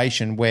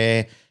situation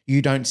where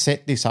you don't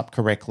set this up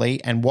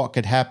correctly and what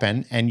could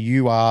happen and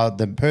you are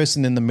the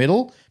person in the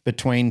middle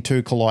between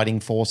two colliding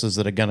forces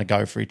that are going to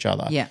go for each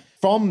other. Yeah.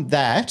 From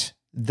that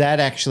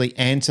actually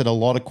answered a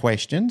lot of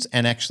questions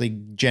and actually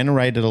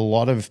generated a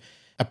lot of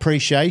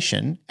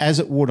appreciation as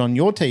it would on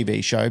your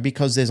TV show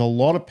because there's a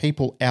lot of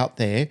people out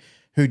there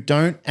who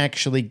don't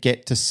actually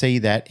get to see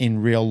that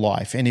in real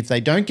life. And if they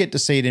don't get to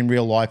see it in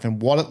real life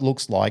and what it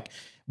looks like,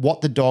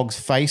 what the dog's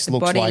face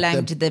looks Body like,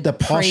 language, the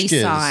postures.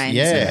 pre-signs.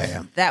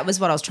 Yeah. That was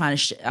what I was trying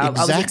to Exactly, I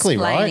was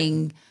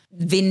explaining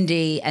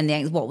Vindy and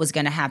then what was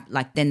going to happen,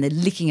 like then the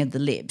licking of the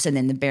lips and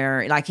then the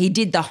bear. Like he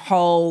did the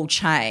whole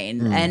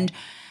chain. And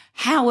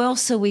how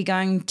else are we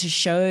going to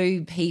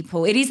show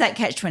people? It is that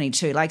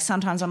catch-22. Like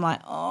sometimes I'm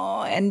like,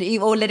 or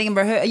letting them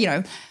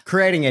rehearse,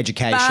 Creating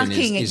education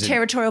barking, is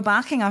territorial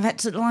barking. I've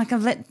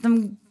let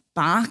them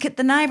bark at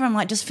the neighbour. I'm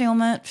like, just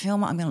film it. I'm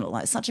going to look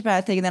like such a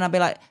bad thing. And then I'll be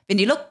like,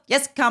 Vindy, look,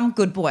 yes, come,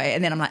 good boy.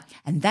 And then I'm like,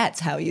 and that's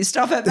how you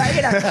stop it.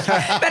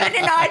 But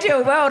in an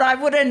ideal world, I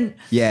wouldn't.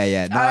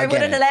 Yeah. No, I get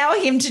wouldn't it. allow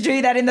him to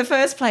do that in the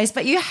first place.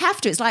 But you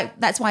have to. It's like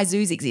that's why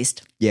zoos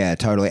exist. Yeah,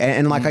 totally.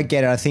 And like I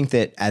get it. I think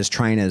that as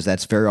trainers,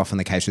 that's very often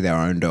the case with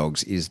our own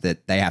dogs is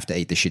that they have to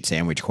eat the shit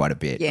sandwich quite a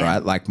bit,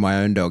 right? Like my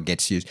own dog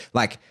gets used,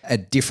 like a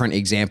different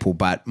example,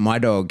 but my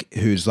dog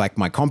who's like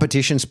my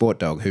competition sport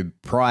dog who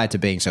prior to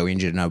being so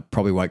injured, and I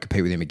probably won't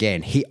compete with him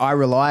again, I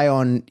rely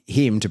on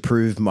him to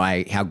prove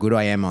how good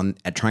I am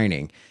at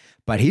training.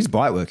 But his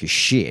bite work is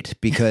shit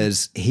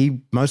because he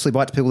mostly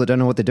bites people that don't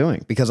know what they're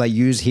doing because I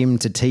use him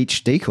to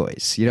teach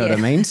decoys. You know what I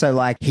mean? So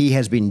like he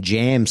has been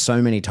jammed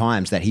so many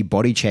times that he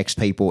body checks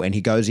people and he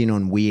goes in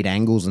on weird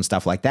angles and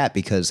stuff like that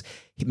because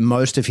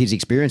most of his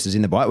experiences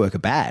in the bite work are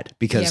bad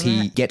because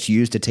he gets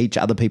used to teach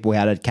other people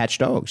how to catch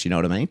dogs. You know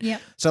what I mean? Yeah.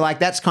 So like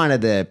that's kind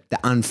of the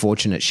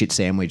unfortunate shit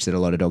sandwich that a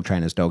lot of dog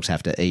trainers' dogs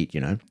have to eat,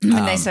 you know?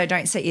 And they say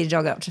don't set your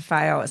dog up to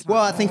fail. It's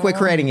Well, like, I think we're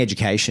creating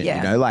education,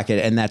 you know, like,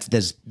 and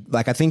there's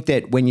like, I think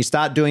that when you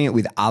start doing it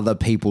with other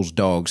people's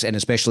dogs, and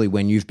especially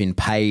when you've been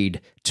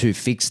paid to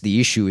fix the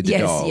issue with the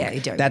dog,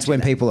 that's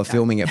when people are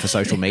filming it for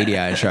social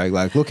media and showing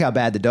like, look how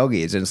bad the dog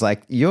is. And it's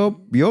like, you're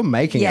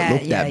making it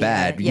look that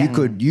bad. Yeah.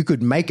 You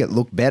could make it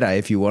look better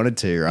if you wanted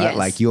to, right? Yes.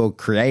 Like you're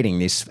creating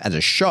this as a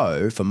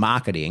show for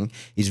marketing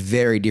is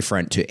very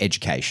different to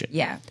education.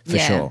 Yeah. For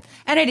sure.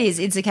 And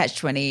it's a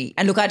catch-20.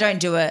 And look, I don't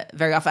do it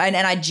very often.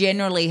 And I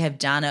generally have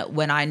done it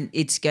when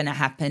it's going to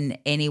happen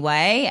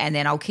anyway. And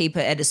then I'll keep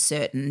it at a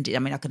certain,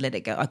 I could let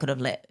it go. I could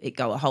have let it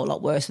go a whole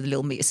lot worse with a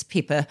little Miss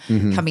Pippa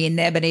coming in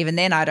there. But even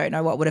then, I don't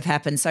know what would have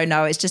happened. So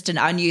no, it's just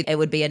I knew it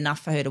would be enough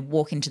for her to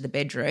walk into the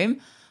bedroom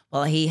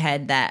while he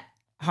had that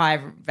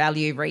high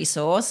value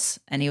resource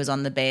and he was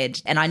on the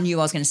bed. And I knew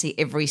I was going to see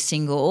every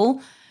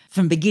single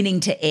from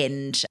beginning to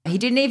end. He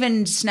didn't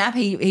even snap.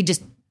 He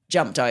just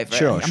jumped over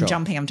Sure, it. I'm sure.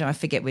 jumping. I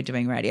forget we're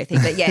doing radio thing,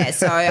 but yeah.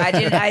 So I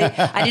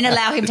didn't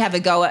allow him to have a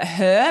go at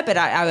her, but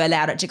I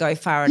allowed it to go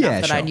far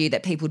enough that I sure. knew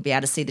that people would be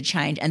able to see the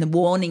change and the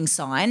warning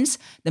signs,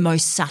 the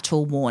most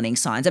subtle warning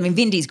signs. I mean,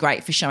 Vindy's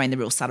great for showing the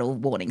real subtle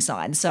warning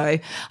signs. So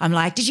I'm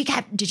like, did you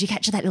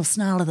capture that little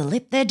snarl of the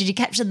lip there? Did you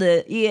capture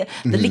the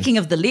licking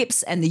of the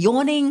lips and the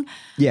yawning?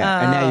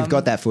 Yeah, and now you've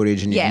got that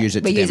footage and you use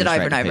it to we use it over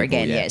demonstrate and to over people,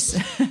 again. yeah.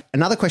 Yes.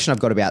 Another question I've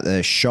got about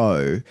the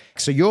show.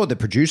 So you're the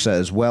producer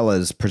as well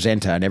as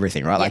presenter and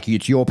everything, right? Like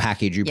it's your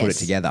package, you put it Yes.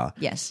 together.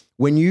 Yes.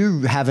 When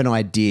you have an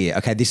idea,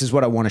 okay, this is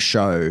what I want to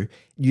show.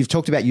 You've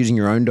talked about using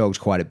your own dogs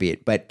quite a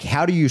bit, but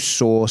how do you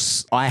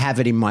source? I have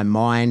it in my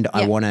mind.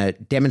 I Yeah. want to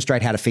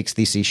demonstrate how to fix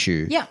this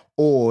issue. Yeah.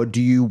 Or do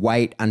you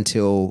wait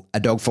until a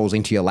dog falls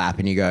into your lap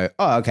and you go,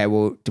 oh, okay,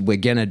 well, we're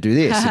going to do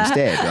this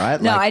instead,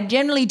 right? No, Like, I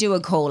generally do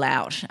a call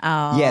out.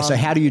 yeah, so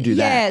how do you do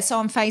that? Yeah, so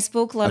on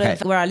Facebook, a lot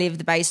of where I live,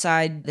 the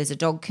Bayside, there's a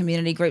dog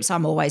community group, so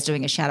I'm always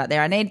doing a shout out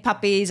there. I need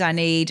puppies, I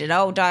need an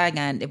old dog,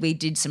 and we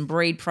did some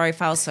breed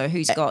profiles, so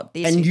who's got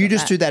this? And who's you got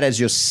just that. do that as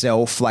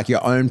yourself, like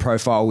your own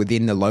profile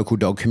within the local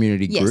dog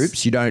community Yes.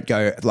 groups. You don't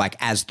go like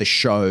as the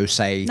show,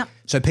 say, No.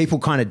 so people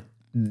kind of,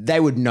 they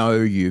would know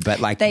you, but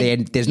like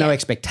there's no yeah.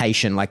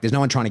 expectation. Like there's no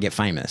one trying to get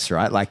famous,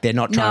 right? Like they're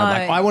not trying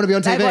to like, I want to be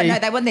on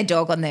TV. They want their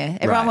dog on there.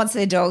 Everyone Right. wants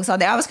their dogs on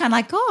there. I was kind of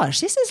like,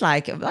 gosh, this is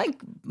like,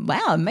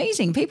 wow,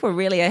 amazing. People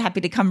really are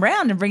happy to come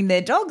around and bring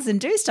their dogs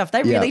and do stuff.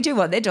 They really do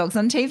want their dogs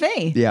on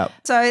TV. Yeah.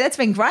 So that's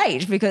been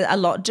great because a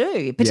lot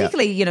do,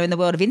 particularly, in the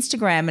world of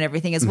Instagram and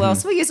everything as well.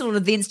 So we use a lot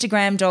of the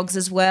Instagram dogs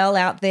as well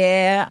out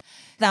there.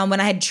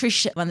 When I had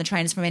Trish, one of the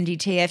trainers from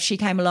NDTF, she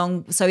came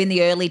along. So in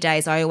the early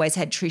days, I always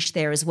had Trish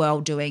there as well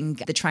doing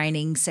the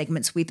training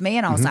segments with me,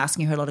 and I was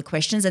asking her a lot of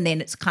questions. And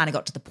then it's kind of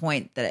got to the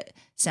point that it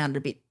sounded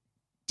a bit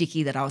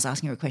dicky that I was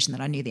asking her a question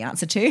that I knew the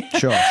answer to.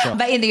 Sure.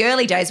 But in the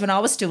early days when I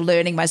was still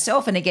learning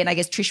myself, and again, I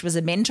guess Trish was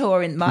a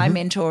mentor and my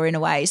mentor in a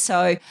way.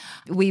 So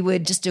we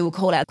would just do a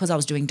call out because I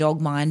was doing dog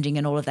minding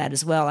and all of that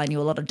as well. I knew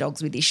a lot of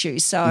dogs with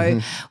issues.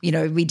 So,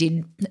 we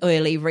did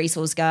early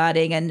resource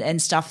guarding and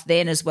stuff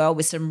then as well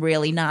with some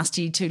really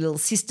nasty two little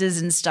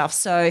sisters and stuff.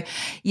 So,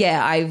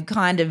 yeah, I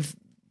kind of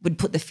would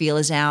put the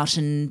feelers out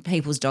and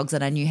people's dogs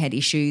that I knew had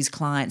issues,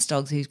 clients'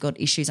 dogs who've got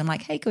issues. I'm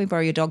like, hey, can we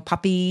borrow your dog?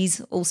 Puppies,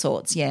 all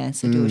sorts. Yeah,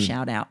 so do a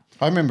shout out.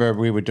 I remember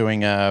we were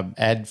doing an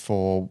ad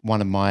for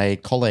one of my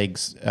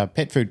colleagues'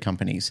 pet food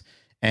companies,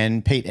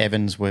 and Pete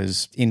Evans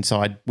was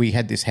inside. We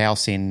had this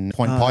house in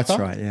Point Piper. That's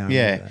right, yeah, I remember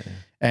that, yeah.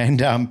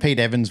 And Pete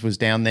Evans was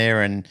down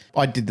there, and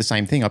I did the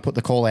same thing. I put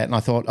the call out and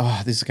I thought,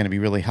 oh, this is going to be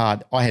really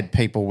hard. I had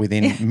people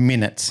within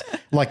minutes,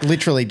 like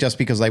literally just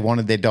because they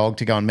wanted their dog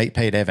to go and meet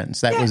Pete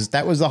Evans.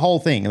 That was the whole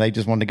thing. They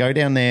just wanted to go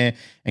down there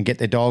and get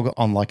their dog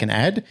on like an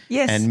ad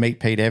and meet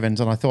Pete Evans.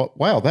 And I thought,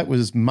 wow, that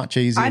was much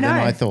easier than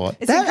I thought.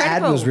 It's That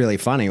incredible. ad was really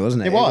funny,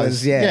 wasn't it? It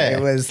was, yeah.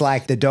 It was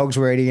like the dogs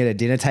were eating at a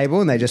dinner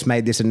table and they just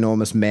made this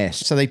enormous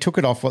mess. So they took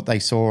it off what they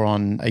saw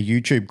on a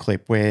YouTube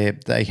clip where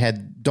they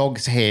had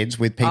dogs' heads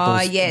with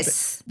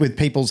people's with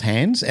people's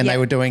hands, and they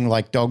were doing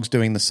like dogs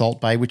doing the Salt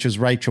Bay, which was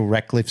Rachel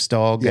Ratcliffe's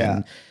dog,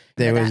 and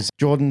there was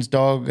Jordan's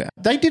dog.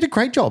 They did a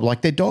great job.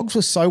 Like their dogs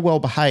were so well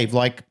behaved.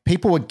 Like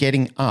people were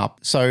getting up.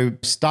 So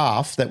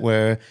staff that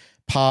were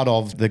part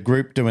of the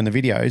group doing the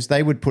videos,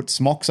 they would put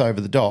smocks over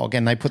the dog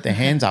and they put their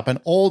hands up, and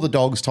all the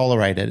dogs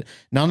tolerated it.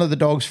 None of the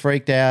dogs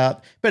freaked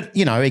out. But,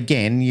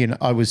 again,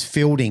 I was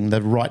fielding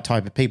the right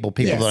type of people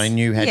that I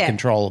knew had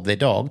control of their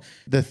dog.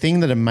 The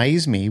thing that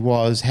amazed me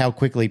was how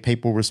quickly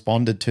people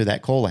responded to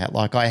that call out.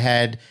 Like I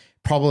had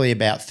probably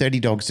about 30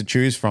 dogs to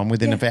choose from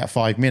within about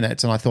 5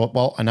 minutes. And I thought,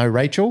 well, I know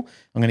Rachel,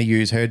 I'm going to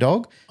use her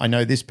dog. I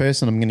know this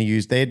person, I'm going to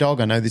use their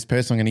dog. I know this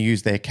person, I'm going to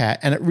use their cat.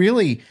 And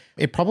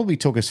it probably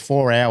took us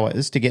 4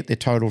 hours to get the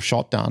total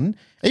shot done.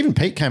 Even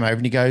Pete came over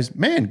and he goes,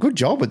 man, good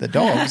job with the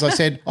dogs. I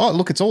said, oh,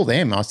 look, it's all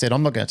them. I said,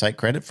 I'm not going to take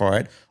credit for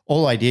it.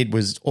 All I did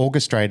was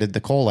orchestrated the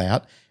call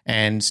out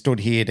and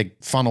stood here to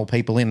funnel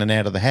people in and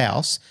out of the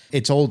house.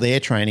 It's all their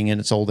training and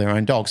it's all their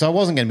own dog. So I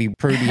wasn't going to be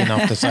prudy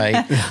enough to say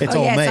it's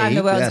all me. I'm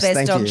the world's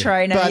best dog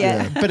trainer.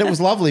 But it was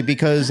lovely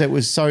because it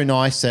was so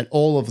nice that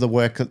all of the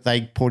work that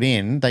they put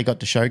in, they got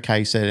to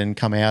showcase it and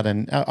come out,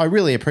 and I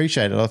really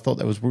appreciate it. I thought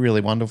that was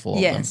really wonderful.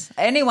 Yes.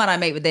 Anyone I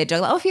meet with their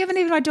dog, like, if you ever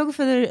need my dog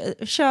for the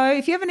show,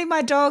 if you ever need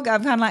my dog,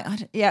 I'm kind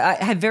of like,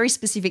 I have very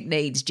specific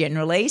needs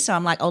generally. So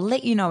I'm like, I'll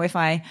let you know if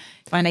I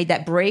need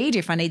that breed,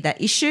 if I need that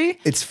issue.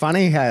 It's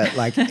funny how,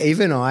 like,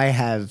 even I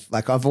have,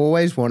 like, I've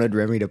always wanted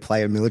Remy to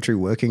play a military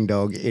working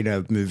dog in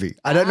a movie.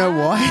 I don't know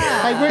why.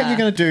 Hey, weren't you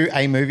going to do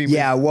a movie with?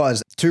 Yeah, I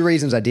was. 2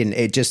 reasons I didn't.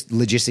 It just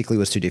logistically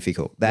was too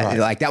difficult.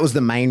 That was the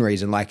main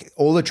reason. Like,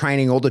 all the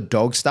training, all the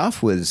dog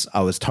stuff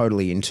I was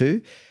totally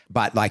into.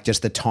 But like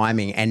just the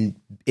timing, and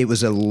it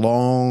was a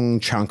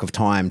long chunk of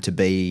time to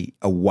be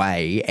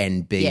away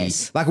and be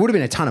like, it would have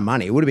been a ton of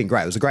money. It would have been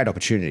great. It was a great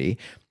opportunity.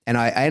 And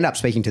I ended up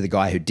speaking to the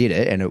guy who did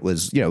it, and it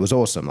was, it was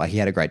awesome. Like he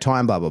had a great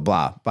time, blah, blah,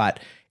 blah. But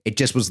it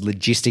just was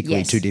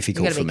logistically too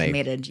difficult for me.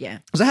 Committed,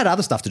 because I had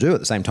other stuff to do at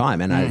the same time,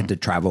 and I had to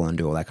travel and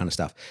do all that kind of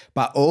stuff.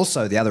 But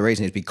also the other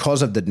reason is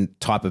because of the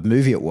type of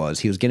movie it was,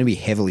 he was going to be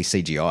heavily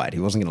CGI'd. He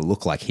wasn't going to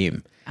look like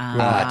him.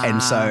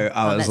 And so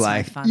I was that's no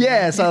like, fun.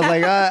 so I was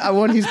like, I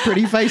want his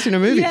pretty face in a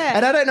movie. Yeah.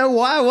 And I don't know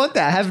why I want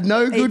that. I have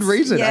no good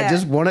reason. I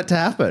just want it to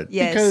happen.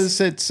 Yes.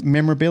 Because it's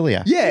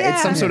memorabilia. Yeah,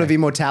 it's some sort of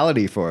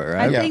immortality for it,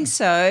 right? I think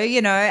so.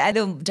 And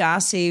little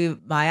Darcy,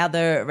 my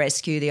other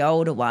rescue, the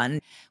older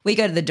one, we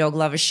go to the dog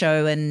lover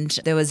show and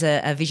there was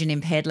a vision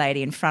impaired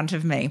lady in front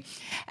of me.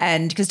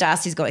 And because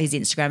Darcy's got his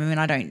Instagram, I mean,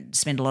 I don't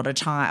spend a lot of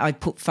time. I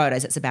put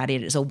photos, that's about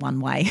it. It's all one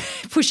way,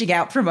 pushing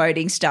out,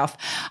 promoting stuff.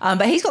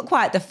 But he's got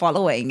quite the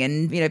following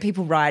and,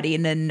 people write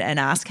in and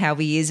ask how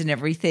he is and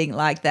everything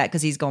like that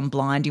because he's gone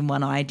blind in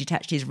one eye,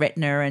 detached his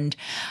retina. And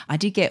I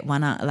did get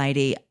one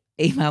lady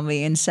email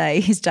me and say,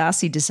 is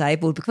Darcy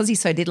disabled? Because he's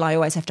so little, I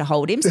always have to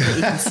hold him so that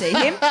you can see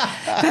him.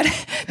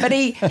 But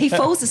he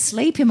falls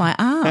asleep in my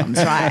arms,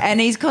 right? And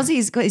because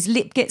he's got his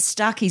lip gets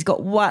stuck, he's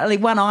got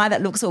one eye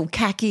that looks all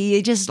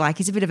khaki.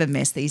 He's a bit of a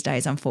mess these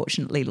days,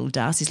 unfortunately. Little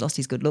Darcy's lost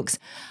his good looks,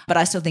 but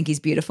I still think he's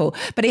beautiful.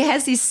 But he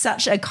has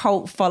such a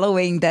cult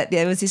following that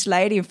there was this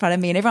lady in front of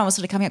me and everyone was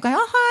sort of coming up going,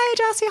 oh, hi,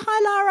 Darcy,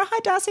 hi, Lara, hi,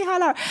 Darcy, hi,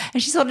 Lara.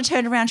 And she sort of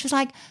turned around, she was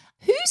like,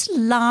 who's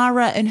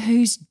Lara and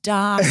who's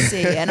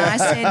Darcy? And I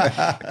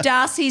said,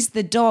 Darcy's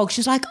the dog. She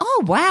was like,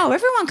 oh, wow,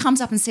 everyone comes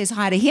up and says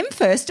hi to him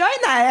first,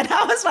 don't they? And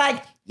I was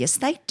like, yes,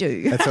 they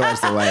do. That's always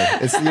the way.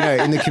 It's,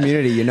 in the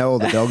community, all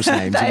the dogs'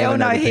 names. They all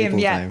know him,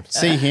 names.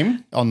 See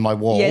him on my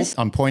wall. Yes.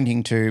 I'm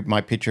pointing to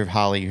my picture of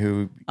Harley,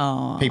 who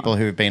people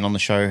who have been on the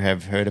show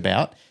have heard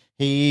about.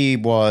 He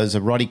was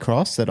a Roddy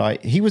Cross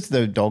he was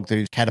the dog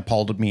who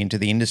catapulted me into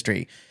the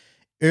industry.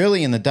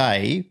 Early in the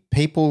day,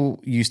 people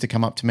used to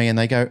come up to me and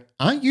they go,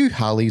 aren't you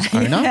Harley's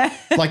owner?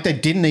 Like they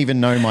didn't even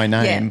know my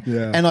name.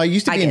 Yeah. And I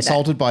used to be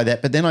insulted by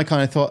that. But then I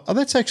kind of thought, oh,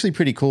 that's actually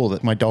pretty cool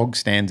that my dog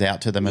stands out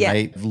to them and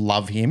they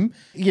love him.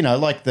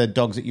 Like the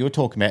dogs that you were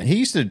talking about. He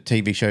used to do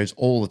TV shows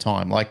all the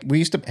time. Like we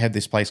used to have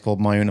this place called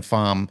Myuna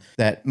Farm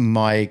that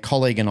my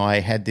colleague and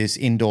I had this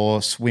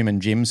indoor swim and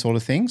gym sort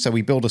of thing. So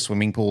we built a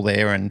swimming pool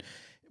there and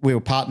we were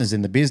partners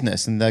in the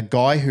business, and the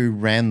guy who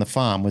ran the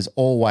farm was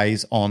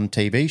always on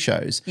TV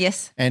shows.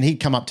 Yes. And he'd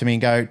come up to me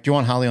and go, do you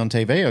want Harley on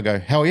TV? I'd go,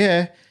 hell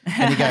yeah.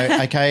 And he'd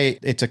go, okay,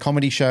 it's a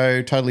comedy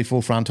show, totally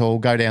full frontal.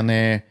 Go down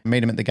there,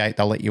 meet him at the gate,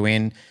 they'll let you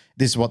in.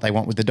 This is what they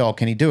want with the dog.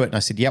 Can he do it? And I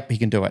said, yep, he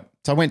can do it.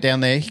 So I went down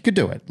there. He could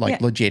do it,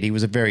 legit. He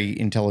was a very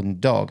intelligent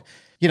dog.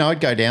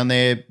 I'd go down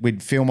there,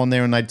 we'd film on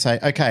there and they'd say,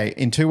 okay,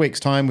 in 2 weeks'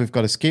 time, we've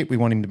got a skit. We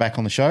want him back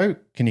on the show.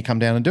 Can you come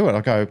down and do it?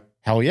 I go,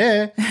 hell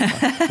yeah.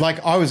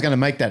 Like I was going to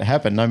make that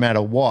happen no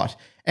matter what.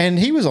 And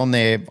he was on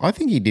there, I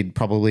think he did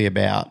probably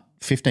about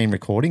 15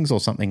 recordings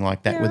or something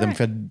like that with him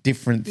for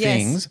different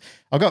things.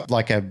 I got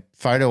like a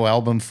photo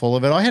album full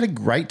of it. I had a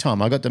great time.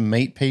 I got to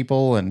meet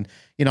people and,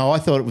 I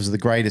thought it was the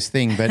greatest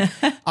thing. But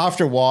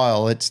after a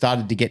while, it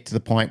started to get to the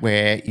point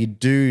where you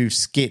do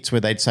skits where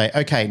they'd say,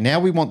 okay, now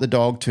we want the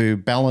dog to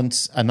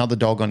balance another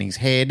dog on his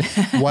head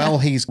while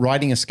he's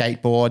riding a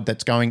skateboard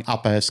that's going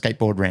up a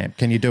skateboard ramp.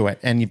 Can you do it?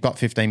 And you've got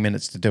 15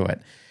 minutes to do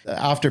it.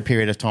 After a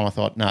period of time, I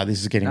thought, no,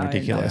 this is getting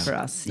ridiculous. Not for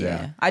us,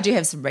 yeah. I do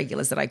have some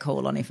regulars that I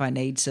call on if I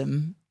need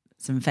some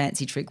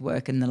fancy trick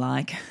work and the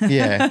like.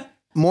 Yeah.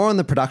 More on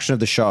the production of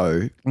the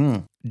show.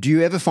 Do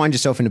you ever find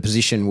yourself in a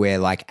position where,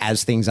 like,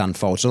 as things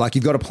unfold, so like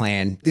you've got a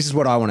plan, this is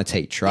what I want to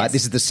teach, right? Yes.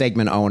 This is the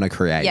segment I want to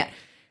create. Yeah.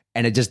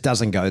 And it just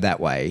doesn't go that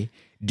way.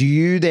 Do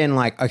you then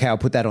okay, I'll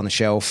put that on the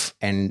shelf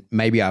and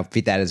maybe I'll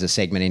fit that as a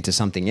segment into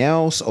something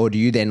else? Or do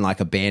you then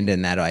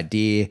abandon that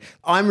idea?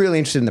 I'm really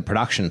interested in the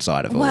production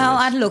side of it. Well,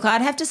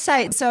 I'd have to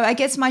say, so I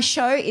guess my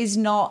show is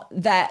not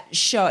that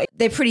show.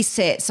 They're pretty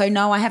set. So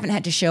no, I haven't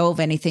had to shelve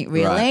anything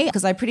really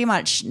because I pretty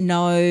much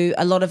know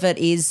a lot of it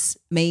is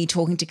me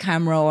talking to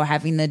camera or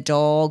having the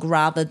dog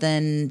rather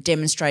than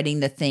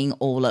demonstrating the thing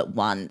all at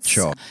once.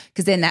 Sure.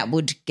 Because then that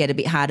would get a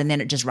bit hard and then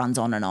it just runs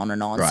on and on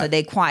and on. Right. So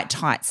they're quite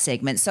tight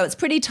segments. So it's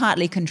pretty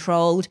tightly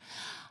controlled.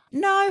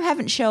 No,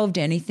 haven't shelved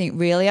anything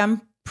really.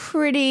 I'm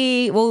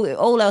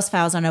all else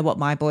fails, I know what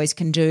my boys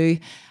can do.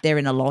 They're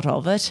in a lot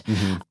of it.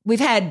 Mm-hmm. We've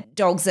had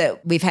dogs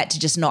that we've had to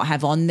just not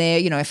have on there.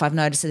 If I've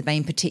noticed they've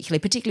been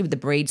particularly with the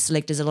breed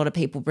selectors, a lot of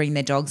people bring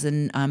their dogs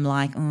and I'm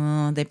like,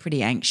 oh, they're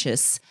pretty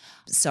anxious.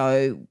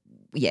 So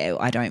yeah,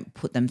 I don't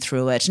put them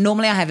through it.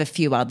 Normally I have a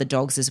few other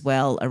dogs as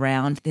well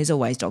around. There's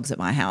always dogs at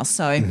my house.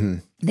 So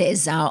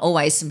there's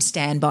always some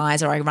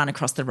standbys or I run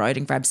across the road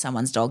and grab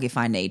someone's dog if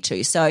I need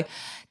to. So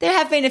there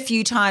have been a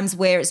few times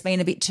where it's been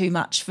a bit too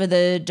much for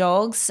the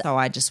dogs. So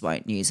I just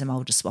won't use them.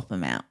 I'll just swap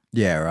them out.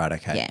 Yeah, right,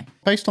 okay. Yeah.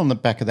 Based on the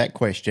back of that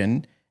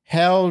question,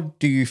 how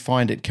do you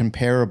find it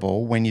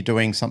comparable when you're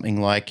doing something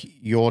like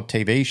your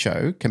TV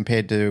show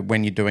compared to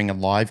when you're doing a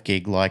live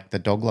gig like the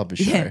Dog Lovers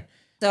show? Yeah.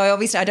 So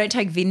obviously I don't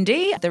take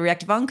Vindy, the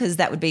reactive one, because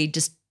that would be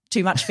just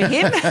too much for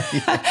him.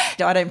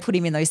 I don't put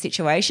him in those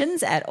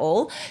situations at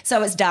all.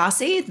 So it's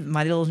Darcy,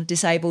 my little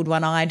disabled,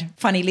 one-eyed,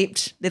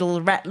 funny-lipped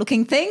little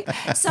rat-looking thing.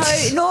 So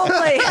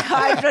normally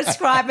I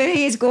describe him,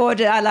 he is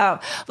gorgeous. I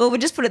love. Well, we'll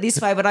just put it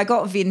this way, but I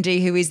got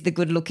Vindy, who is the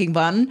good-looking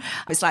one.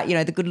 It's like,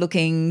 the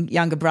good-looking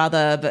younger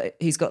brother, but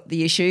who's got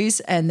the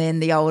issues. And then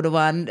the older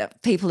one,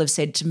 people have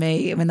said to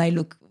me when they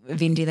look at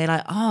Vindy, they're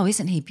like, oh,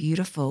 isn't he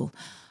beautiful?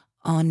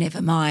 Oh,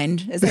 never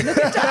mind. As I look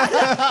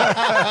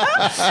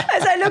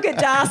at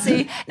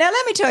Darcy. Now,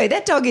 let me tell you,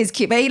 that dog is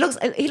cute, but he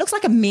looks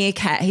like a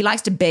meerkat. He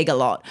likes to beg a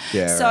lot.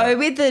 Yeah, so right.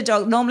 with the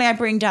dog, normally I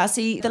bring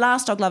Darcy. The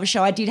last Dog Lover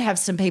show, I did have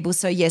some people.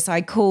 So yes,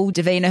 I call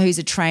Davina, who's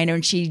a trainer,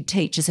 and she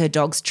teaches her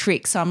dogs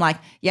tricks. So I'm like,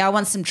 yeah, I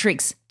want some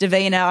tricks,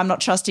 Davina. I'm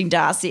not trusting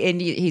Darcy,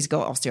 and he's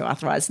got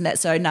osteoarthritis and that.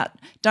 So no,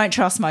 don't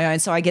trust my own.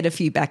 So I get a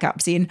few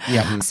backups in.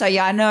 Yeah. So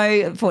yeah, I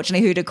know,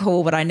 unfortunately, who to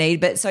call, what I need.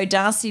 But so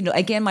Darcy,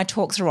 again, my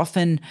talks are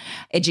often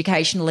educational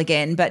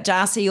again, but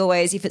Darcy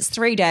always, if it's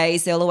 3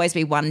 days, there'll always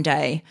be 1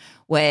 day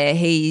where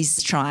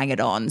he's trying it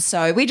on.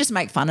 So we just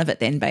make fun of it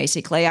then,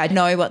 basically. I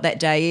know what that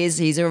day is.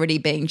 He's already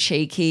being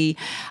cheeky.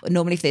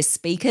 Normally if there's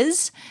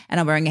speakers and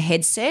I'm wearing a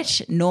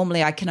headset,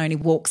 normally I can only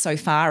walk so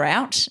far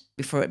out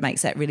before it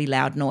makes that really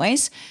loud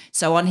noise.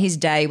 So on his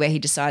day where he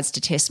decides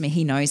to test me,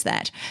 he knows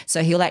that.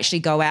 So he'll actually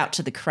go out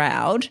to the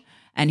crowd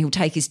and he'll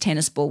take his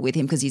tennis ball with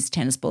him because he's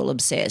tennis ball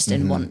obsessed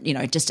and want,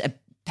 just a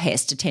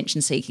pest,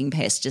 attention-seeking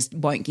pest, just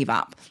won't give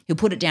up. He'll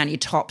put it down your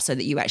top so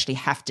that you actually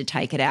have to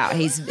take it out.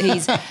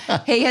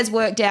 He has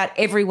worked out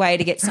every way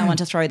to get someone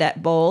to throw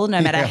that ball, no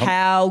matter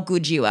how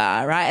good you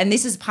are, right? And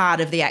this is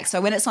part of the act.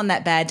 So when it's on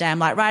that bad day, I'm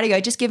like, righty-o,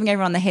 just giving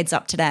everyone the heads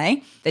up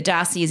today that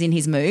Darcy is in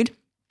his mood.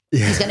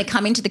 Yeah. He's going to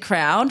come into the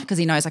crowd because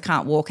he knows I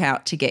can't walk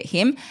out to get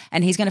him,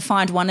 and he's going to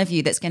find one of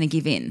you that's going to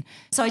give in.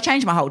 So I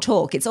changed my whole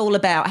talk. It's all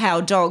about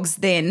how dogs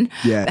then,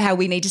 how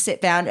we need to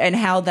set bound and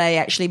how they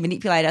actually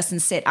manipulate us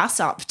and set us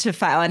up to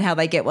fail and how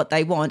they get what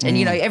they want. And,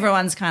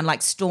 everyone's kind of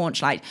like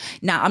staunch, like,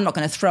 no, I'm not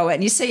going to throw it.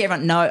 And you see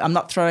everyone, no, I'm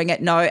not throwing it,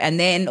 no. And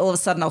then all of a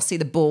sudden I'll see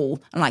the ball.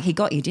 I'm like, he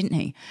got you, didn't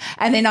he?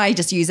 And then I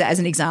just use it as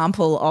an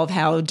example of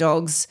how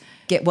dogs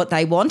get what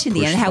they want in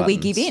the end, how we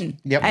give in.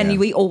 Yep. And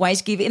we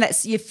always give in.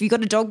 That's, if you've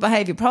got a dog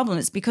behaviour problem,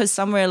 it's because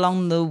somewhere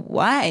along the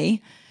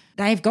way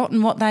they've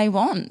gotten what they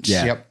want.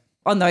 Yeah. Yep.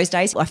 On those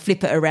days, I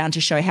flip it around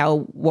to show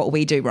what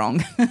we do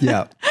wrong.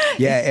 Yeah.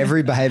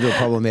 Every behavioural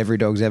problem every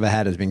dog's ever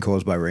had has been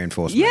caused by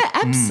reinforcement. Yeah,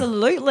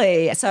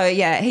 absolutely. So,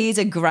 he's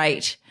a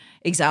great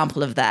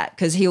example of that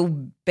because he'll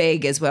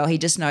beg as well. He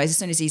just knows as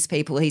soon as he's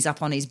people, he's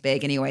up on his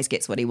beg and he always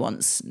gets what he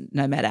wants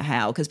no matter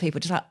how, because people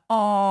are just like,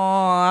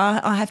 oh,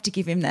 I have to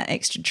give him that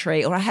extra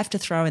treat, or I have to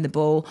throw in the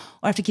ball, or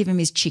I have to give him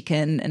his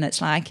chicken. And it's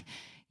like,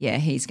 yeah,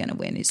 he's going to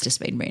win. It's just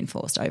been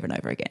reinforced over and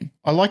over again.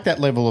 I like that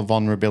level of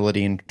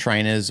vulnerability in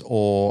trainers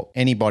or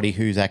anybody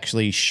who's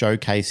actually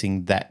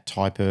showcasing that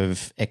type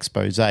of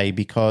expose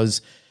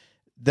because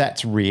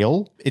that's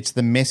real. It's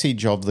the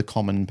message of the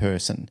common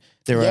person.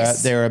 There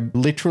are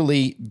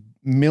literally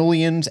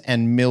millions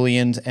and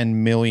millions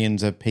and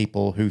millions of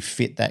people who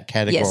fit that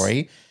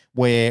category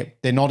where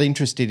they're not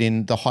interested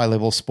in the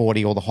high-level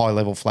sporty or the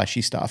high-level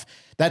flashy stuff.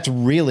 That's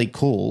really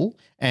cool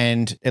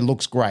and it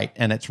looks great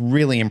and it's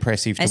really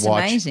impressive to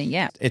watch. It's amazing,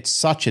 yeah. It's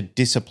such a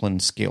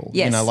disciplined skill.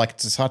 Yes.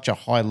 It's such a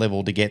high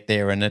level to get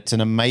there and it's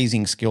an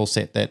amazing skill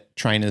set that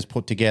trainers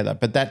put together,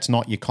 but that's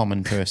not your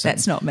common person.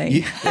 That's not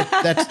me.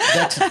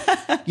 That's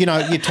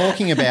you're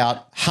talking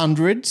about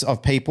hundreds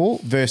of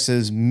people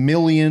versus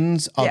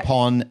millions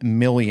upon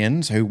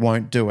millions who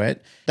won't do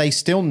it. They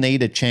still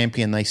need a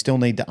champion. They still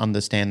need to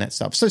understand that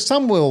stuff. So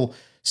some will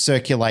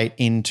circulate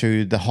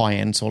into the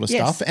high-end sort of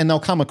stuff and they'll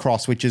come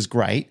across, which is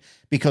great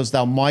because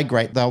they'll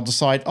migrate. They'll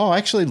decide, oh, I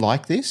actually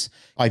like this.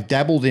 I've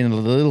dabbled in it a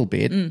little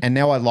bit and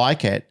now I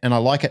like it and I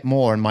like it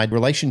more and my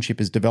relationship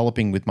is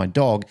developing with my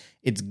dog.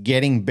 It's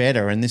getting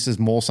better and this is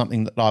more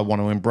something that I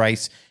want to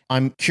embrace.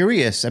 I'm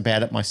curious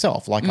about it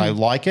myself. Like I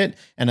like it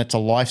and it's a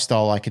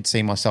lifestyle I could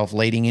see myself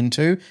leading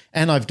into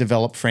and I've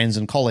developed friends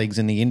and colleagues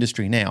in the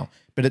industry now,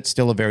 but it's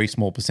still a very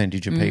small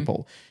percentage of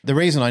people. The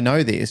reason I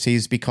know this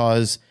is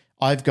because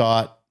I've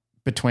got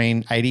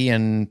between 80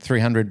 and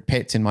 300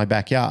 pets in my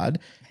backyard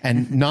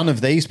and none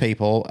of these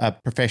people are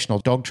professional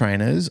dog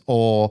trainers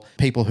or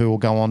people who will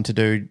go on to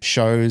do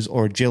shows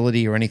or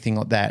agility or anything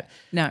like that.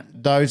 No.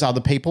 Those other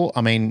people,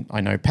 I mean,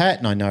 I know Pat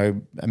and I know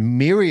a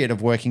myriad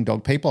of working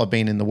dog people. I've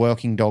been in the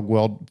working dog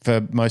world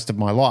for most of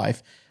my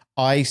life.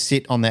 I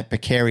sit on that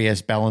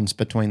precarious balance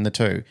between the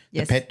two,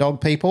 the pet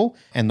dog people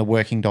and the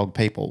working dog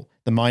people.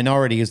 The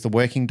minority is the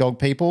working dog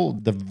people.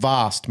 The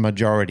vast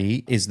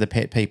majority is the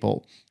pet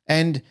people.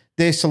 And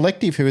they're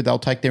selective who they'll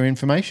take their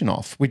information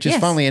off, which is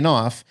funnily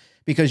enough,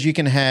 because you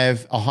can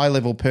have a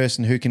high-level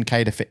person who can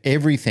cater for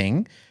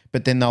everything,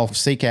 but then they'll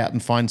seek out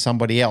and find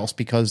somebody else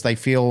because they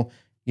feel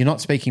you're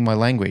not speaking my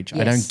language.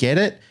 I don't get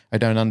it. I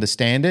don't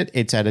understand it.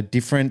 It's at a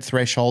different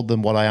threshold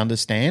than what I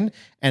understand,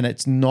 and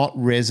it's not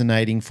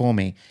resonating for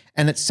me.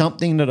 And it's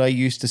something that I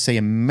used to see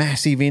a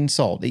massive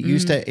insult. It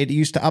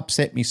used to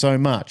upset me so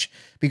much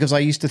because I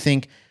used to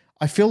think,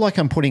 I feel like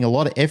I'm putting a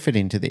lot of effort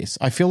into this.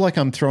 I feel like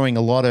I'm throwing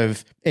a lot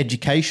of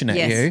education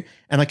at you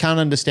and I can't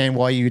understand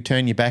why you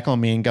turn your back on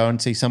me and go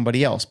and see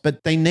somebody else.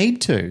 But they need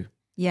to.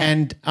 Yeah.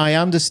 And I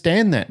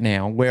understand that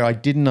now where I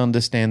didn't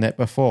understand that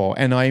before.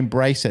 And I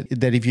embrace it,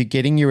 that if you're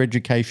getting your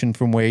education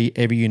from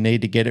wherever you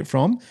need to get it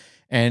from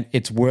and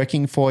it's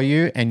working for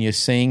you and you're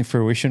seeing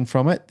fruition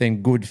from it,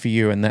 then good for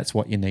you, and that's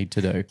what you need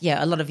to do.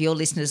 Yeah, a lot of your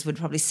listeners would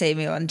probably see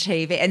me on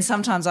TV, and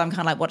sometimes I'm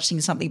kind of like watching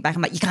something back.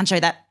 I'm like, you can't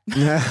show that.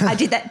 I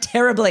did that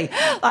terribly.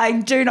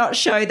 I do not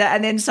show that.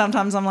 And then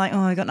sometimes I'm like, oh,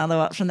 I got another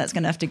option that's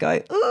going to have to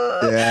go.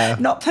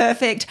 Not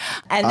perfect.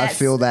 And I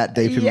feel that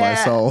deep in my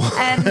soul.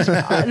 And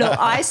look,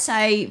 I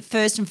say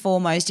first and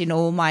foremost in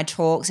all my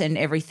talks and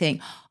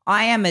everything,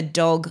 I am a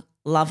dog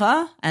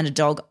lover and a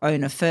dog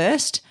owner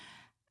first.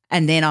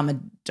 And then I'm a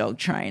dog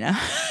trainer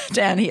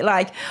down here.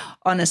 Like,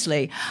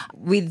 honestly,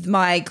 with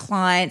my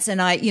clients, and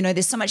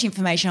there's so much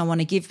information I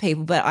want to give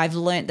people, but I've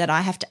learned that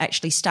I have to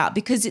actually start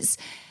because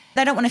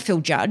they don't want to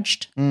feel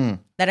judged. They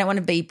don't want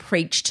to be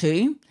preached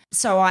to.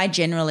 So I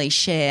generally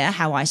share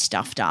how I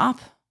stuffed up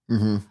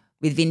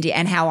with Vindy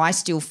and how I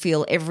still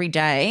feel every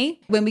day.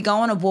 When we go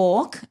on a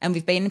walk and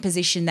we've been in a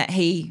position that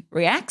he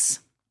reacts,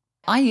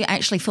 I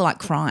actually feel like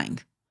crying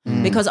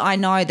because I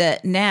know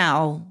that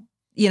now,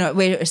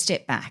 we're a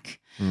step back.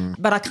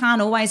 But I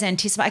can't always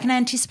anticipate. I can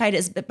anticipate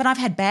it, but I've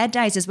had bad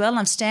days as well. And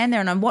I'm standing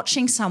there and I'm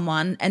watching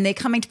someone and they're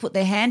coming to put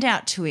their hand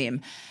out to him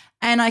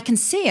and I can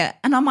see it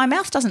and my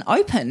mouth doesn't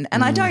open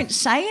and I don't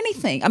say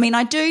anything. I mean,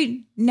 I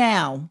do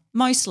now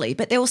mostly,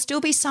 but there will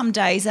still be some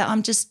days that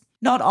I'm just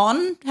not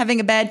on, having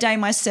a bad day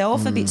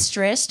myself, a bit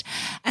stressed,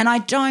 and I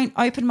don't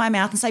open my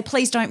mouth and say,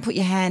 please don't put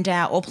your hand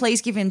out or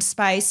please give him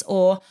space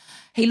or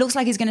he looks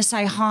like he's going to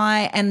say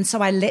hi, and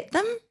so I let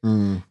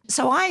them.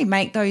 So I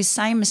make those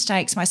same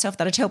mistakes myself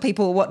that I tell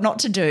people what not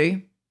to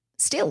do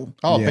still.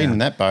 Oh, I've been in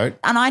that boat.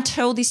 And I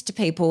tell this to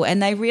people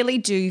and they really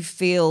do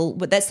feel –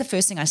 that's the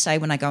first thing I say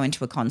when I go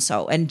into a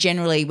consult, and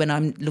generally when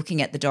I'm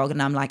looking at the dog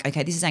and I'm like,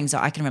 okay, this is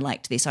anxiety. I can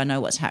relate to this. I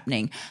know what's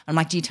happening. I'm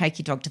like, do you take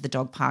your dog to the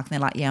dog park? And they're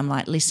like, yeah. I'm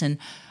like, listen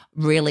 –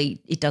 really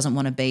it doesn't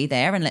want to be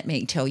there, and let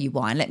me tell you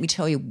why, and let me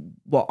tell you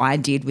what I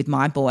did with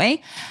my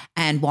boy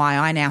and why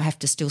I now have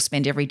to still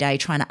spend every day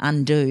trying to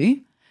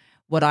undo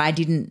what I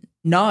didn't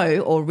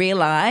know or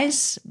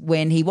realise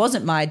when he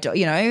wasn't my dog,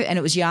 and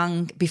it was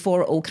young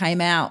before it all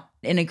came out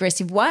in an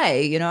aggressive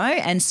way,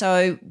 and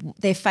so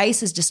their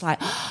face is just like,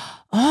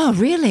 oh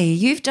really,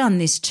 you've done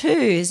this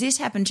too, has this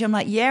happened to you? I'm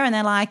like, yeah. And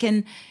they're like,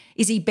 and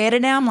is he better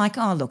now? I'm like,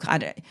 oh, look,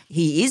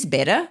 he is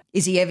better.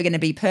 Is he ever going to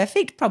be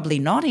perfect? Probably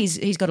not.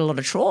 He's got a lot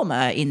of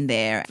trauma in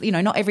there.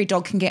 Not every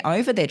dog can get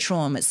over their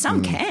trauma.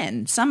 Some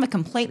can. Some are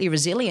completely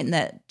resilient.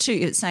 That too.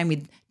 It's same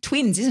with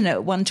twins, isn't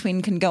it? One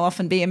twin can go off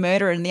and be a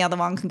murderer and the other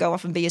one can go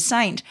off and be a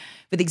saint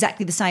with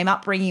exactly the same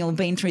upbringing or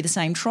been through the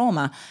same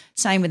trauma.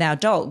 Same with our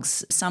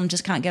dogs. Some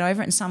just can't get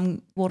over it and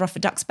some water off a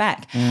duck's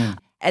back.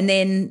 And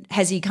then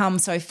has he come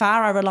so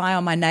far? I rely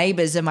on my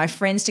neighbours and my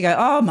friends to go,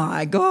 oh,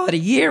 my God, a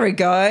year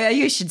ago,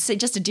 you should see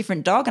just a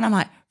different dog. And I'm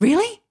like,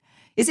 really?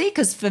 Is he?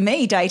 Because for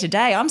me, day to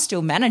day, I'm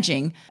still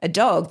managing a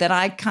dog that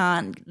I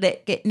can't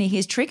let get near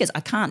his triggers. I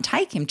can't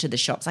take him to the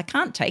shops. I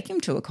can't take him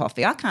to a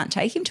coffee. I can't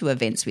take him to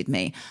events with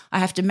me. I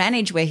have to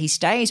manage where he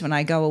stays when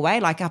I go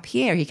away. Like up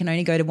here, he can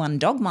only go to one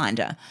dog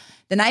minder.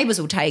 The neighbours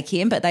will take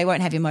him, but they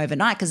won't have him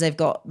overnight because they've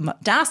got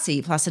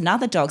Darcy plus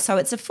another dog. So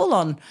it's a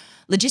full-on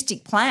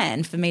logistic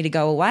plan for me to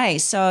go away.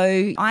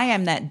 So I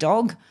am that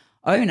dog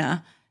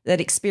owner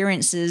that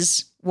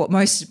experiences what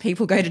most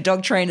people go to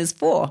dog trainers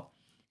for.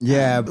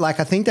 Yeah, I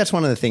think that's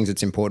one of the things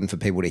that's important for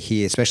people to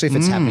hear, especially if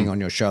it's happening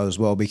on your show as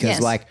well,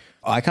 because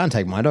I can't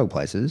take my dog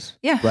places.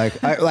 Yeah.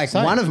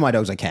 One of my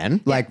dogs I can.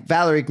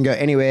 Valerie can go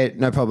anywhere,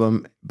 no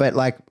problem. But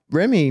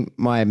Remy,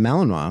 my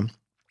Malinois,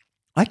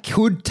 I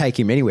could take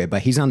him anywhere,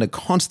 but he's under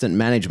constant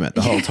management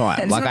the whole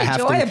time. It's not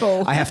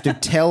enjoyable. I have to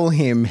tell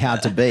him how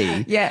to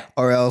be.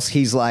 Or else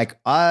he's like,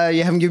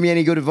 you haven't given me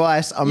any good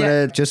advice. I'm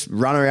going to just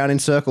run around in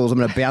circles. I'm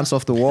going to bounce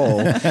off the wall.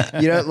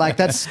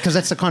 That's because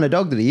that's the kind of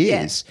dog that he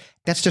is.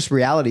 That's just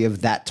reality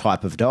of that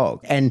type of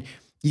dog. And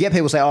you get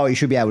people say, oh, you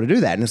should be able to do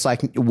that. And it's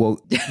like, well,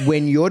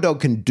 when your dog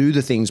can do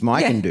the things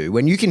Mike can do,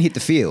 when you can hit the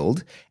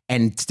field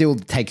and still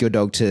take your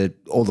dog to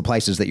all the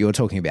places that you're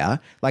talking about,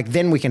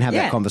 then we can have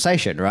that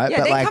conversation, right? Yeah,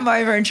 but they come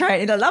over and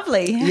train. They're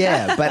lovely.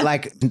 Yeah,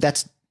 but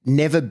that's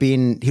never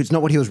been, it's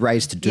not what he was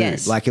raised to do.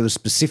 Yes. It was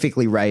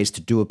specifically raised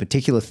to do a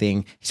particular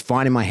thing. He's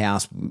fine in my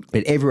house,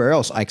 but everywhere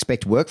else I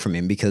expect work from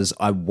him because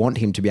I want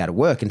him to be able to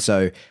work. And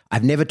so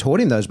I've never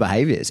taught him those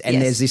behaviors.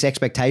 And there's this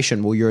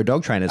expectation, well, you're a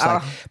dog trainer. It's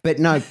but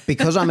no,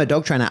 because I'm a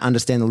dog trainer, I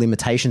understand the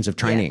limitations of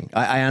training.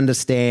 I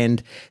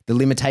understand the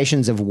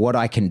limitations of what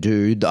I can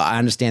do. I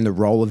understand the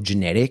role of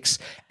genetics,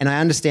 and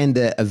I understand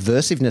the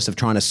aversiveness of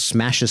trying to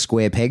smash a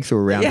square peg through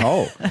a round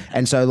hole.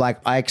 And so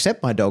I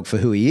accept my dog for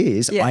who he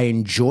is. I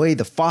enjoy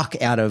the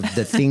fuck out of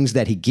the things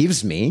that he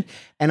gives me,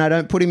 and I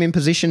don't put him in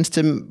positions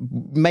to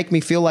make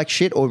me feel like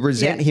shit or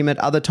resent him at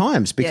other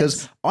times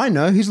because I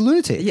know he's a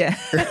lunatic. Yeah.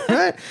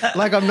 Right?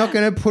 I'm not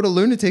going to put a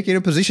lunatic in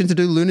a position to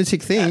do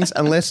lunatic things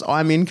unless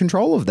I'm in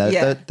control of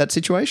that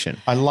situation.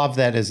 I love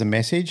that as a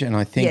message, and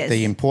I think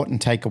the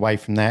important takeaway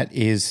from that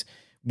is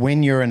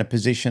when you're in a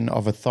position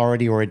of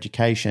authority or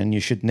education,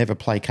 you should never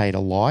placate a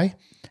lie.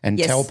 and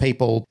Yes. tell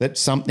people that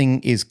something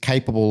is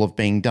capable of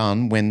being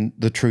done when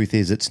the truth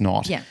is it's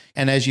not. Yeah.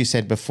 And as you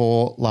said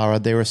before, Lara,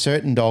 there are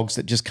certain dogs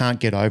that just can't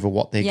get over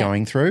what they're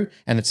going through,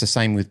 and it's the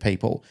same with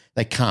people.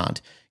 They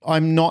can't.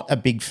 I'm not a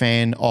big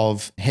fan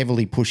of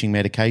heavily pushing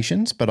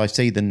medications, but I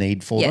see the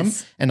need for them.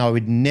 And I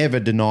would never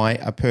deny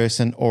a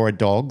person or a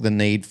dog the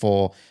need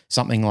for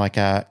something like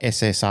a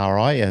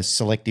SSRI, a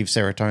selective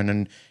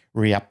serotonin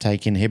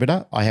reuptake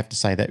inhibitor. I have to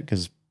say that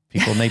because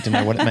people need to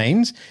know what it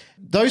means.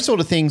 Those sort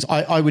of things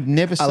I would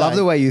never say. I love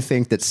the way you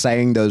think that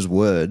saying those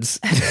words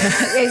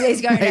It's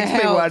going to makes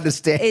help. people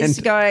understand. It's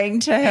going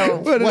to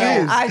help. What it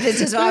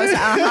is. I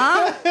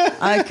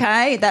was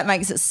okay, that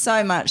makes it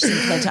so much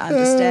simpler to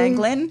understand,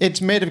 Glenn.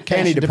 It's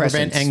medication to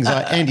prevent Antidepressants.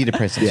 anxiety.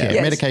 Antidepressants, yeah.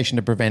 Yes. Medication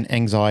to prevent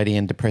anxiety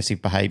and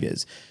depressive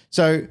behaviours.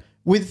 So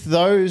with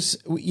those,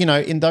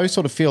 in those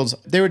sort of fields,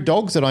 there are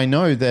dogs that I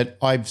know that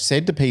I've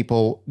said to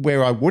people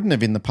where I wouldn't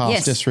have in the past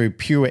Yes. just through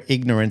pure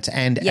ignorance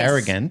and Yes.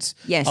 arrogance.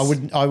 Yes.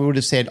 I would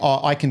have said,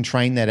 I can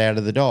train that out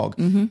of the dog.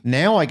 Mm-hmm.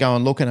 Now I go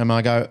and look at them,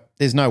 I go,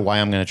 there's no way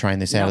I'm going to train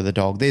this out of the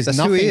dog. There's That's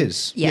nothing. who he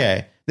is.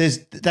 Yeah.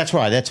 That's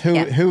right. That's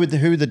who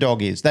the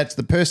dog is. That's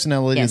the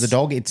personality of the Yes.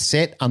 dog. It's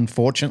set,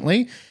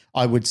 unfortunately.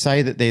 I would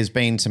say that there's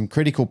been some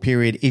critical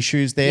period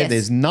issues there. Yes.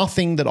 There's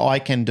nothing that I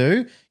can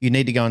do. You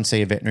need to go and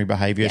see a veterinary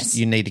behaviourist. Yes.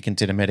 You need to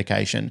consider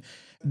medication.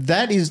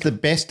 That is the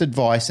best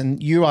advice,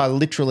 and you are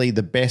literally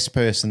the best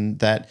person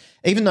that,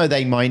 even though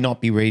they may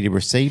not be ready to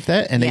receive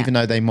that, and Yeah. even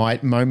though they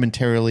might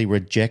momentarily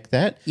reject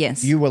that,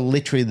 Yes. you were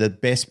literally the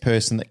best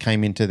person that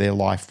came into their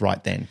life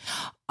right then.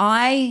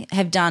 I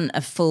have done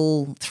a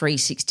full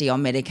 360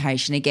 on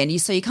medication again.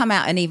 So you come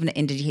out and even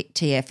into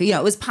TF,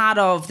 it was part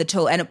of the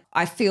tool, and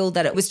I feel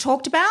that it was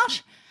talked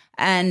about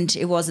and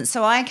it wasn't.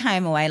 So I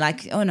came away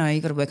like, oh no,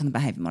 you've got to work on the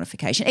behaviour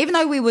modification. Even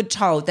though we were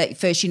told that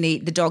first the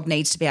dog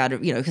needs to be able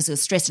to, because a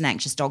stressed and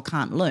anxious dog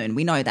can't learn.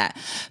 We know that.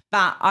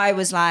 But I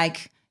was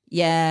like,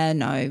 yeah,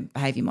 no,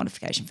 behaviour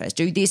modification first.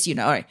 Do this,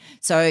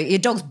 So your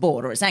dog's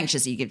bored or it's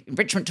anxious. You get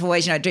enrichment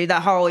toys, do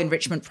the whole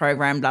enrichment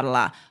program, blah, blah,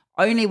 blah.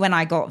 Only when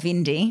I got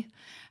Vindy,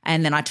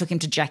 and then I took him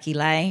to Jackie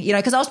Lay,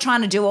 because I was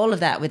trying to do all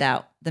of that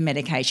without the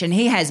medication.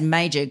 He has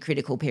major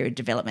critical period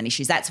development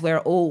issues. That's where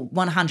it all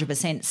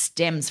 100%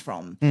 stems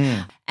from.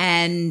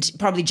 And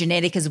probably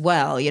genetic as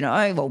well,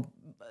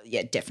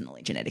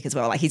 definitely genetic as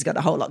well. Like he's got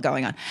a whole lot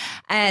going on.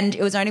 And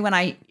it was only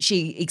when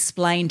she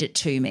explained it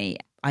to me,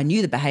 I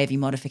knew the behaviour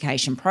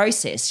modification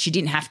process. She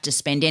didn't have to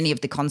spend any of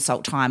the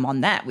consult time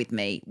on that with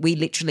me. We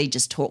literally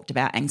just talked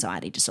about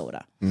anxiety disorder.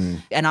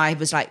 And I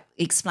was like,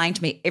 explain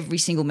to me every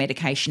single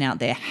medication out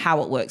there,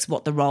 how it works,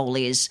 what the role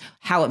is,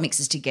 how it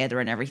mixes together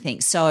and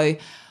everything. So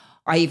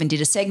I even did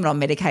a segment on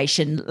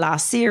medication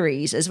last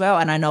series as well,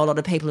 and I know a lot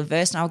of people are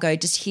versed, and I'll go,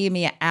 just hear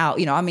me out.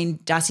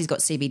 Darcy's got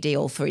CBD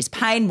all for his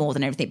pain more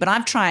than everything, but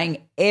I'm trying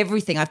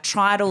everything. I've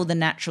tried all the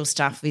natural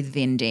stuff with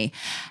Vindy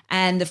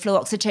and the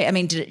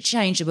fluoxetine. Did it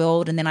change the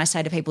world? And then I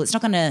say to people, it's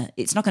not going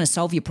to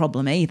solve your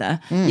problem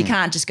either. You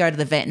can't just go to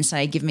the vet and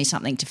say, give me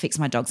something to fix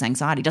my dog's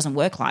anxiety. It doesn't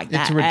work like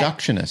that. It's a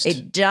reductionist.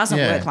 It doesn't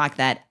work like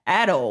that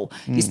at all.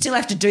 You still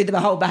have to do the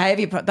whole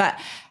behaviour, but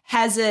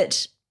has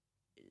it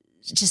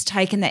just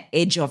taken the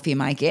edge off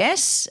him, I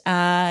guess.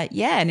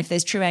 And if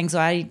there's true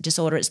anxiety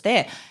disorder, it's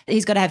there.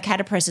 He's got to have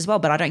catapress as well,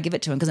 but I don't give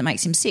it to him because it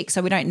makes him sick.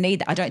 So we don't need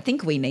that. I don't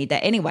think we need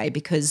that anyway,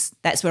 because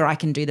that's where I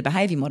can do the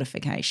behaviour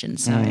modification.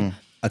 So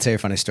I'll tell you a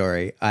funny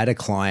story. I had a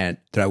client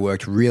that I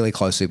worked really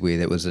closely with.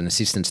 It was an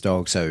assistance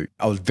dog, so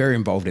I was very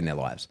involved in their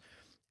lives.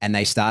 And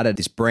they started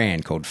this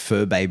brand called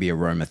Fur Baby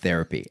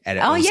Aromatherapy. And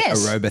it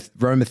was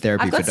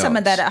aromatherapy I've got for dogs. some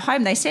of that at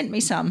home. They sent me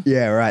some.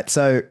 Yeah, right.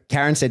 So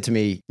Karen said to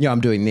me,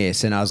 I'm doing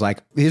this. And I was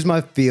like, here's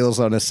my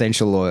feels on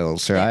essential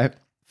oils, right? Yeah.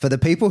 For the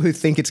people who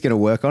think it's going to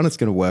work on, it's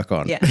going to work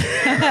on. Yeah.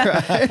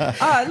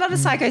 Oh, a lot of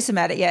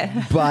psychosomatic,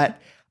 yeah. But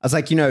I was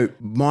like,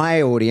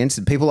 my audience,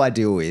 the people I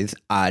deal with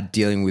are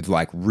dealing with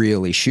like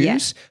real issues. Yeah.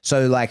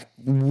 So like,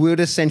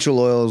 would essential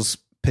oils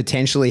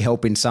potentially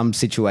help in some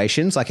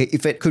situations? Like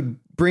if it could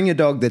bring a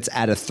dog that's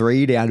at a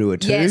 3 down to a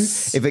 2,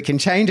 yes. If it can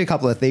change a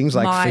couple of things,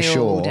 like mild for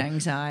sure.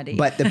 anxiety.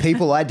 But the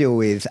people I deal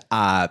with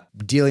are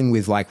dealing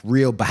with like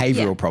real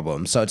behavioral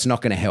problems, so it's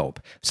not going to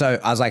help. So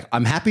I was like,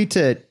 I'm happy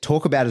to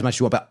talk about as much as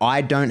you want, but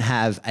I don't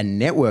have a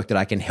network that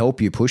I can help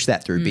you push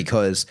that through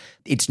because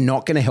it's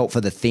not going to help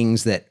for the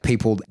things that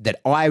people that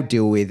I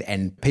deal with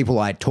and people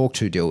I talk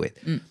to deal with.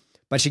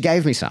 But she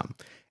gave me some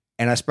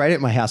and I sprayed it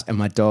at my house and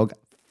my dog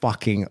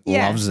fucking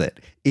loves it,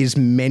 is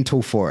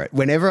mental for it.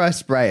 Whenever I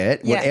spray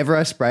it, whatever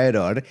I spray it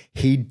on,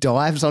 he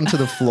dives onto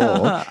the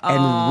floor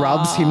and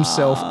rubs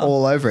himself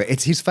all over it.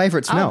 It's his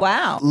favorite smell. Oh,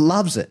 wow.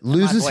 Loves it.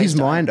 Loses his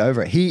mind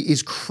over it. He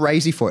is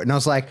crazy for it. And I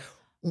was like,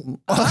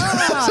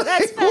 oh,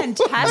 that's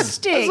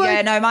fantastic.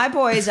 My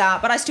boys are,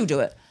 but I still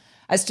do it.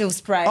 I still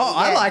spray.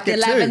 I like it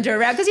the too. lavender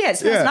around because it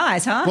smells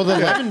nice, huh? Well,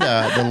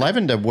 the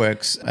lavender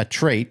works a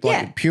treat.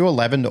 Like pure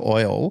lavender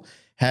oil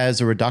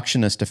has a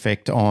reductionist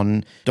effect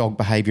on dog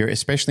behavior,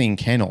 especially in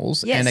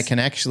kennels, and it can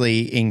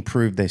actually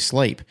improve their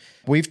sleep.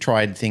 We've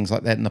tried things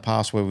like that in the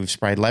past where we've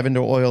sprayed lavender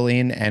oil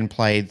in and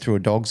played through a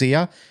dog's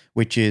ear.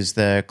 which is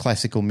the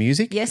classical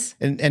music. Yes.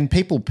 And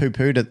people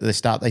poo-pooed at the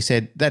start. They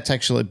said, that's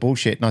actually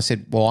bullshit. And I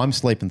said, well, I'm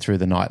sleeping through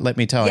the night. Let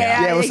me tell you.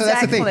 Yeah. Well, so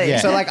that's the thing. Exactly.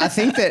 So, like, I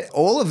think that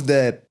all of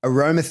the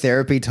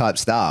aromatherapy type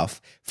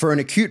stuff for an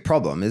acute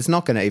problem is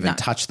not going to even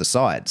touch the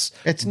sides.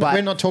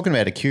 We're not talking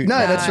about acute. No,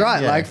 that's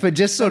right. Yeah. Like for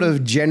just sort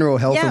of general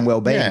health and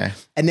well-being. Yeah.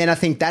 And then I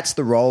think that's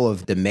the role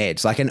of the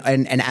meds. Like, and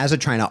as a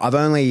trainer, I've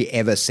only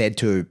ever said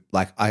to,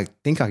 like, I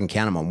think I can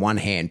count them on one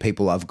hand,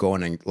 people I've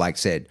gone and like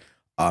said,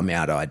 I'm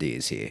out of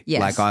ideas here.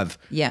 Yes. Like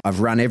I've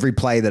run every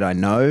play that I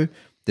know.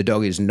 The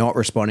dog is not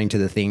responding to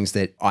the things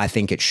that I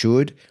think it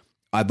should.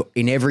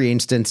 In every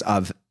instance,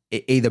 I've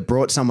either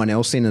brought someone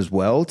else in as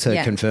well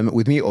to confirm it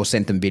with me or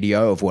sent them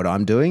video of what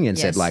I'm doing and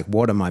said, like,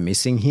 what am I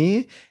missing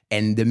here?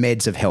 And the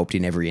meds have helped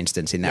in every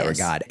instance in that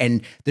regard.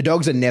 And the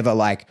dogs are never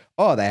like,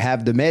 oh, they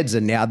have the meds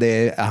and now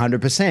they're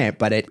 100%,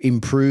 but it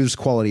improves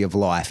quality of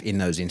life in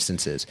those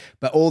instances.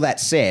 But all that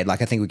said,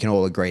 like, I think we can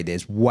all agree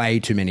there's way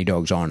too many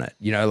dogs on it.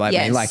 You know, like,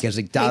 I mean, like as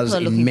it does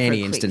in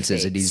many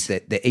instances, it is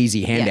the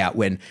easy handout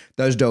when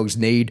those dogs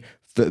need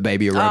for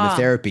baby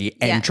aromatherapy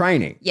and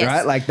training,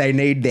 right? Like they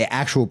need their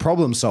actual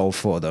problem solved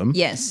for them.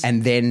 Yes.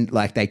 And then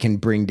like they can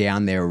bring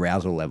down their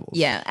arousal levels.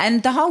 Yeah.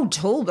 And the whole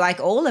tool, like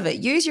all of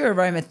it, use your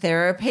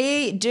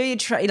aromatherapy, do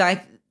your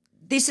like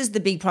this is the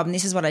big problem.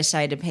 This is what I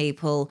say to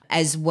people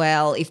as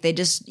well. If they're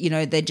just, you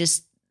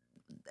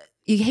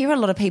hear a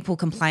lot of people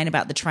complain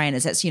about the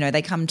trainers. That's,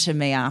 they come to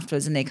me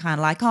afterwards and they're kind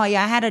of like, oh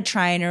yeah, I had a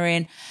trainer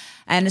in.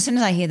 And as soon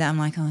as I hear that,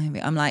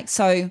 I'm like,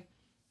 so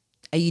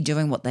are you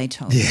doing what they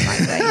told you?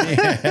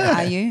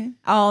 Are you?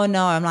 Oh,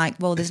 no. I'm like,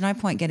 well, there's no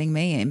point getting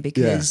me in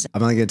because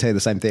I'm only going to tell you the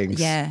same things.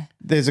 Yeah.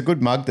 There's a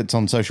good mug that's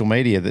on social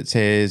media that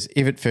says,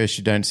 if at first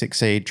you don't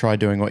succeed, try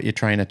doing what your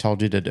trainer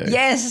told you to do.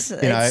 Yes,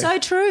 it's so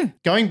true.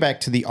 Going back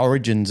to the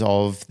origins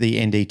of the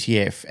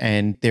NDTF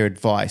and their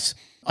advice,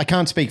 I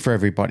can't speak for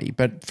everybody,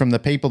 but from the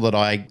people that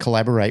I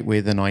collaborate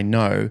with and I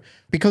know,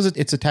 because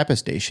it's a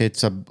tapas dish,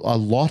 it's a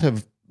lot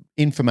of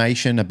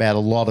information about a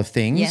lot of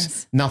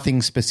things,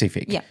 nothing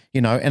specific,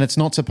 and it's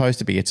not supposed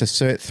to be. It's a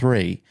Cert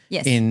 3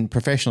 in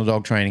professional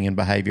dog training and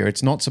behavior.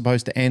 It's not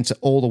supposed to answer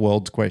all the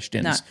world's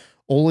questions. No.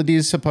 All it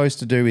is supposed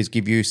to do is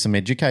give you some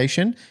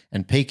education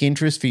and pique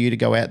interest for you to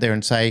go out there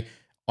and say,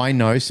 I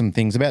know some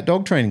things about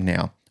dog training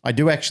now. I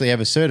do actually have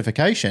a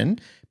certification,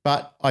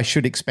 but I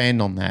should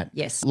expand on that.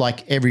 Yes.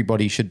 Like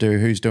everybody should do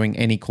who's doing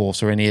any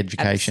course or any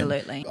education.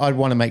 Absolutely. I'd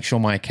want to make sure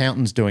my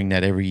accountant's doing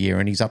that every year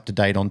and he's up to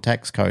date on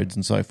tax codes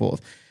and so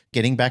forth.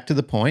 Getting back to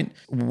the point,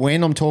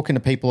 when I'm talking to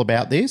people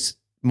about this,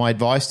 my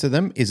advice to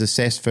them is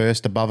assess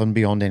first above and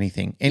beyond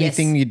anything.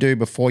 Anything you do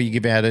before you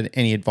give out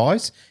any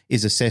advice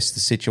is assess the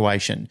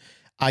situation.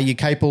 Are you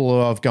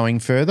capable of going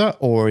further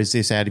or is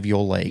this out of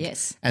your league?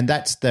 Yes. And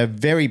that's the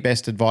very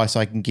best advice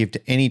I can give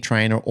to any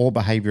trainer or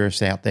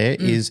behaviorist out there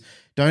is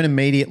don't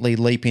immediately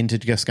leap into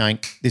just going,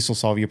 this will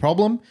solve your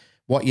problem.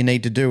 What you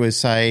need to do is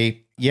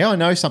say, yeah, I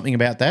know something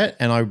about that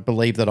and I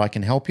believe that I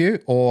can help you,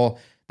 or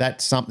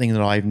that's something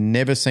that I've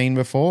never seen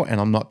before and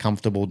I'm not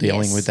comfortable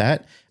dealing with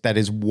that. That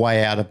is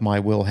way out of my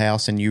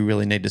wheelhouse and you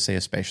really need to see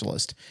a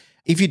specialist.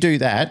 If you do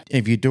that,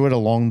 if you do it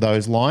along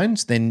those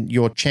lines, then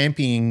you're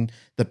championing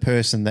the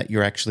person that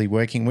you're actually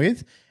working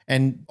with.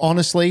 And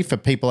honestly, for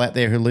people out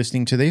there who are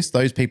listening to this,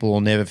 those people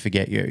will never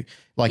forget you.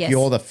 Like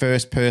you're the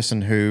first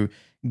person who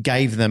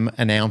gave them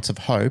an ounce of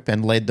hope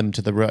and led them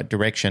to the right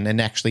direction and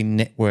actually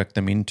networked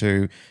them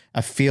into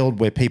a field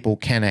where people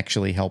can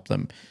actually help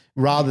them.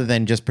 Rather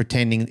than just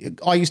pretending.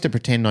 I used to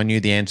pretend I knew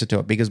the answer to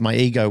it because my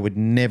ego would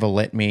never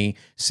let me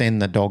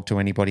send the dog to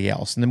anybody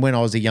else. And then when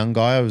I was a young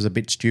guy, I was a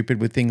bit stupid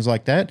with things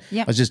like that.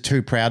 Yep. I was just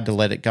too proud to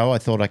let it go. I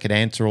thought I could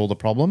answer all the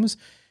problems.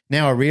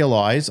 Now I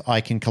realize I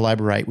can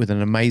collaborate with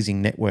an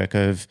amazing network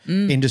of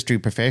industry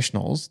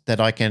professionals that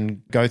I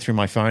can go through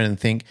my phone and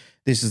think,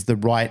 this is the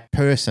right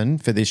person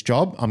for this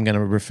job. I'm going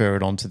to refer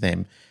it on to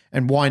them.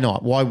 And why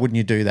not? Why wouldn't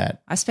you do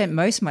that? I spent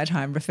most of my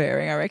time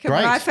referring, I reckon. Great.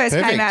 When I first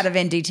came out of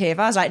NDTF,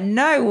 I was like,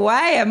 no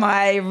way am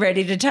I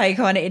ready to take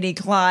on any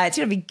clients.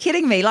 You're going to be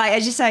kidding me. Like,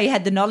 as you say, you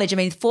had the knowledge. I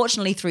mean,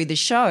 fortunately through the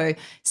show,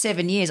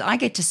 7 years, I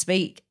get to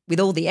speak with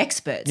all the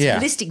experts,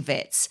 holistic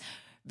vets,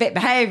 vet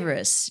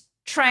behaviorists,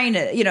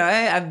 trainer,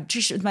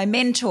 Tricia was my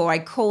mentor. I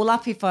call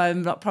up if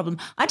I'm not a problem.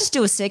 I just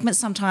do a segment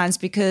sometimes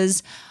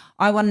because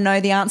I want to know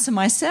the answer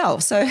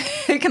myself. So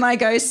who can I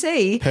go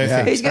see?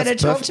 Perfect. Who's going to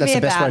talk to me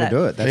about it? That's the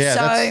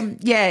best way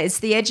to do it. It's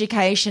the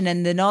education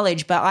and the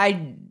knowledge. But I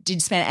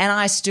did spend, and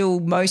I still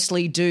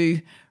mostly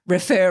do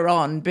refer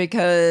on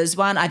because,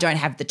 one, I don't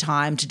have the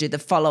time to do the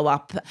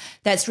follow-up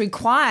that's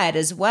required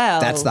as well.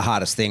 That's the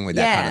hardest thing with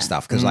that kind of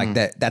stuff because like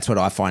that's what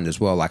I find as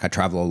well. Like I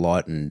travel a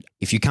lot and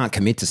if you can't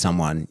commit to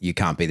someone, you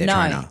can't be their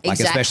trainer. Like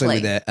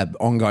especially with an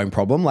ongoing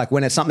problem. Like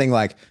when it's something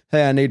like,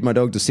 hey, I need my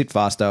dog to sit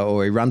faster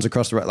or he runs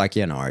across the road. Like,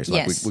 no worries.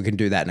 Like we can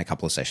do that in a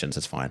couple of sessions.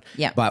 It's fine.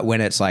 Yeah. But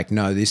when it's like,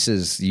 no,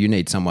 you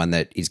need someone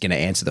that is going to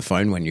answer the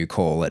phone when you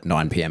call at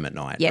 9 p.m. at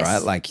night,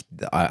 right? Like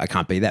I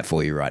can't be that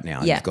for you right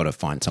now. You've got to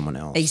find someone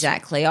else.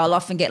 Exactly. I'll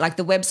often get, like,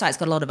 the website's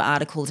got a lot of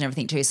articles and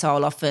everything too, so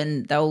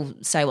they'll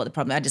say what the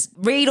problem is. I just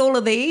read all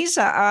of these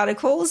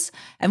articles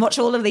and watch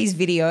all of these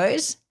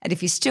videos And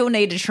if you still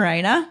need a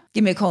trainer,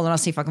 give me a call and I'll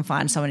see if I can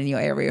find someone in your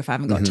area if I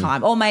haven't got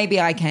time. Or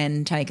maybe I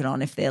can take it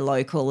on if they're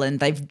local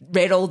and they've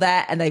read all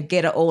that and they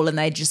get it all and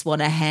they just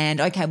want a hand.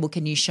 Okay, well,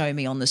 can you show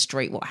me on the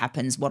street what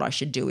happens, what I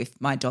should do if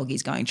my dog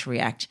is going to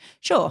react?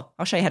 Sure,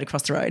 I'll show you how to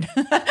cross the road.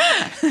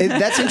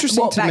 That's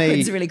interesting Walk to me.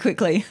 backwards really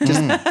quickly.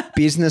 Just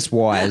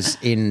business-wise,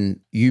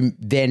 you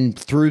then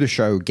through the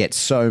show get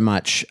so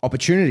much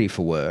opportunity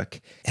for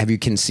work. Have you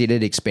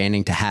considered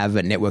expanding to have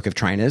a network of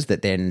trainers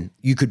that then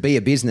you could be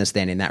a business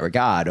then in that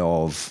regard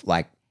of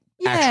like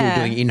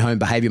actual doing in-home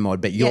behavior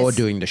mod, but you're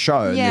doing the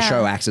show and the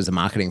show acts as a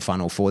marketing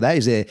funnel for that?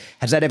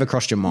 Has that ever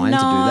crossed your mind to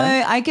do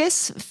that? No, I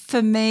guess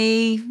for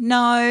me,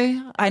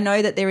 no. I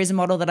know that there is a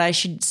model that I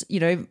should,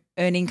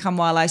 earn income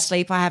while I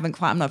sleep.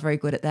 I'm not very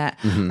good at that.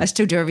 I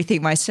still do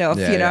everything myself.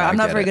 I'm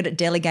not very good at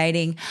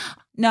delegating.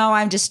 No,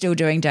 I'm just still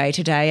doing day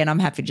to day and I'm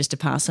happy just to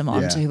pass them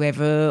on to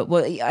whoever.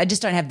 Well, I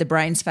just don't have the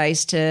brain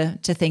space to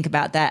think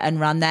about that and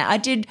run that. I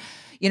did,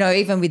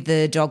 even with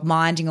the dog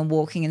minding and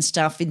walking and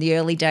stuff in the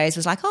early days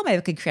was like, oh, maybe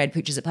I could create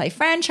Pooches at Play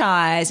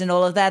franchise and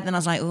all of that. Then I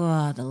was like,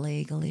 oh, the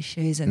legal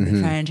issues and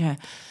the franchise.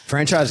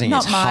 Franchising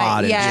is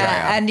hard in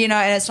Australia. And,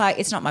 and it's like,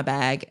 it's not my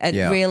bag.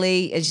 It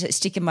really is just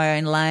stick in my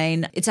own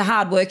lane. It's a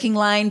hard working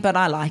lane, but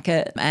I like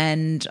it.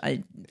 And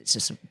it's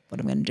just what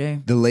I'm going to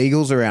do. The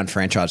legals around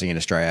franchising in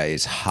Australia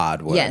is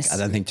hard work. Yes. I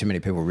don't think too many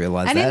people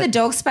realise that. And in the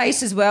dog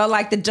space as well,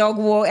 like the dog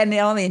walk and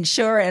on the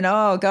insurer and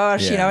oh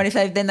gosh, and if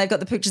they've got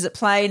the Pooches at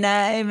Play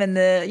name and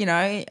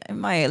in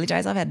my early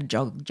days I've had a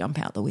dog jump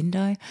out the window.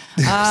 And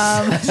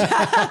I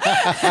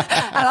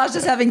was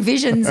just having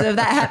visions of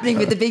that happening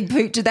with the big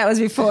pooch. That was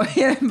before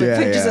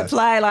Pooches at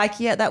Play. Like,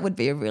 that would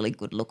be a really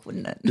good look,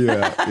 wouldn't it?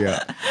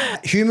 Yeah.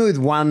 Humour with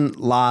one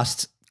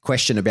last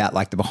question about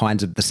like the behind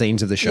the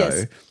scenes of the show.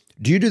 Yes.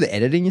 Do you do the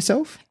editing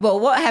yourself?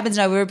 Well, what happens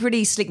now, we're a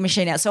pretty slick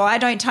machine out. So I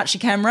don't touch a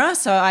camera.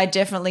 So I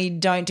definitely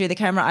don't do the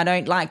camera. I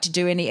don't like to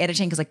do any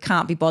editing because I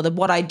can't be bothered.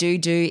 What I do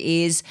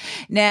is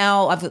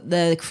now I've got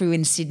the crew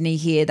in Sydney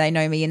here. They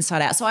know me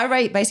inside out. So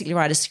I basically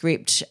write a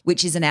script,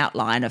 which is an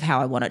outline of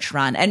how I want it to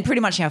run. And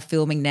pretty much our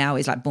filming now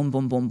is like boom,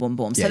 boom, boom, boom,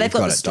 boom. So they've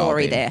got the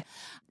story there.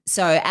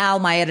 So Al,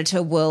 my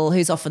editor,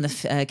 who's often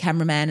the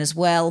cameraman as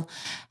well,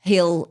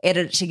 he'll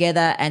edit it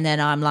together and then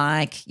I'm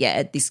like,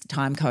 at this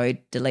time code,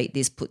 delete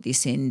this, put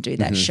this in, do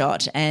that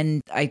shot.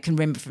 And I can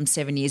remember from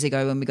 7 years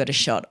ago when we got a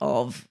shot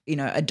of,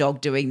 a dog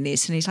doing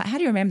this and he's like, how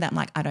do you remember that? I'm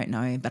like, I don't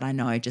know, but I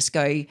know, just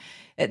go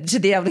to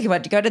be able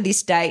to go to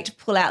this date,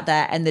 pull out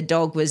that and the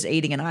dog was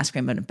eating an ice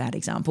cream, and a bad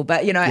example,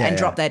 but, and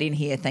drop that in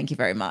here. Thank you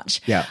very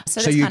much. Yeah.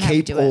 So you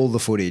keep all the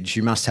footage.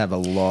 You must have a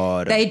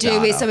lot of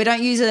data. So we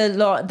don't use a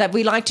lot. That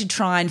we like to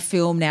try and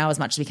film now as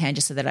much as we can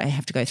just so that I don't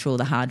have to go through all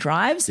the hard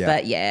drives. Yeah.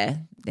 But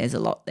there's a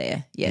lot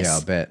there. Yes. Yeah, I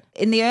bet.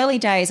 In the early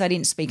days, I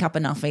didn't speak up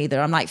enough either.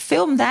 I'm like,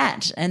 film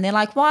that. And they're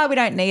like, why? We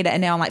don't need it.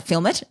 And now I'm like,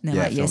 film it. And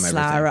they're like, yes,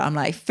 Lara. I'm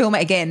like, film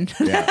it again.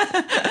 Yeah.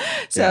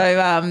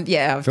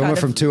 I've film it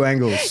from two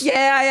angles.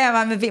 Yeah, I am.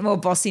 I'm a bit more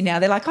bossy now.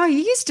 They're like, oh, you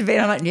used to be.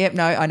 And I'm like, yep,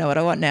 no, I know what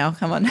I want now.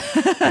 Come on.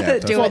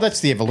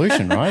 That's the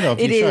evolution, right, of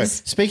your show.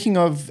 Is. Speaking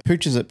of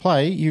Pooches at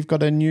Play, you've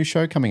got a new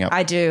show coming up.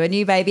 I do. A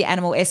new baby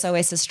animal,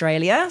 SOS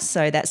Australia.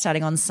 So that's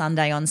starting on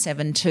Sunday on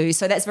 7/2.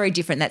 So that's very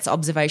different. That's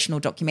observational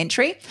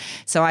documentary.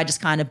 So I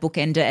just kind of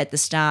bookend it at the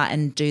start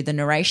and do the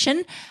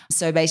narration.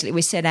 So basically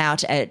we set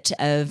out at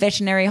a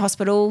veterinary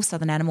hospital,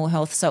 Southern Animal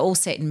Health, so all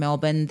set in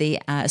Melbourne, the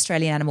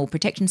Australian Animal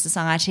Protection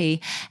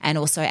Society and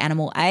also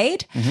Animal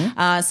Aid.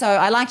 So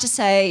I like to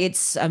say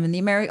it's the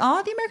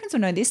Americans will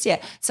know this,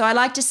 yeah. So I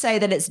like to say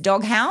that it's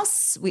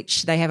Doghouse,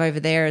 which they have over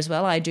there as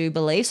well, I do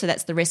believe. So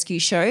that's the rescue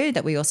show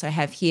that we also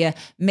have here,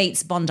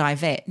 meets Bondi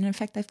Vet. And in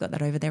fact, they've got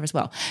that over there as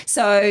well.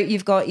 So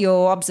you've got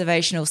your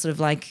observational sort of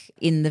like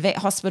in the vet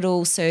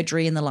hospital,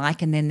 surgery and the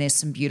like, and then there's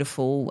some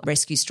beautiful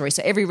rescue stories.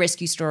 So every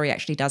rescue story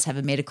actually does have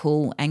a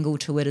medical angle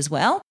to it as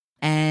well.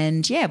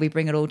 And we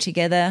bring it all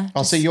together.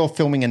 Oh, so you're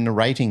filming and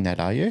narrating that,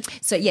 are you?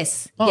 So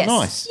yes. Oh, yes.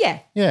 nice.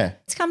 Yeah.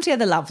 It's come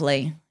together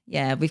lovely.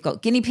 Yeah, we've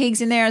got guinea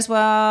pigs in there as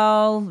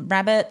well,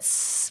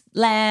 rabbits,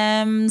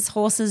 lambs,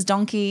 horses,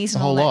 donkeys,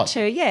 and all that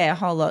too. Yeah, a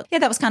whole lot. Yeah,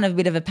 that was kind of a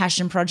bit of a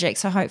passion project,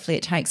 so hopefully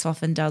it takes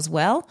off and does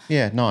well.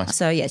 Yeah, nice.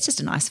 So it's just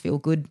a nice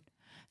feel-good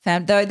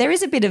film. Though there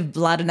is a bit of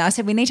blood, and I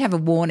said we need to have a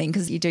warning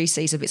because you do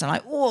see some bits. I'm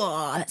like,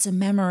 whoa, that's a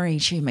mammary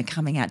tumour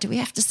coming out. Do we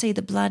have to see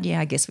the blood? Yeah,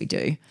 I guess we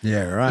do.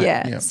 Yeah, right.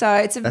 Yeah, so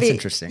it's That's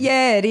interesting.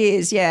 Yeah, it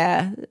is,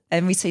 yeah.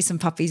 And we see some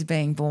puppies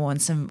being born,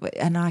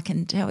 and I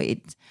can tell it.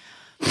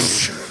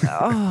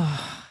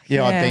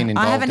 Yeah, I've been involved in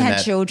that. I haven't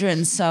had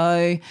children,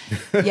 so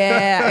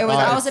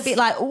I was a bit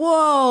like,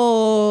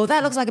 whoa,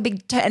 that looks like a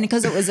big turd. And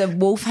because it was a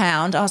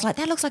wolfhound, I was like,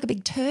 that looks like a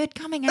big turd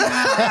coming out.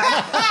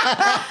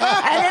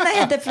 And then they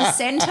had the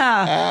placenta.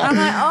 I'm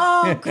like,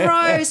 oh,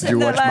 gross. Did you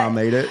watch Mum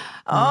eat it?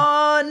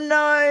 Oh,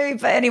 no.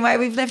 But anyway,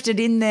 we've left it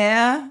in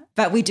there.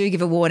 But we do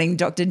give a warning.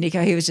 Dr.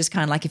 Nico, he was just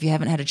kind of like, if you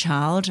haven't had a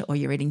child or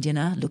you're eating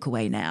dinner, look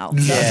away now.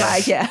 So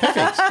Perfect. Yeah,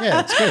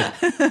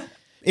 that's good.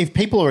 If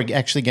people are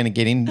actually going to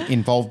get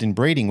involved in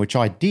breeding, which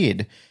I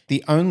did,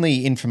 the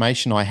only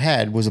information I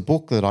had was a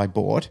book that I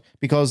bought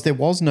because there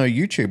was no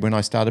YouTube when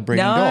I started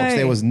breeding dogs.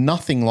 There was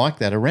nothing like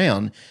that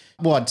around.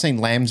 Well, I'd seen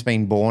lambs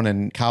being born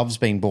and calves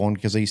being born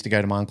because I used to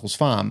go to my uncle's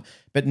farm,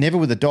 but never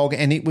with a dog,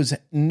 and it was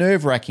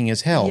nerve-wracking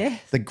as hell. Yes.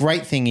 The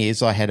great thing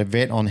is I had a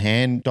vet on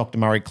hand, Dr.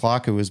 Murray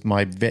Clark, who was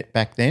my vet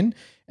back then,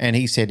 and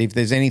he said, if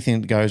there's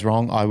anything that goes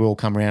wrong, I will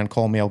come around,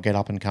 call me, I'll get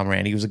up and come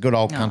around. He was a good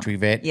old country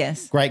vet.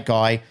 Yes. Great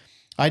guy.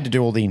 I had to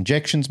do all the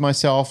injections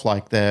myself,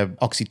 like the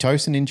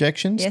oxytocin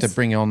injections to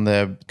bring on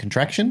the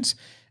contractions,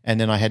 and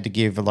then I had to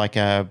give like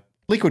a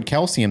liquid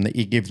calcium that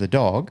you give the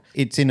dog.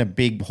 It's in a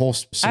big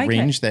horse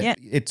syringe that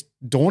it's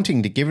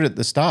daunting to give it at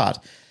the start.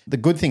 The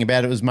good thing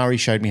about it was Murray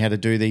showed me how to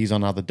do these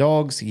on other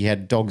dogs. He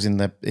had dogs in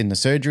the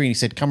surgery, and he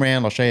said, come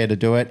around, I'll show you how to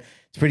do it.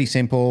 It's pretty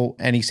simple.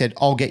 And he said,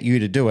 I'll get you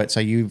to do it so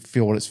you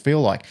feel what it's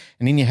feel like.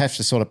 And then you have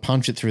to sort of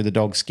punch it through the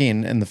dog's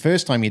skin. And the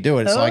first time you do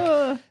it, it's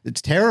like,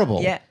 it's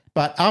terrible. Yeah.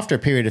 But after a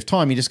period of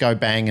time, you just go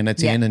bang and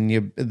it's in,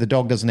 and the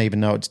dog doesn't even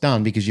know it's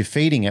done because you're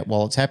feeding it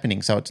while it's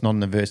happening. So it's not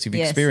an aversive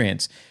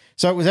experience.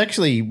 So it was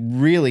actually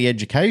really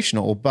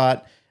educational,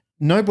 but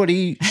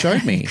nobody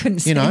showed me.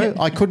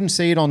 I couldn't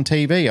see it on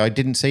TV. I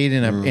didn't see it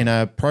in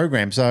a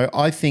program. So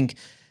I think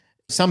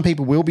some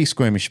people will be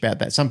squeamish about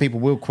that. Some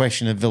people will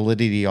question the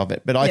validity of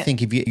it. But I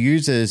think if you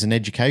use it as an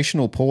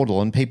educational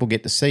portal and people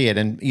get to see it,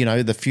 and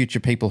the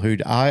future people who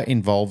are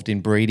involved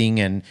in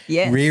breeding and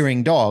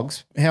rearing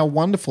dogs, how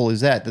wonderful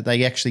is that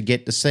they actually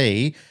get to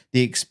see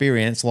the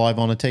experience live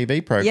on a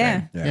TV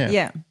program?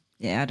 Yeah,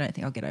 I don't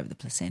think I'll get over the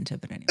placenta,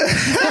 but anyway.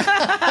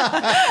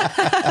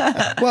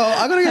 Well,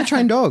 I got to go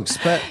train dogs,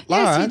 but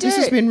Lara, this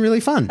has been really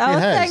fun. Oh,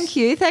 thank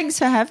you. Thanks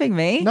for having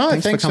me. No,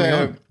 thanks for coming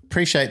on.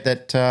 Appreciate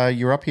that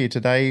you're up here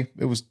today.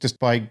 It was just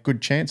by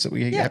good chance that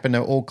we happened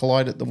to all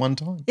collide at the one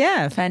time.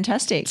 Yeah,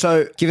 fantastic.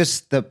 So give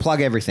us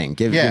plug everything.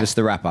 Give us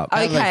the wrap up.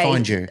 How do they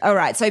find you? All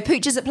right. So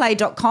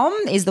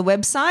poochesatplay.com is the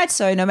website.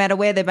 So no matter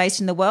where they're based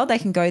in the world, they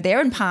can go there,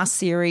 and past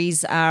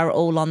series are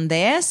all on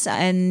there.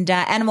 And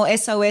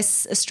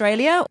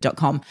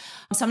animalsosaustralia.com.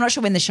 So I'm not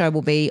sure when the show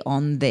will be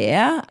on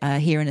there.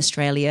 Here in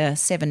Australia,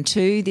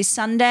 7/2 this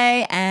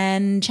Sunday,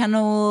 and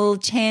Channel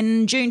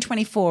 10, June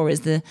 24 is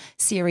the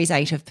Series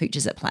 8 of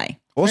Pooches at Play.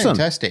 Awesome.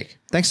 Fantastic.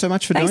 Thanks so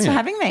much for doing it. Thanks for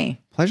having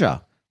me. Pleasure.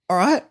 All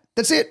right.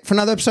 That's it for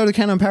another episode of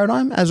Canine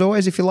Paradigm. As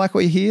always, if you like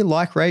what you hear,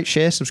 like, rate,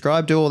 share,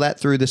 subscribe, do all that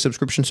through the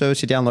subscription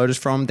service you download us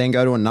from. Then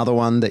go to another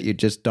one that you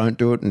just don't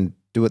do it and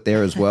do it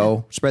there as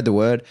well. Spread the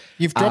word.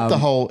 You've dropped the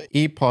whole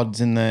earpods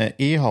in the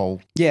ear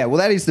hole. Yeah, well,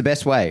 that is the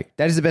best way.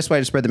 That is the best way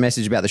to spread the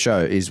message about the show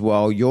is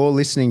while you're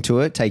listening to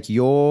it, take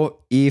your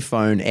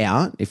earphone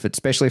out,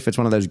 especially if it's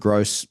one of those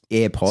gross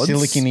AirPods.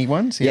 Silicone-y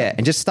ones? Yeah,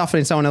 and just stuff it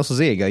in someone else's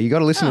ear. Go, you got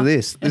to listen to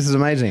this. This is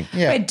amazing.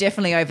 Yeah. We're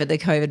definitely over the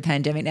COVID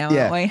pandemic now,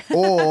 aren't we?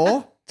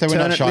 Or... So we're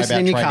not shy about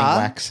trading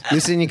wax.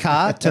 Listen in your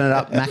car, turn it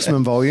up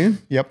maximum volume.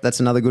 Yep. That's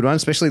another good one,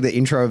 especially the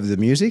intro of the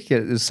music.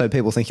 So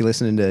people think you're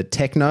listening to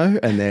techno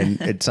and then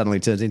it suddenly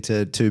turns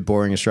into two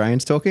boring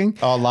Australians talking.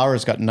 Oh,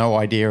 Lara's got no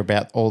idea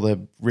about all the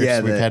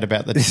riffs we've had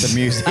about the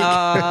music.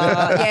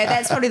 Yeah,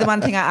 that's probably the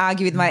one thing I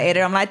argue with my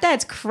editor. I'm like,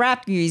 that's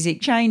crap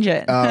music. Change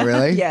it. Oh,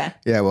 really? Yeah.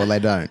 Yeah, well, they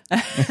don't.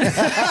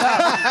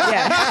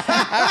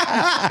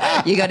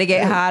 Yeah. You got to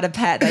get harder,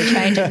 Pat. They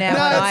change it now.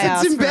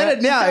 No, it's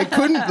embedded now. It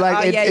couldn't,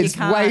 it's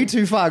way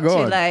too far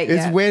gone. Too late,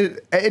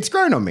 it's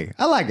grown on me.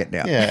 I like it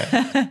now.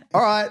 Yeah.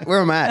 All right,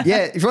 where I'm at.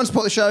 Yeah, if you want to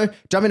support the show,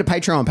 jump into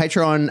Patreon.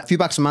 Patreon, a few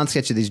bucks a month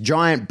gets you this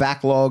giant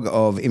backlog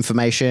of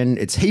information.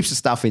 It's heaps of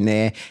stuff in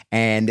there,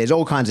 and there's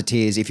all kinds of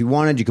tiers. If you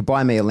wanted, you could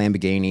buy me a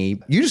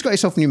Lamborghini. You just got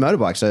yourself a new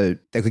motorbike, so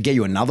they could get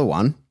you another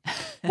one.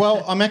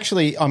 Well, I'm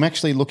actually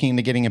looking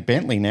into getting a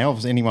Bentley now.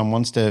 If anyone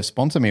wants to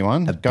sponsor me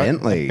one,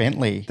 Bentley. A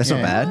Bentley. That's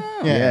not bad.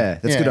 Yeah,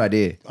 that's a good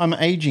idea. I'm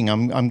aging.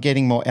 I'm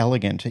getting more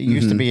elegant. It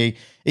used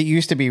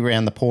to be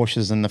around the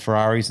Porsches and the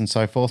Ferraris and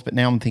so forth, but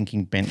now I'm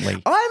thinking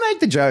Bentley. I make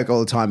the joke all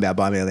the time about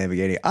buying me a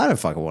Lamborghini. I don't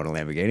fucking want a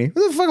Lamborghini.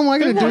 What the fuck am I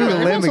going to do with a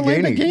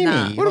Lamborghini?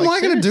 Nah. What am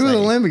I going to do with a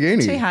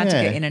Lamborghini? Too hard to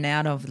get in and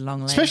out of the long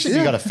legs. Especially if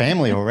you've got a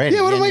family already.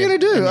 Yeah, what am I going to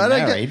do? What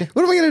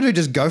am I going to do?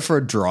 Just go for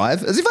a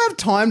drive? As if I have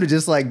time to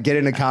just get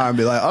in a car and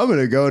be like, I'm going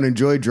to go and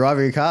enjoy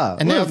driving a car.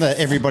 And now that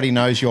everybody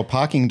knows your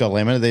parking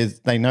dilemma,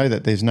 they know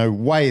that there's no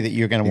way that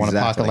you're going to want to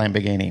park a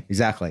Lamborghini.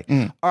 Exactly.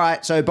 All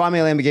right, so buy me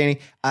a Lamborghini.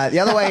 The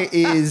other way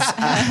is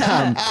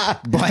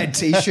buy a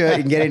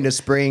T-shirt and get into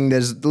spring.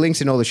 There's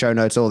links in all the show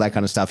notes, all that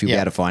kind of stuff. You'll be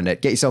able to find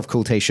it. Get yourself a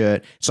cool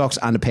T-shirt, socks,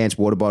 underpants,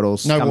 water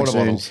bottles. No water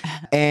bottles.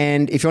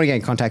 And if you want to get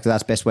in contact with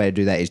us, best way to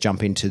do that is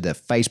jump into the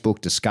Facebook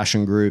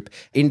discussion group.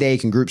 In there, you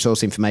can group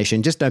source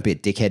information. Just don't be a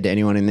dickhead to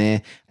anyone in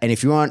there. And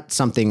if you want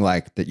something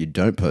like that you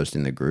don't post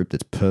in the group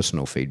that's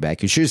personal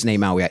feedback, you shoot us an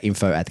email. We are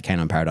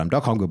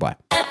info@thecanineparadigm.com. Goodbye.